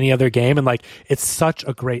in any other game. And like, it's such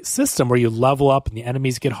a great system where you level up and the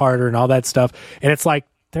enemies get harder and all that stuff. And it's like,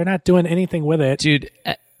 they're not doing anything with it. Dude,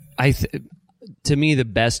 to me, the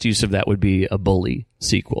best use of that would be a Bully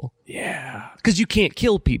sequel. Yeah. Because you can't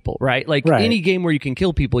kill people, right? Like any game where you can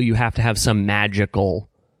kill people, you have to have some magical...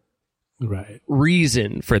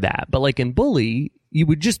 reason for that. But like in Bully, you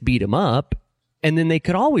would just beat them up and then they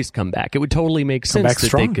could always come back. It would totally make sense back that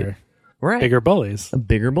stronger. They could, bigger bullies.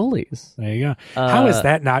 Bigger bullies. There you go. How is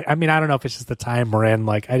that not? I mean, I don't know if it's just the time we're in.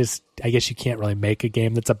 Like, I guess you can't really make a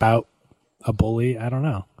game that's about a bully. I don't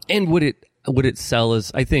know. And would it sell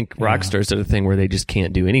as... I think Rockstar's did a thing where they just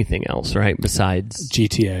can't do anything else, right? Besides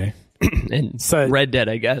GTA and Red Dead,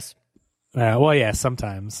 I guess. Well, yeah,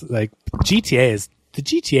 sometimes like the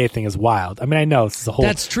GTA thing is wild. I mean, I know this is a whole...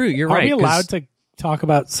 That's true. You're right. Are we allowed to talk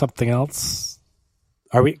about something else?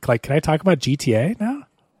 Are we like? Can I talk about GTA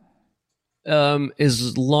now?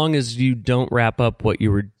 As long as you don't wrap up what you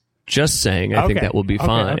were just saying, I think that will be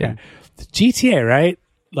fine. Okay. GTA, right?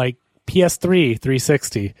 Like PS3,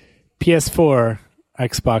 360, PS4,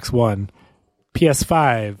 Xbox One,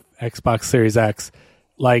 PS5, Xbox Series X.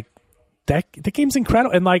 Like, the game's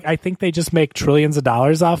incredible, and like I think they just make trillions of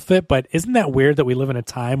dollars off of it. But isn't that weird that we live in a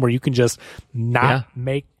time where you can just not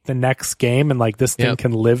make the next game and like this thing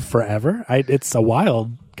can live forever? It's a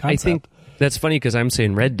wild concept. I think that's funny because I'm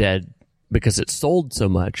saying Red Dead because it sold so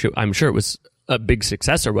much. I'm sure it was a big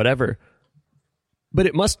success or whatever, but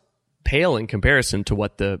it must pale in comparison to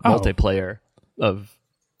what the multiplayer of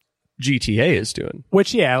GTA is doing.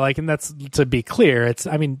 Which, and that's, to be clear,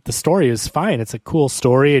 I mean, the story is fine. It's a cool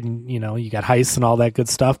story and, you know, you got heists and all that good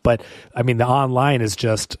stuff. But, I mean, the online is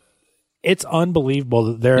just, it's unbelievable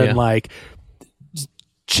that they're in, like,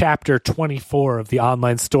 chapter 24 of the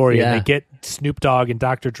online story and they get Snoop Dogg and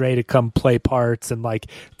Dr. Dre to come play parts. And, like,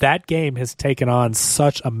 that game has taken on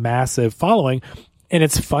such a massive following. And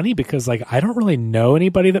it's funny because, like, I don't really know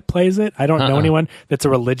anybody that plays it. I don't know anyone that's a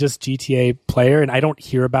religious GTA player, and I don't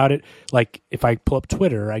hear about it. Like, if I pull up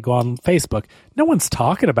Twitter or I go on Facebook, no one's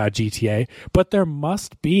talking about GTA, but there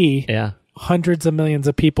must be hundreds of millions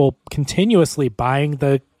of people continuously buying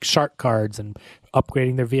the shark cards and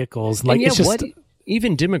upgrading their vehicles. Like, it's just... what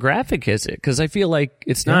even demographic is it? Because I feel like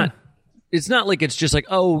it's not like it's just like,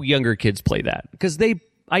 oh, younger kids play that. Because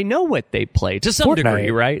I know what they play to some degree,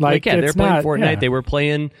 right? Like they're playing Fortnite. Yeah. They were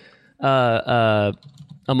playing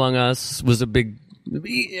Among Us was a big,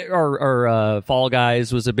 or Fall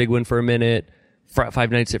Guys was a big one for a minute.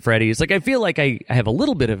 Five Nights at Freddy's. Like, I feel like I have a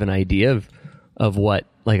little bit of an idea of what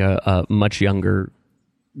like a much younger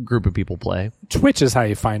group of people play. Twitch is how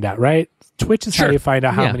you find out, right? Twitch is how you find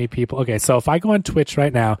out how many people. Okay, so if I go on Twitch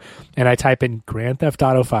right now and I type in Grand Theft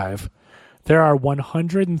Auto 5. There are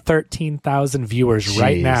 113,000 viewers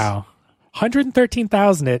right now.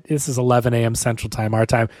 113,000. This is 11 a.m. Central Time, our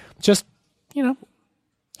time. Just, you know,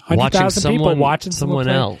 100,000 people watching someone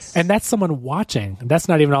else. And that's someone watching. And that's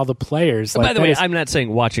not even all the players. By the way, I'm not saying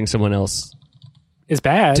watching someone else is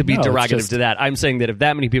bad. To be derogative to that. I'm saying that if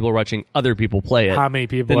that many people are watching other people play it, how many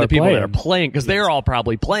people then are the people playing? that are playing, because they're all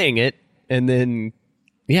probably playing it, and then,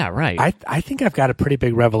 yeah, right. I think I've got a pretty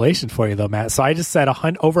big revelation for you, though, Matt. So I just said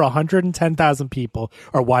over 110,000 people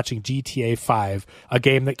are watching GTA 5, a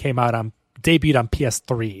game that debuted on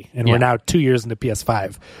PS3, and we're now 2 years into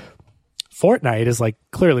PS5. Fortnite is like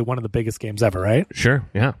clearly one of the biggest games ever, right? Sure,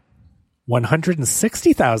 yeah.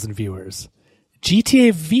 160,000 viewers.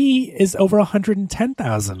 GTA V is over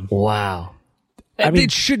 110,000. Wow. I mean,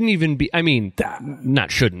 it shouldn't even be, not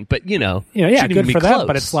shouldn't, but good even for be them. close.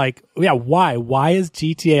 But it's like, why? Why is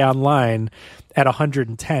GTA Online at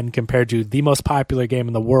 110 compared to the most popular game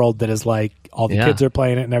in the world that is like all the kids are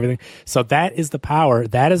playing it and everything? So that is the power.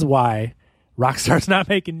 That is why Rockstar's not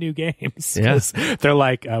making new games. They're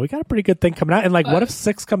like, we got a pretty good thing coming out. And like, what if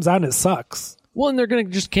 6 comes out and it sucks? Well, and they're going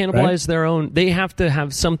to just cannibalize their own. They have to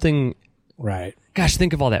have something. Right. Gosh,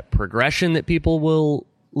 think of all that progression that people will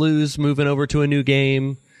lose moving over to a new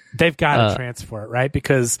game. They've got to transfer it, right?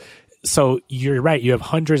 Because, so you're right, you have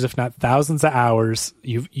hundreds, if not thousands of hours.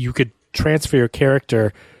 You could transfer your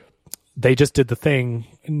character. They just did the thing,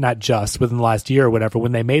 not just, within the last year or whatever.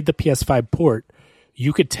 When they made the PS5 port,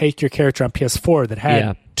 you could take your character on PS4 that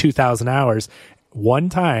had 2,000 hours. One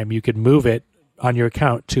time, you could move it on your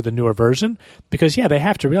account to the newer version, because they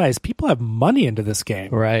have to realize people have money into this game.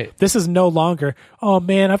 Right. This is no longer, oh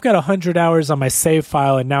man, I've got 100 hours on my save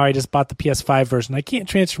file and now I just bought the PS5 version. I can't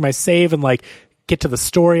transfer my save and like get to the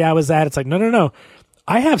story I was at. It's like, no.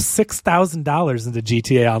 I have $6,000 into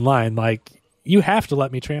GTA Online. Like, you have to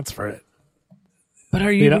let me transfer it. But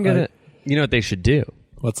are you even gonna? You know what they should do?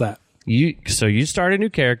 What's that? You start a new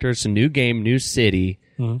character, it's a new game, new city.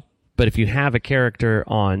 Mm-hmm. But if you have a character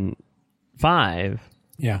on 5,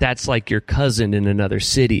 that's like your cousin in another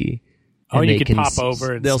city. And you can pop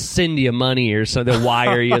over. They'll send you money or something. They'll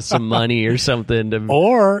wire you some money or something.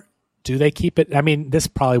 Or do they keep it? I mean, this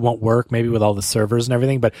probably won't work maybe with all the servers and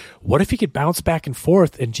everything, but what if you could bounce back and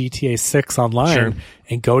forth in GTA 6 online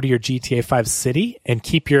and go to your GTA 5 city and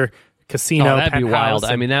keep your casino? Oh, that'd be wild.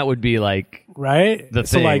 I mean, that would be like the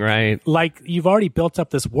thing, right? Like, you've already built up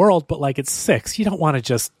this world, but like it's 6. You don't want to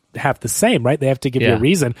just have the same, right? They have to give you a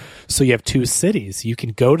reason. So you have 2 cities. You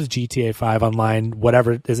can go to GTA 5 online,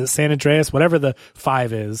 whatever, is it San Andreas? Whatever the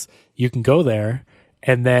 5 is, you can go there,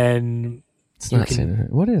 and then it's not San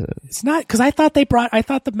Andreas. What is it? It's not, because I thought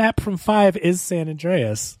the map from 5 is San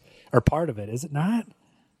Andreas, or part of it. Is it not?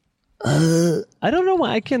 I don't know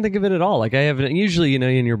why. I can't think of it at all. Like, I haven't, usually,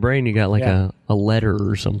 in your brain you got like a letter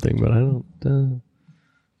or something, but I don't.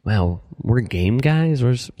 Wow, we're game guys.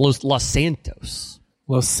 Where's Los Santos?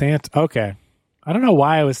 Los Santos. Okay. I don't know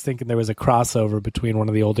why I was thinking there was a crossover between one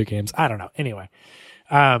of the older games. I don't know. Anyway.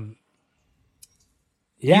 You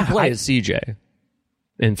play as CJ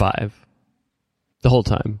in 5 the whole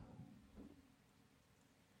time.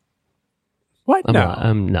 What? No.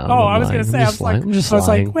 I was going to say, I was like,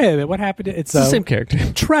 wait a minute, what happened? It's the same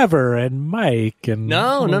character. Trevor and Mike and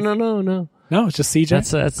No. No, it's just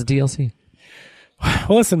CJ. That's the DLC.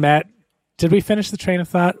 Well, listen, Matt. Did we finish the train of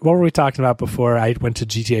thought? What were we talking about before I went to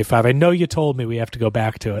GTA 5? I know you told me we have to go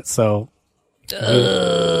back to it, so...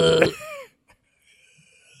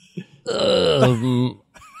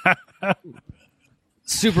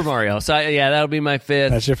 Super Mario. So, that'll be my 5th.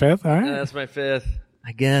 That's your 5th? All right. That's my 5th,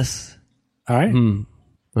 I guess. All right.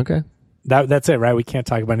 Okay. That's it, right? We can't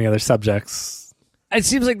talk about any other subjects. It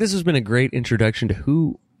seems like this has been a great introduction to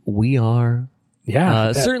who we are.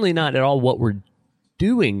 Yeah. Certainly not at all what we're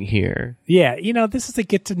doing here. Yeah, this is to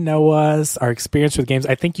get to know us, our experience with games.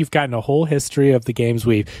 I think you've gotten a whole history of the games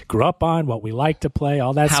we grew up on, what we like to play,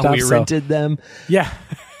 all that stuff. How we rented them. Yeah.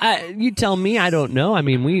 You tell me, I don't know. I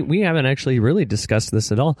mean, we haven't actually really discussed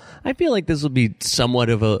this at all. I feel like this will be somewhat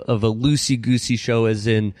of a loosey-goosey show, as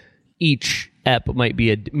in each ep might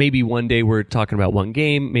be maybe one day we're talking about one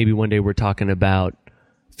game, maybe one day we're talking about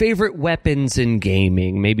favorite weapons in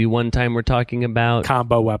gaming. Maybe one time we're talking about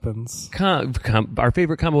combo weapons. Our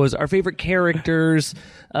favorite combos, our favorite characters.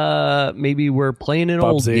 Maybe we're playing an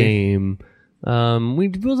old game.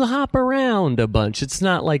 We'll hop around a bunch. It's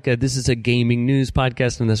not like this is a gaming news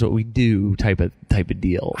podcast and that's what we do type of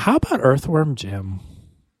deal. How about Earthworm Jim?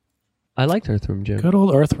 I liked Earthworm Jim. Good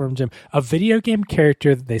old Earthworm Jim. A video game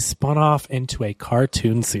character that they spun off into a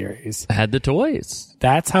cartoon series. Had the toys.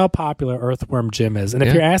 That's how popular Earthworm Jim is. And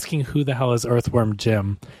if you're asking who the hell is Earthworm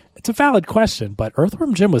Jim, it's a valid question, but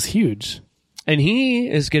Earthworm Jim was huge. And he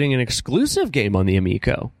is getting an exclusive game on the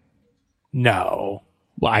Amico. No.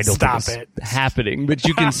 Well, I don't Stop think it. it's happening, but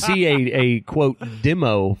you can see a quote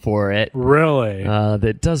demo for it. Really?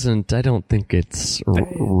 That doesn't. I don't think it's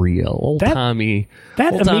real. Old Tommy.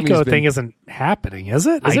 That old Tommy's Amico been- thing isn't happening, is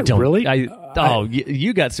it? Is I it don't really?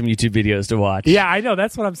 You got some YouTube videos to watch. Yeah, I know.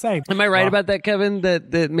 That's what I'm saying. Am I right about that, Kevin?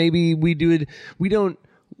 That maybe we do it. We don't.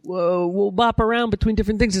 We'll bop around between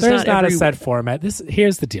different things. It's There's not every a set format.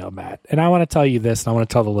 Here's the deal, Matt, and I want to tell you this, and I want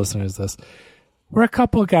to tell the listeners this. We're a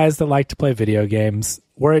couple of guys that like to play video games.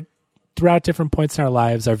 Throughout different points in our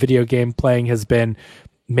lives, our video game playing has been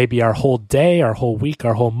maybe our whole day, our whole week,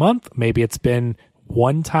 our whole month. Maybe it's been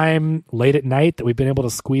one time late at night that we've been able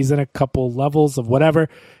to squeeze in a couple levels of whatever.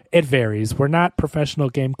 It varies. We're not professional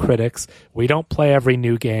game critics. We don't play every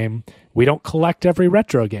new game. We don't collect every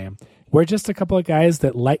retro game. We're just a couple of guys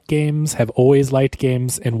that like games, have always liked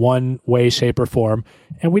games in one way, shape, or form,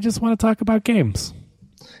 and we just want to talk about games.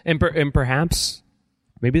 And perhaps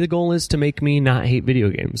maybe the goal is to make me not hate video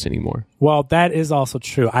games anymore. Well, that is also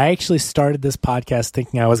true. I actually started this podcast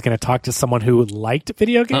thinking I was going to talk to someone who liked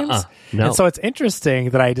video games. No. And so it's interesting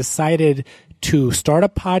that I decided to start a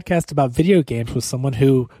podcast about video games with someone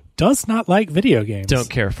who does not like video games. Don't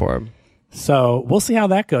care for them. So we'll see how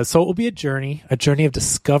that goes. So it will be a journey of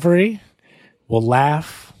discovery. We'll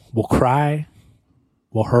laugh. We'll cry.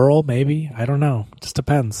 We'll hurl, maybe. I don't know. Just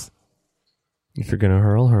depends. If you're going to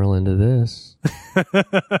hurl into this.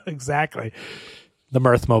 Exactly. The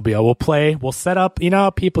Mirthmobile. We'll play. We'll set up. You know how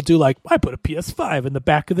people do, like, I put a PS5 in the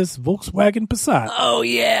back of this Volkswagen Passat. Oh,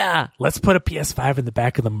 yeah. Let's put a PS5 in the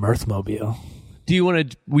back of the Mirthmobile. Do you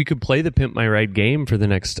want to... We could play the Pimp My Ride game for the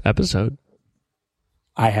next episode.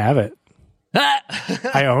 I have it.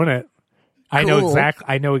 I own it. I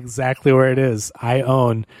know exactly where it is. I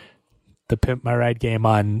own the Pimp My Ride game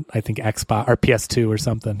on, I think, Xbox or PS2 or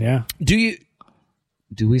something. Yeah.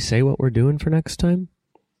 Do we say what we're doing for next time?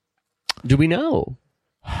 Do we know?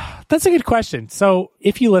 That's a good question. So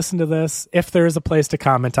if you listen to this, if there is a place to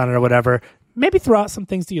comment on it or whatever, maybe throw out some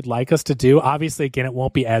things that you'd like us to do. Obviously, again, it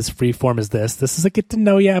won't be as freeform as this. This is a get to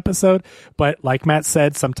know you episode. But like Matt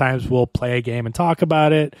said, sometimes we'll play a game and talk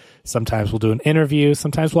about it. Sometimes we'll do an interview.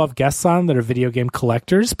 Sometimes we'll have guests on that are video game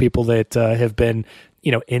collectors, people that have been,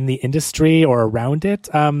 in the industry or around it.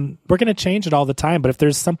 We're going to change it all the time. But if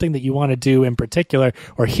there's something that you want to do in particular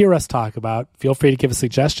or hear us talk about, feel free to give a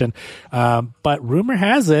suggestion. But rumor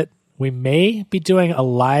has it, we may be doing a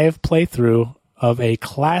live playthrough of a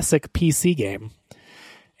classic PC game.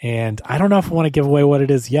 And I don't know if I want to give away what it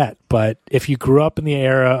is yet, but if you grew up in the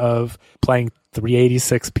era of playing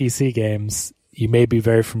 386 PC games, you may be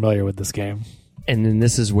very familiar with this game. And then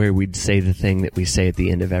this is where we'd say the thing that we say at the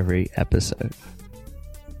end of every episode.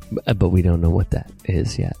 But we don't know what that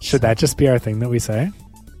is yet. Should that just be our thing that we say?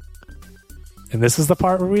 And this is the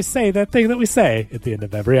part where we say that thing that we say at the end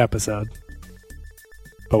of every episode.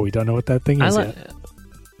 But we don't know what that thing is yet.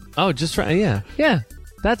 Oh, just right. Yeah. Yeah.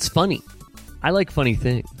 That's funny. I like funny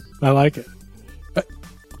things. I like it.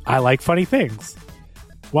 I like funny things.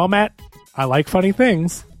 Well, Matt, I like funny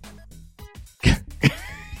things.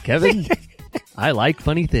 Kevin, I like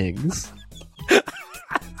funny things.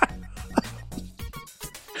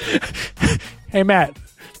 Hey, Matt,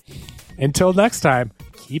 until next time,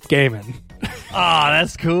 keep gaming. Oh,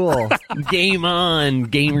 that's cool. Game on,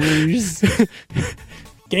 gamers.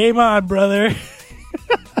 Game on, brother.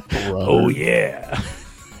 Oh yeah.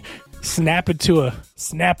 Snap into a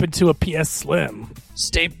PS Slim.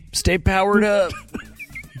 Stay powered up.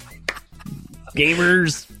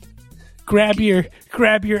 Gamers. Grab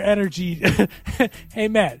your energy. Hey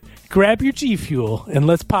Matt, grab your G Fuel and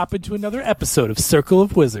let's pop into another episode of Circle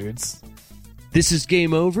of Wizards. This is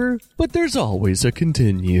game over, but there's always a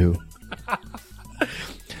continue.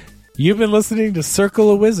 You've been listening to Circle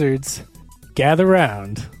of Wizards. Gather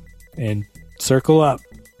round and circle up.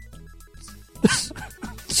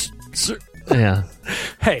 Yeah.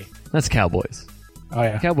 Hey. That's Cowboys. Oh,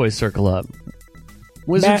 yeah. Cowboys circle up.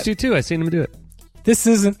 Wizards Matt, do too. I seen them do it.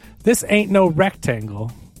 This ain't no rectangle.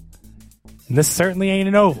 And this certainly ain't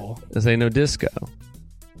an oval. This ain't no disco.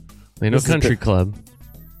 Ain't no country club.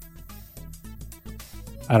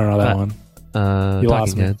 I don't know that one. You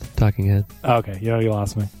lost me. Talking Head. Oh, okay, you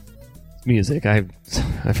lost me. Music. I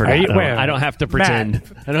forgot. I don't have to pretend.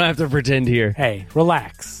 Matt. I don't have to pretend here. Hey,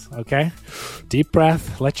 relax, okay? Deep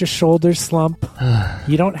breath. Let your shoulders slump.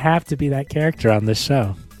 You don't have to be that character on this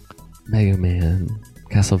show. Mega Man,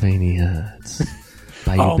 Castlevania.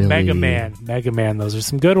 Oh, Mega Man. Those are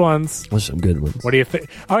some good ones. Those are some good ones. What do you think?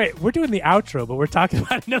 All right, we're doing the outro, but we're talking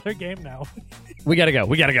about another game now. We gotta go.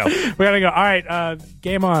 We gotta go. All right,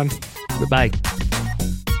 game on. Goodbye.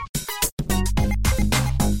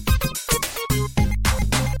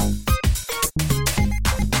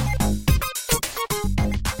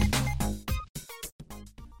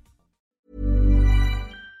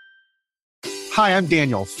 Hi, I'm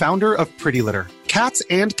Daniel, founder of Pretty Litter. Cats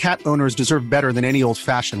and cat owners deserve better than any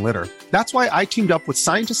old-fashioned litter. That's why I teamed up with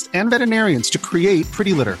scientists and veterinarians to create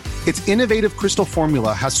Pretty Litter. Its innovative crystal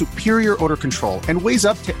formula has superior odor control and weighs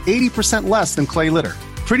up to 80% less than clay litter.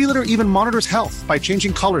 Pretty Litter even monitors health by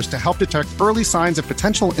changing colors to help detect early signs of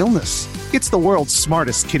potential illness. It's the world's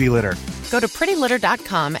smartest kitty litter. Go to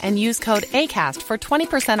prettylitter.com and use code ACAST for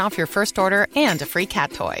 20% off your first order and a free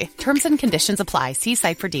cat toy. Terms and conditions apply. See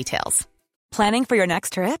site for details. Planning for your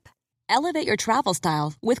next trip? Elevate your travel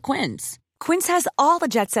style with Quince. Quince has all the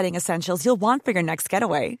jet-setting essentials you'll want for your next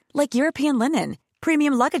getaway, like European linen,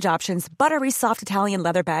 premium luggage options, buttery soft Italian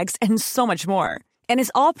leather bags, and so much more. And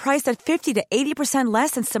is all priced at 50 to 80%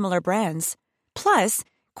 less than similar brands. Plus,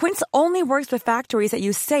 Quince only works with factories that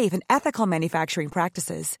use safe and ethical manufacturing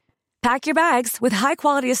practices. Pack your bags with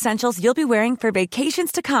high-quality essentials you'll be wearing for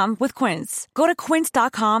vacations to come with Quince. Go to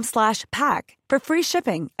quince.com/pack for free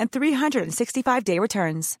shipping and 365-day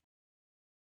returns.